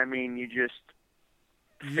 You just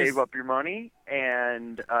save up your money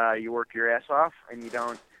and you work your ass off, and you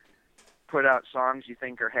don't put out songs you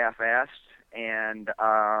think are half-assed, and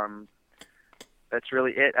that's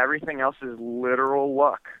really it. Everything else is literal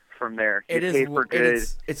luck from there. You pay for good.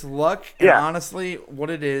 It's luck, and Yeah. honestly, what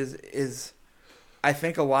it is I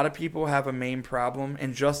think a lot of people have a main problem,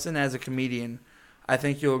 and Justin, as a comedian, I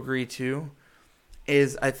think you'll agree too,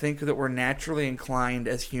 is I think that we're naturally inclined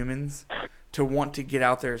as humans to want to get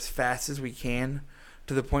out there as fast as we can,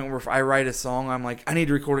 to the point where if I write a song, I'm like, I need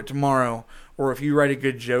to record it tomorrow. Or if you write a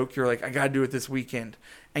good joke, you're like, I got to do it this weekend.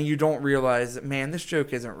 And you don't realize that, man, this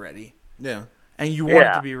joke isn't ready. Yeah. And you want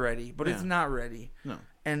it to be ready, but it's Yeah. not ready. No.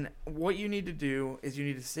 And what you need to do is you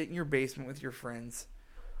need to sit in your basement with your friends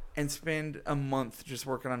and spend a month just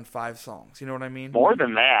working on 5 songs. You know what I mean? More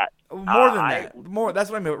than that. More than that. More. That's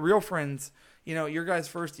what I mean. Real friends. You know, your guys'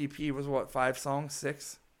 first EP was what? 5 songs?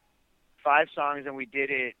 6? 5 songs, and we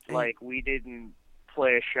did it like we didn't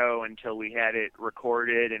play a show until we had it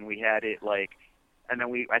recorded, and we had it like, and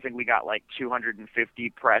then I think we got like 250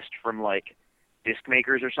 pressed from like disc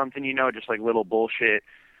makers or something. You know, just like little bullshit.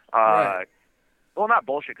 Right. Well, not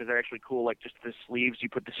bullshit, because they're actually cool. Like just the sleeves you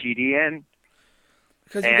put the CD in.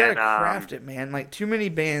 Because you gotta craft it, man. Like too many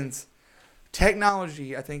bands.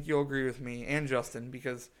 Technology, I think you'll agree with me and Justin,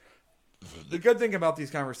 because the good thing about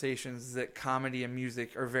these conversations is that comedy and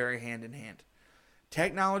music are very hand in hand.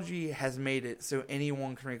 Technology has made it so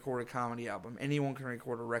anyone can record a comedy album, anyone can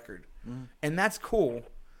record a record, and that's cool.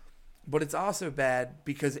 But it's also bad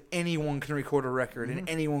because anyone can record a record and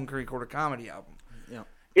anyone can record a comedy album. Yeah.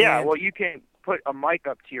 Yeah. And well, you can put a mic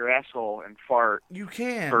up to your asshole and fart you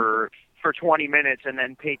can for 20 minutes, and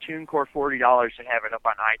then pay TuneCore $40 to have it up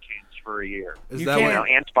on iTunes for a year. Is You that can't- what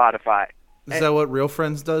And Spotify. is that what Real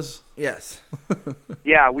Friends does? Yes.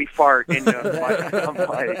 Yeah, we fart into a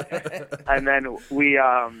mic, and then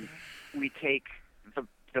we take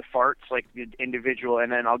the farts, like the individual,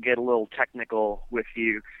 and then I'll get a little technical with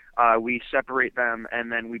you. We separate them,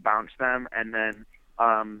 and then we bounce them, and then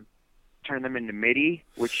turn them into MIDI,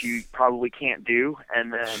 which you probably can't do,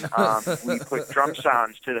 and then we put drum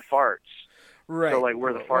sounds to the farts. Right. So like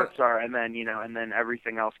where the farts are, and then and then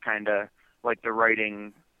everything else kind of like the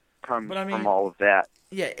writing comes But I mean- from all of that.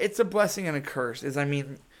 Yeah, it's a blessing and a curse.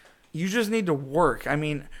 You just need to work.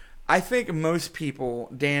 I think most people,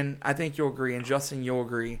 Dan, I think you'll agree, and Justin, you'll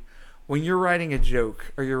agree, when you're writing a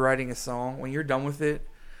joke or you're writing a song, when you're done with it,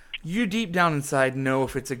 you deep down inside know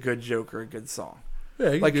if it's a good joke or a good song.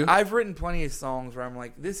 Yeah, you Like, do. I've written plenty of songs where I'm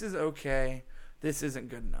like, this is okay, this isn't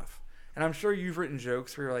good enough. And I'm sure you've written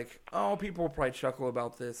jokes where you're like, oh, people will probably chuckle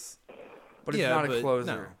about this, but it's Yeah, not a but closer.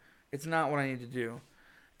 no. It's not what I need to do.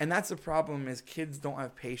 And that's the problem, is kids don't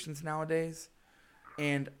have patience nowadays.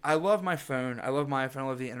 And I love my phone. I love my iPhone. I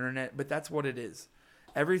love the internet. But that's what it is.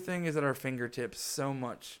 Everything is at our fingertips so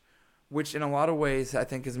much, which in a lot of ways I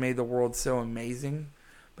think has made the world so amazing.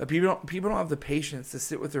 But people don't have the patience to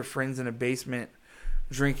sit with their friends in a basement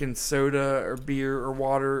drinking soda or beer or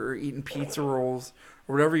water or eating pizza rolls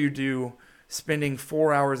or whatever you do, spending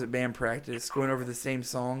 4 hours at band practice going over the same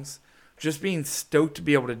songs, just being stoked to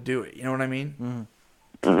be able to do it. You know what I mean?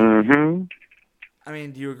 Mm-hmm. I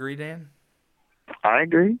mean, do you agree, Dan? I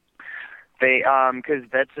agree. They because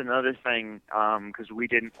that's another thing, because we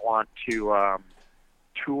didn't want to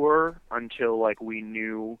tour until like we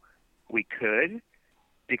knew we could,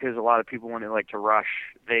 because a lot of people, when they like to rush,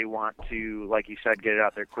 they want to, like you said, get it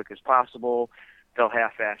out there quick as possible. They'll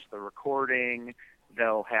half-ass the recording,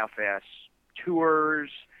 they'll half-ass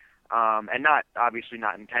tours, and obviously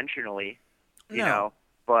not intentionally, you No. know,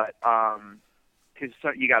 but because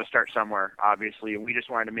you got to start somewhere, obviously, and we just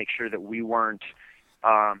wanted to make sure that we weren't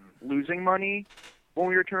losing money when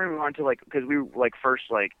we were touring. We wanted to, like, because we like first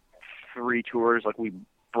like 3 tours, like we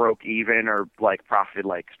broke even or like profited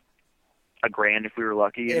like $1,000 if we were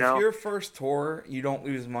lucky, you know. If your first tour, you don't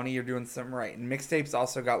lose money, you're doing something right. And Mixtapes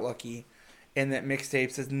also got lucky in that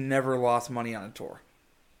Mixtapes has never lost money on a tour.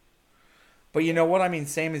 But you know what? I mean,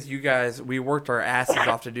 same as you guys, we worked our asses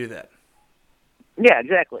off to do that. Yeah,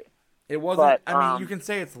 exactly. It wasn't, But, I mean, you can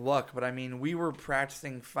say it's luck, but I mean, we were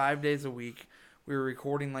practicing 5 days a week. We were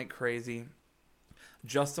recording like crazy.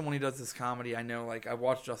 Justin, when he does his comedy, I know, like, I've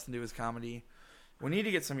watched Justin do his comedy. We need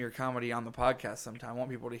to get some of your comedy on the podcast sometime. I want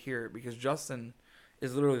people to hear it, because Justin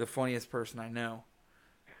is literally the funniest person I know.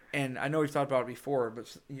 And I know we've talked about it before,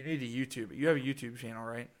 but you need to YouTube it. You have a YouTube channel,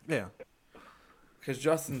 right? Yeah. Because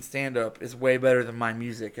Justin's stand-up is way better than my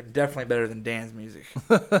music, and definitely better than Dan's music.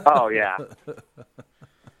 Oh yeah.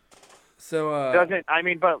 So,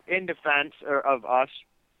 But in defense of us,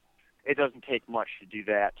 it doesn't take much to do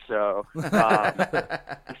that. So,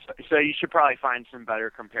 so you should probably find some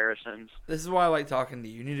better comparisons. this is why I like talking to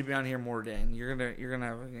you. You need to be on here more, Dan. You're gonna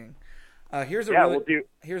have a thing. Here's a Yeah, really, we'll do.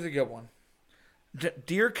 here's a good one.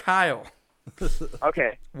 Dear Kyle,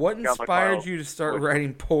 Okay, what Got my inspired Kyle. you to start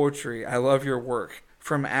writing poetry? I love your work.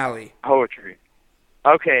 From Allie. poetry.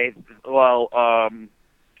 Okay, well,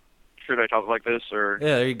 should I talk like this or?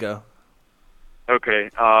 Yeah, there you go. Okay.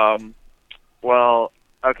 Well,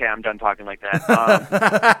 Okay, I'm done talking like that.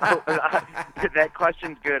 That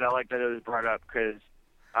question's good. I like that it was brought up because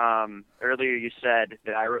earlier you said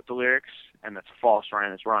that I wrote the lyrics, and that's false,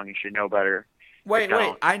 Ryan. That's wrong. You should know better. Wait.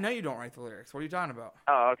 I know you don't write the lyrics. What are you talking about?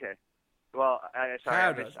 Oh, okay. Well, sorry,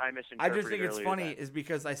 I misinterpreted. I just think it's funny that. is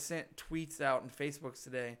because I sent tweets out and Facebooks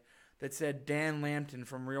today that said Dan Lambton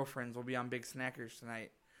from Real Friends will be on Big Snackers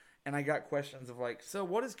tonight. And I got questions of like, so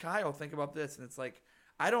what does Kyle think about this? And it's like,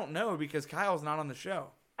 I don't know because Kyle's not on the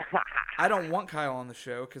show. I don't want Kyle on the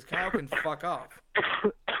show because Kyle can fuck off.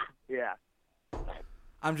 Yeah.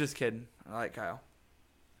 I'm just kidding. I like Kyle.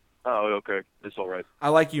 Oh, okay. It's all right. I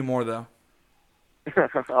like you more though.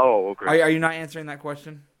 Oh, okay. Are you not answering that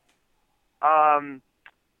question? I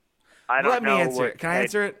don't Let know. me answer it. Can I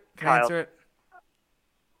answer it? Can I answer it?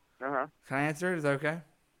 Uh-huh. Can I answer it? Is that okay?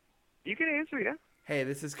 You can answer, yeah. Hey,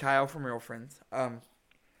 this is Kyle from Real Friends.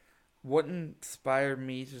 What inspired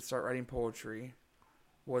me to start writing poetry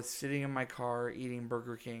was sitting in my car eating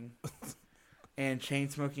Burger King and chain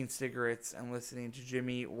smoking cigarettes and listening to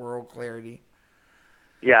Jimmy Eat World Clarity.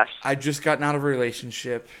 Yes. I just gotten out of a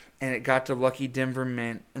relationship and it got to Lucky Denver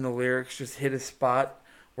Mint and the lyrics just hit a spot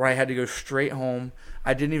where I had to go straight home.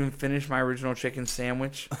 I didn't even finish my original chicken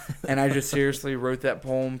sandwich and I just seriously wrote that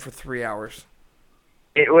poem for 3 hours.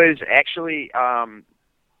 It was actually,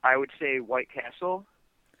 I would say White Castle.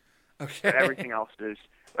 Okay. But everything else is.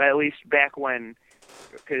 At least back when,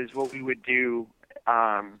 because what we would do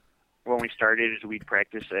when we started is we'd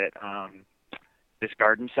practice at this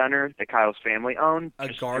garden center that Kyle's family owned. A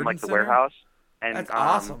just garden in, like, the center? warehouse. And, That's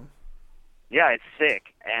awesome. Yeah, it's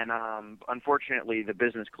sick. And unfortunately, the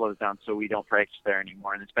business closed down, so we don't practice there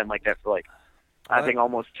anymore. And it's been like that for, like, I think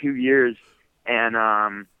almost 2 years.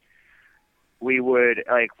 And we would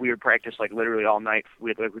practice, like, literally all night.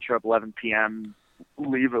 We'd show up 11 p.m.,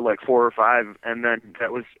 leave at, like, 4 or 5, and then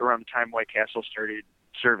that was around the time White Castle started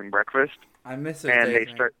serving breakfast. I miss it. And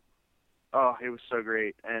oh, it was so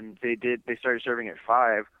great. And they started serving at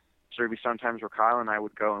 5, so there'd be sometimes where Kyle and I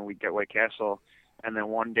would go and we'd get White Castle. And then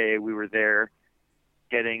one day we were there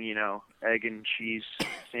getting, egg and cheese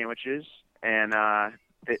sandwiches, and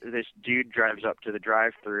this dude drives up to the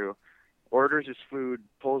drive-thru, orders his food,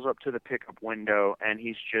 pulls up to the pickup window, and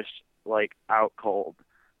he's just, like, out cold.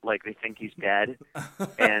 Like, they think he's dead.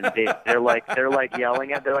 And they're like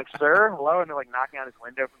yelling at, they're like, sir, hello? And they're, like, knocking on his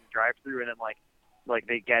window from the drive-thru, and then, like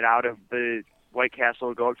they get out of the White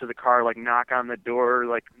Castle, go up to the car, like, knock on the door,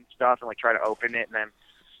 like, and stuff, and, like, try to open it, and then,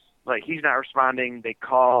 like, he's not responding. They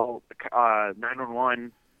call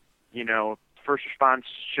 911, first response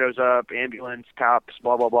shows up, ambulance, cops,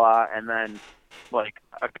 blah, blah, blah. And then, like,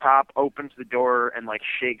 a cop opens the door and, like,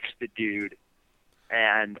 shakes the dude.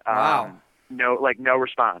 And, wow. no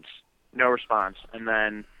response. No response. And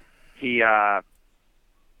then he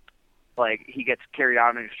gets carried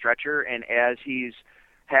out on a stretcher. And as he's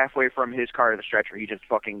halfway from his car to the stretcher, he just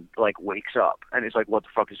fucking, like, wakes up and he's like, what the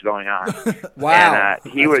fuck is going on? Wow.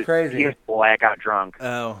 And he was crazy. He was blackout drunk.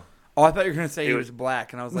 Oh, I thought you were going to say he was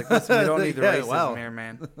black, and I was like, listen, we don't need the racism here,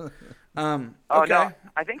 man. Oh, okay. no,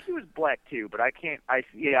 I think he was black too, but I'm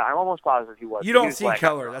almost positive he was. You don't was see blackout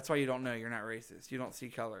color. drunk. That's why you don't know you're not racist. You don't see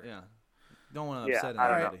color. yeah. Don't want to Yeah, upset I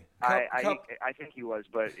don't anybody. know. I think he was,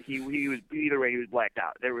 but he was, either way, he was blacked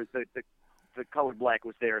out. There was the color black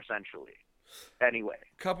was there essentially. Anyway.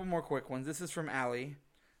 Couple more quick ones. This is from Allie.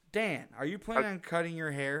 Dan, are you planning on cutting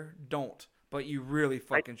your hair? Don't, but you really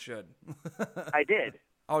fucking should. I did.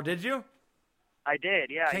 Oh, did you? I did,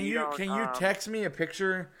 yeah. Can you text me a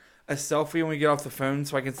picture, a selfie when we get off the phone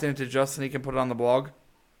so I can send it to Justin, he can put it on the blog?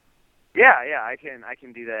 Yeah, I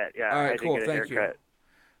can do that. Yeah. All right, I did cool. get a Thank haircut. you.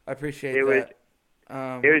 I appreciate It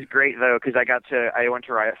that. It was great though, because I went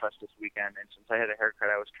to Riot Fest this weekend, and since I had a haircut,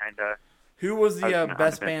 I was kind of. Who was the on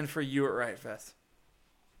best the band for you at Riot Fest?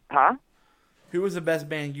 Huh? Who was the best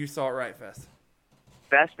band you saw at Riot Fest?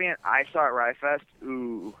 Best band I saw at Riot Fest?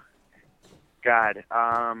 Ooh. God.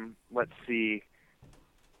 Let's see.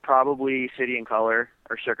 Probably City and Color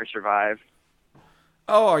or Circus Survive.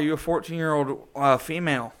 Oh, are you a 14-year-old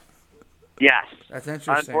female? Yes. That's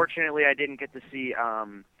interesting. Unfortunately, I didn't get to see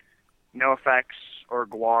NoFX or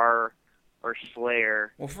Gwar or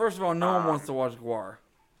Slayer. Well, first of all, no one wants to watch Gwar.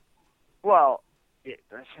 Well, you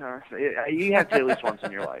have to at least once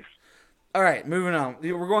in your life. All right, moving on.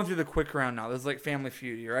 We're going through the quick round now. This is like Family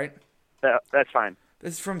Feud, you right? That's fine.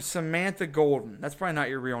 This is from Samantha Golden. That's probably not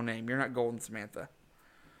your real name. You're not Golden Samantha.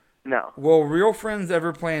 No. Will Real Friends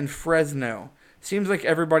ever play in Fresno? Seems like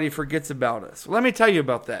everybody forgets about us. Let me tell you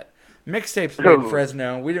about that. Mixtapes played in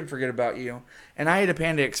Fresno. We didn't forget about you. And I ate a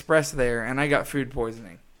Panda Express there, and I got food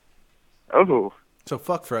poisoning. Oh. So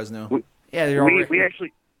fuck Fresno. Yeah,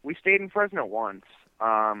 We stayed in Fresno once.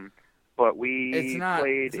 But we It's not-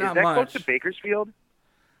 played. it's Is not that close much. to Bakersfield?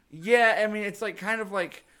 Yeah, I mean, it's like kind of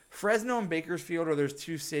like Fresno and Bakersfield are those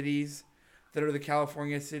two cities that are the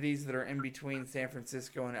California cities that are in between San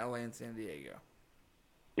Francisco and LA and San Diego.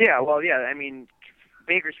 Yeah, well, yeah. I mean,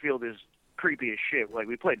 Bakersfield is creepy as shit. Like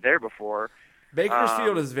we played there before.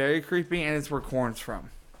 Bakersfield is very creepy, and it's where Korn's from.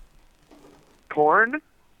 Corn?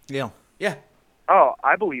 Yeah. Yeah. Oh,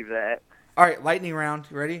 I believe that. All right, lightning round.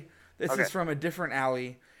 You ready? This Okay. is from a different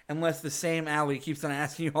alley, unless the same alley keeps on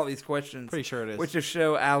asking you all these questions. Pretty sure it is. Which is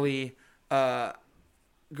show alley.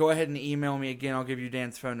 Go ahead and email me again. I'll give you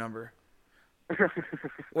Dan's phone number.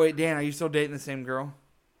 Wait, Dan, are you still dating the same girl?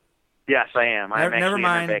 Yes, I am. I'm Never actually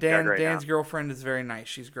mind. in my backyard right Dan's now. girlfriend is very nice.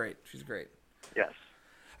 She's great. She's great. Yes.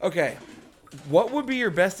 Okay. What would be your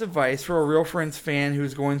best advice for a Real Friends fan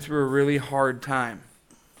who's going through a really hard time?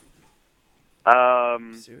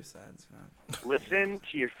 Suicide's not. Listen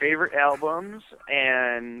to your favorite albums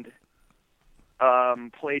and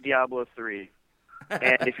play Diablo 3.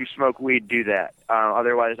 And if you smoke weed, do that.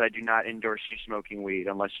 Otherwise, I do not endorse you smoking weed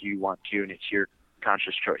unless you want to, and it's your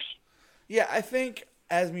conscious choice. Yeah, I think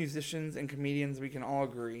as musicians and comedians, we can all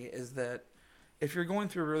agree is that if you're going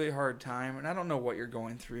through a really hard time, and I don't know what you're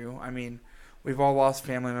going through, I mean, we've all lost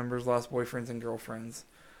family members, lost boyfriends and girlfriends.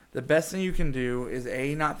 The best thing you can do is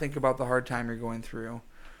A, not think about the hard time you're going through.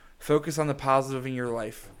 Focus on the positive in your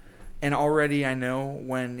life. And already I know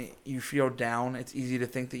when you feel down, it's easy to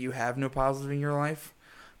think that you have no positive in your life.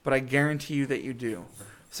 But I guarantee you that you do.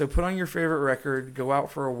 So put on your favorite record, go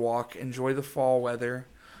out for a walk, enjoy the fall weather,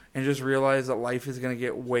 and just realize that life is going to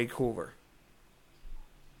get way cooler.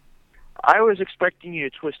 I was expecting you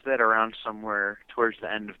to twist that around somewhere towards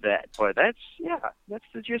the end of that, but that's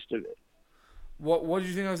the gist of it. What did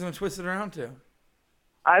you think I was going to twist it around to?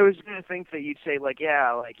 I was gonna think that you'd say like,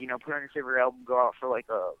 yeah, like put on your favorite album, go out for like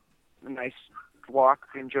a nice walk,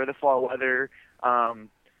 enjoy the fall weather,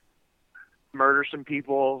 murder some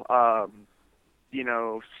people,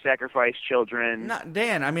 sacrifice children. Not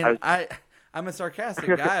Dan. I mean, I'm a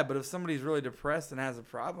sarcastic guy, but if somebody's really depressed and has a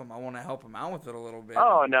problem, I want to help them out with it a little bit.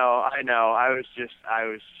 Oh no, I know. I was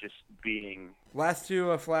just being. Last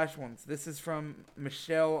two flash ones. This is from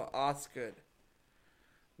Michelle Osgood.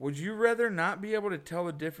 Would you rather not be able to tell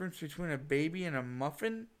the difference between a baby and a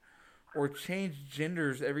muffin, or change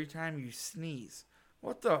genders every time you sneeze?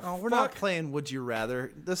 What the fuck? We're not playing Would You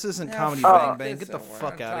Rather. This isn't Yeah, Comedy fuck Bang Bang. this Get the one.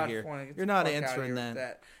 fuck We're out not of here. Get You're the not fuck outta answering here with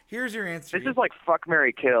that. Here's your answer. This is like fuck,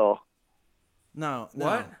 marry, kill. No.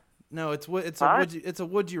 What? No, it's Huh? it's a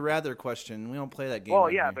Would You Rather question. We don't play that game. Well,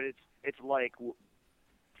 on yeah, here. but it's like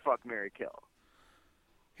fuck, marry, kill.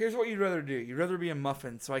 Here's what you'd rather do. You'd rather be a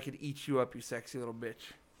muffin so I could eat you up, you sexy little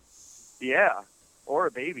bitch. Yeah, or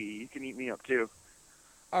a baby. You can eat me up too.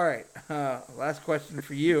 All right. Last question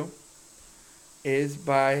for you is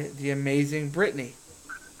by the amazing Brittany.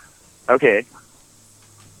 Okay.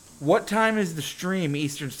 What time is the stream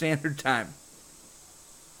Eastern Standard Time?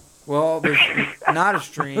 Well, there's not a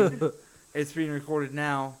stream. It's being recorded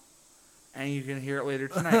now, and you can hear it later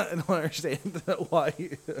tonight. I don't understand why.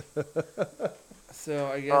 So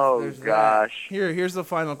I guess Oh there's gosh. Here's the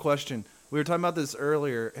final question. We were talking about this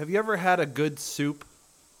earlier. Have you ever had a good soup?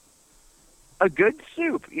 A good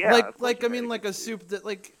soup, yeah. of course Like I you mean, had like a soup that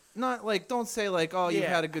not like don't say like you've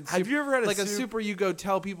Yeah. had a good soup. Have you ever had a like a soup- soup where you go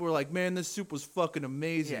tell people like, man, this soup was fucking that.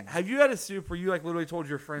 amazing. Yeah. Have you had a soup where you like literally told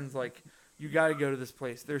your friends like, you got to go to this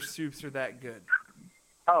place? Their soups are that good.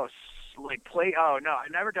 Oh, Oh no,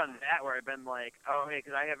 I've never done that where I've been like, oh hey,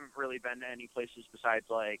 because I haven't really been to any places besides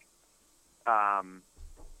like,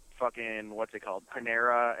 fucking what's it called,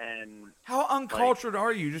 Panera and. How uncultured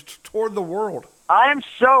are you? Just toured the world. I'm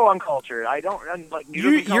so uncultured. I don't like.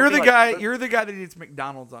 You're the guy. You're the guy that eats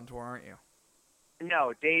McDonald's on tour, aren't you?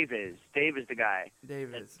 No, Dave is. Dave is the guy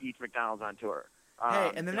Dave that is. eats McDonald's on tour.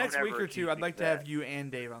 Hey, in the don't next week ever or two, accuse I'd me like of to that. have you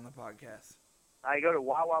and Dave on the podcast. I go to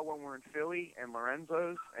Wawa when we're in Philly and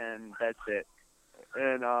Lorenzo's, and that's it.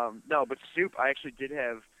 And no, but soup. I actually did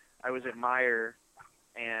have. I was at Meyer,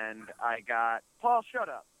 and I got Paul. Shut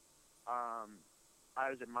up. I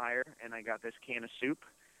was at Meyer, and I got this can of soup,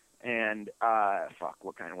 and fuck,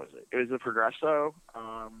 what kind was it? It was the Progresso,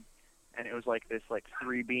 and it was like this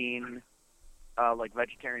 3-bean, like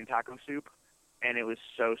vegetarian taco soup, and it was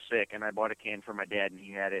so sick. And I bought a can for my dad, and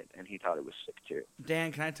he had it, and he thought it was sick too.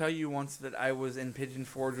 Dan, can I tell you once that I was in Pigeon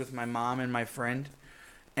Forge with my mom and my friend,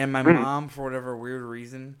 and my mom, for whatever weird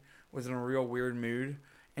reason, was in a real weird mood,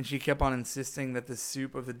 and she kept on insisting that the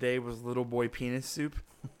soup of the day was little boy penis soup.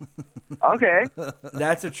 Okay.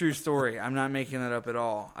 That's a true story. I'm not making that up at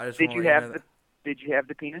all. I just Did wanna you let have know the that. Did you have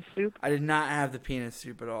the penis soup? I did not have the penis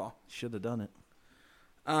soup at all. Should have done it.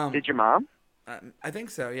 Did your mom? I think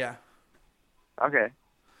so. Yeah. Okay.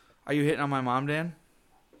 Are you hitting on my mom, Dan?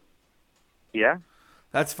 Yeah.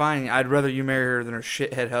 That's fine. I'd rather you marry her than her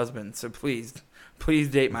shithead husband. So please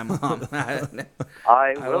date my mom. I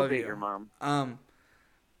will love date you. your mom.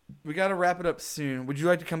 We got to wrap it up soon. Would you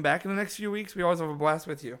like to come back in the next few weeks? We always have a blast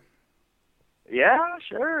with you. Yeah,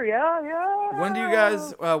 sure. Yeah. When do you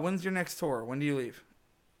guys? When's your next tour? When do you leave?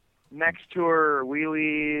 Next tour, we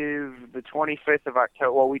leave the 25th of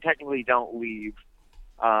October. Well, we technically don't leave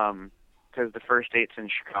because the first date's in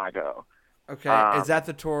Chicago. Okay. Is that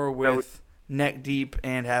the tour with Neck Deep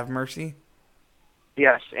and Have Mercy?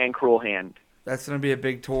 Yes, and Cruel Hand. That's going to be a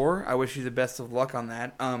big tour. I wish you the best of luck on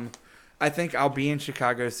that. I think I'll be in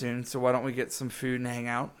Chicago soon, so why don't we get some food and hang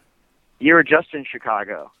out? You were just in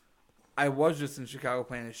Chicago. I was just in Chicago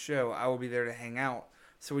playing a show. I will be there to hang out.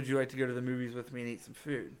 So would you like to go to the movies with me and eat some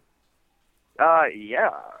food?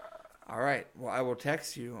 Yeah. All right. Well, I will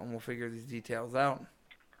text you, and we'll figure these details out.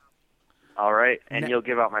 All right, and you'll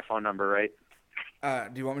give out my phone number, right?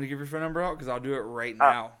 Do you want me to give your phone number out? Because I'll do it right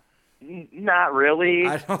now. Not really.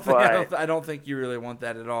 I don't think you really want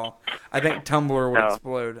that at all. I think Tumblr would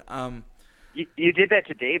explode. You did that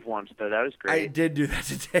to Dave once, though. That was great. I did do that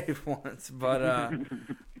to Dave once, but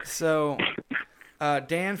so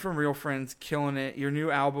Dan from Real Friends, killing it. Your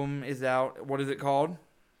new album is out. What is it called?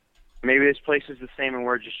 Maybe this place is the same and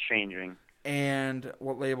we're just changing. And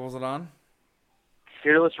what label is it on?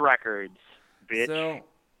 Fearless Records, bitch. So,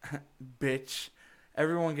 bitch.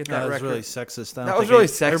 Everyone get that That was record. really sexist. That was really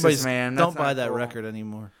sexist, man. Don't That's buy not that cool. record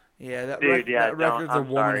anymore. Yeah, that Dude, record's a I'm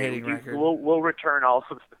woman-hating sorry. record. We'll return all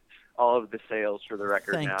of the sales for the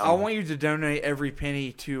record Thank now. I want you to donate every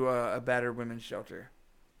penny to a battered women's shelter.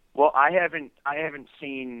 Well, I haven't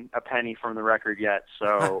seen a penny from the record yet,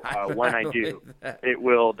 so when I do,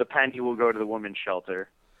 the penny will go to the women's shelter.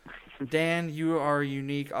 Dan, you are a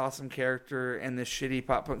unique, awesome character in this shitty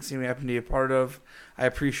pop punk scene we happen to be a part of. I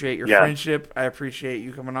appreciate your friendship. I appreciate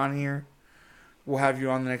you coming on here. We'll have you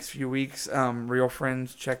on the next few weeks. Real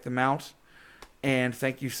Friends, check them out. And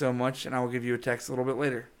thank you so much, and I will give you a text a little bit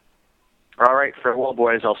later. All right, farewell,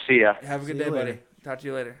 boys. I'll see ya. Have a good See day, you later. buddy. Talk to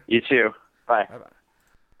you later. You too. Bye. Bye-bye.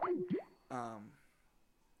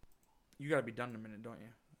 You got to be done in a minute, don't you?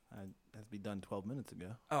 I had to be done 12 minutes ago.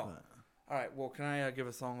 Oh. but- All right, well, can I give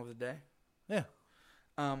a song of the day? Yeah.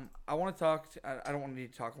 I want to talk. I don't want to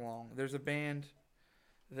talk long. There's a band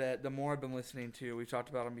that the more I've been listening to, we talked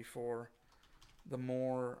about them before, the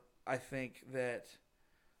more I think that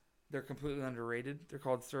they're completely underrated. They're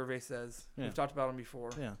called Survey Says. Yeah. We've talked about them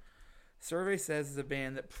before. Yeah. Survey Says is a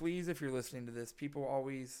band that, please, if you're listening to this, people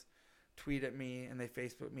always tweet at me and they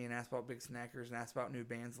Facebook me and ask about Big Snackers and ask about new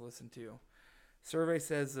bands to listen to. Survey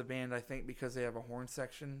Says is a band, I think, because they have a horn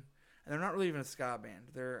section. And they're not really even a ska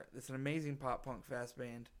band. It's an amazing pop punk fast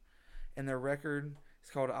band. And their record is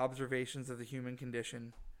called Observations of the Human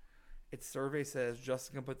Condition. It's Survey Says.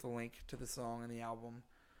 Justin can put the link to the song and the album.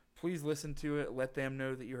 Please listen to it. Let them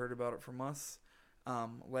know that you heard about it from us.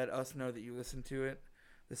 Let us know that you listened to it.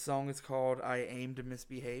 The song is called I Aim to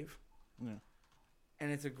Misbehave. Yeah.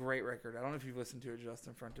 And it's a great record. I don't know if you've listened to it,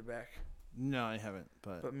 Justin, front to back. No, I haven't.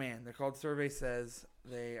 But man, they're called Survey Says.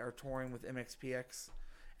 They are touring with MXPX,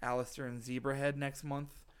 Alistair, and Zebrahead next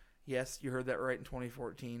month. Yes, you heard that right, in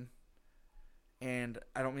 2014. And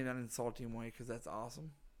I don't mean that in an insulting way because that's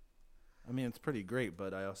awesome. I mean, it's pretty great,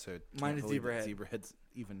 but I also Mine is believe that Zebrahead. Zebrahead's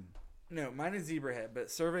even. No, mine is Zebrahead, but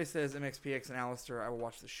Survey Says MXPX and Alistair I will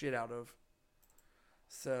watch the shit out of.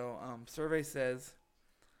 So, Survey Says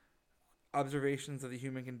Observations of the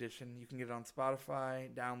Human Condition. You can get it on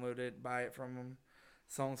Spotify, download it, buy it from them.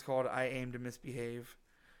 The song's called I Aim to Misbehave.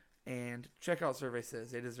 And check out Survey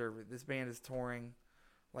Says. They deserve it. This band is touring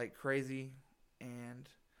like crazy, and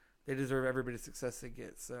they deserve every bit of success they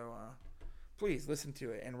get. So, please listen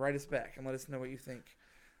to it and write us back and let us know what you think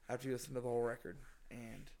after you listen to the whole record.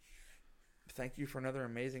 And thank you for another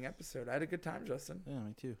amazing episode. I had a good time, Justin. Yeah,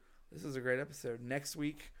 me too. This is a great episode. Next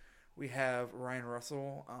week, we have Ryan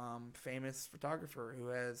Russell, famous photographer who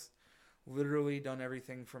has literally done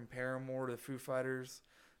everything from Paramore to Foo Fighters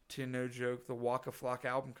to, no joke, the Waka Flocka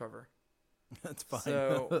album cover. That's fine.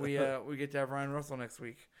 So we get to have Ryan Russell next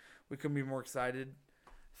week. We couldn't be more excited.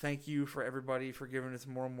 Thank you for everybody for giving us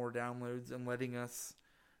more and more downloads and letting us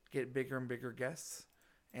get bigger and bigger guests.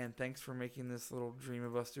 And thanks for making this little dream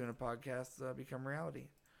of us doing a podcast become reality.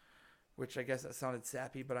 Which I guess that sounded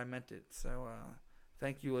sappy, but I meant it. So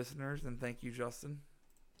thank you, listeners, and thank you, Justin.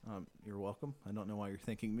 You're welcome. I don't know why you're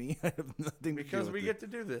thanking me. I have nothing to Because do with we it. get to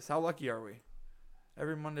do this. How lucky are we?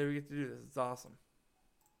 Every Monday we get to do this. It's awesome.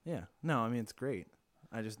 Yeah. No, I mean, it's great.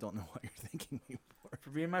 I just don't know what you're thanking me for. For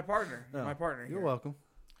being my partner. You're No, my partner You're here. welcome.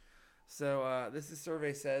 So this is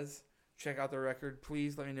Survey Says. Check out their record.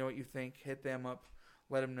 Please let me know what you think. Hit them up.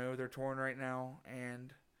 Let them know they're touring right now,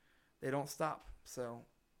 and they don't stop. So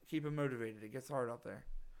keep them motivated. It gets hard out there.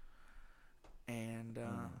 And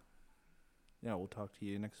yeah, we'll talk to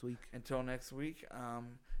you next week. Until next week,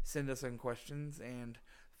 send us some questions and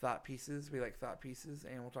thought pieces. We like thought pieces,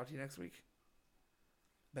 and we'll talk to you next week.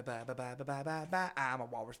 Bye-bye, bye-bye, bye-bye, bye-bye. I'm a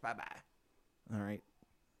walrus. Bye-bye. All right.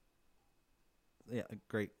 Yeah,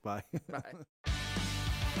 great. Bye. Bye.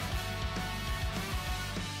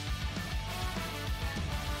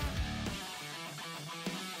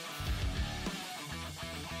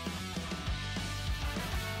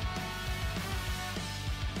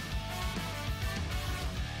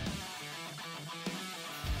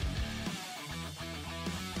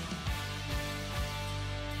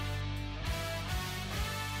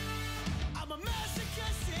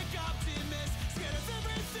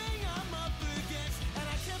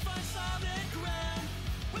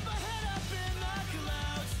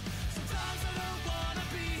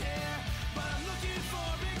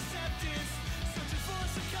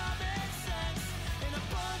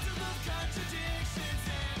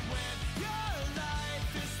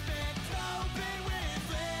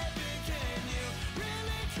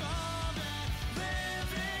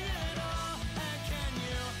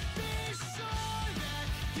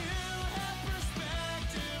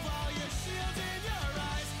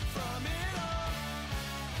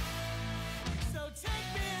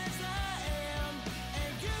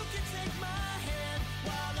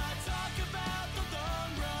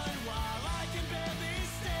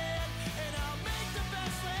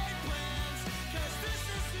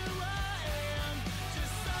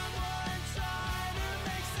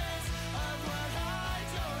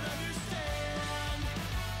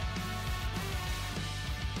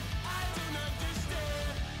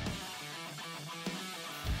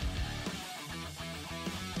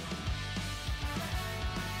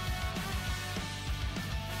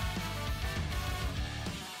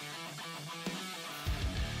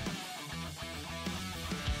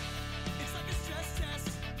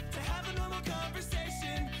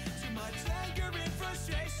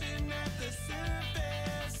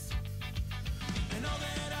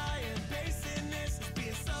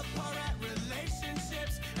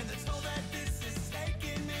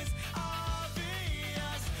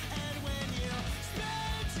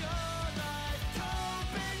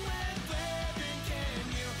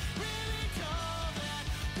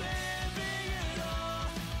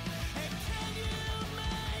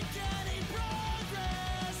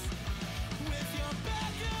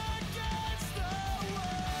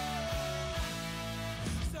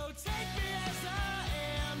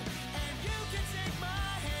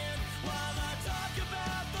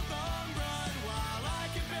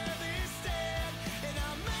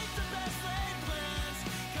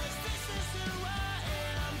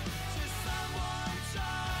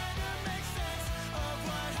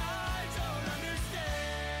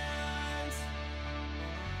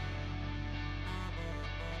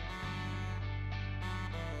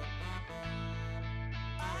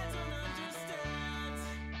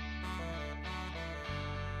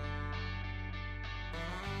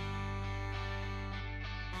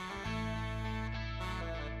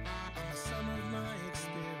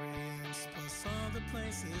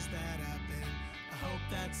 places that I've been. I hope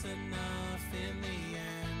that's enough in the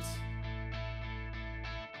end.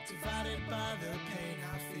 Divided by the pain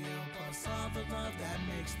I feel, plus all the love that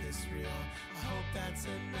makes this real. I hope that's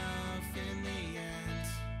enough in the end.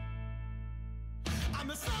 I'm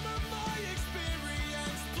a sum of my experience.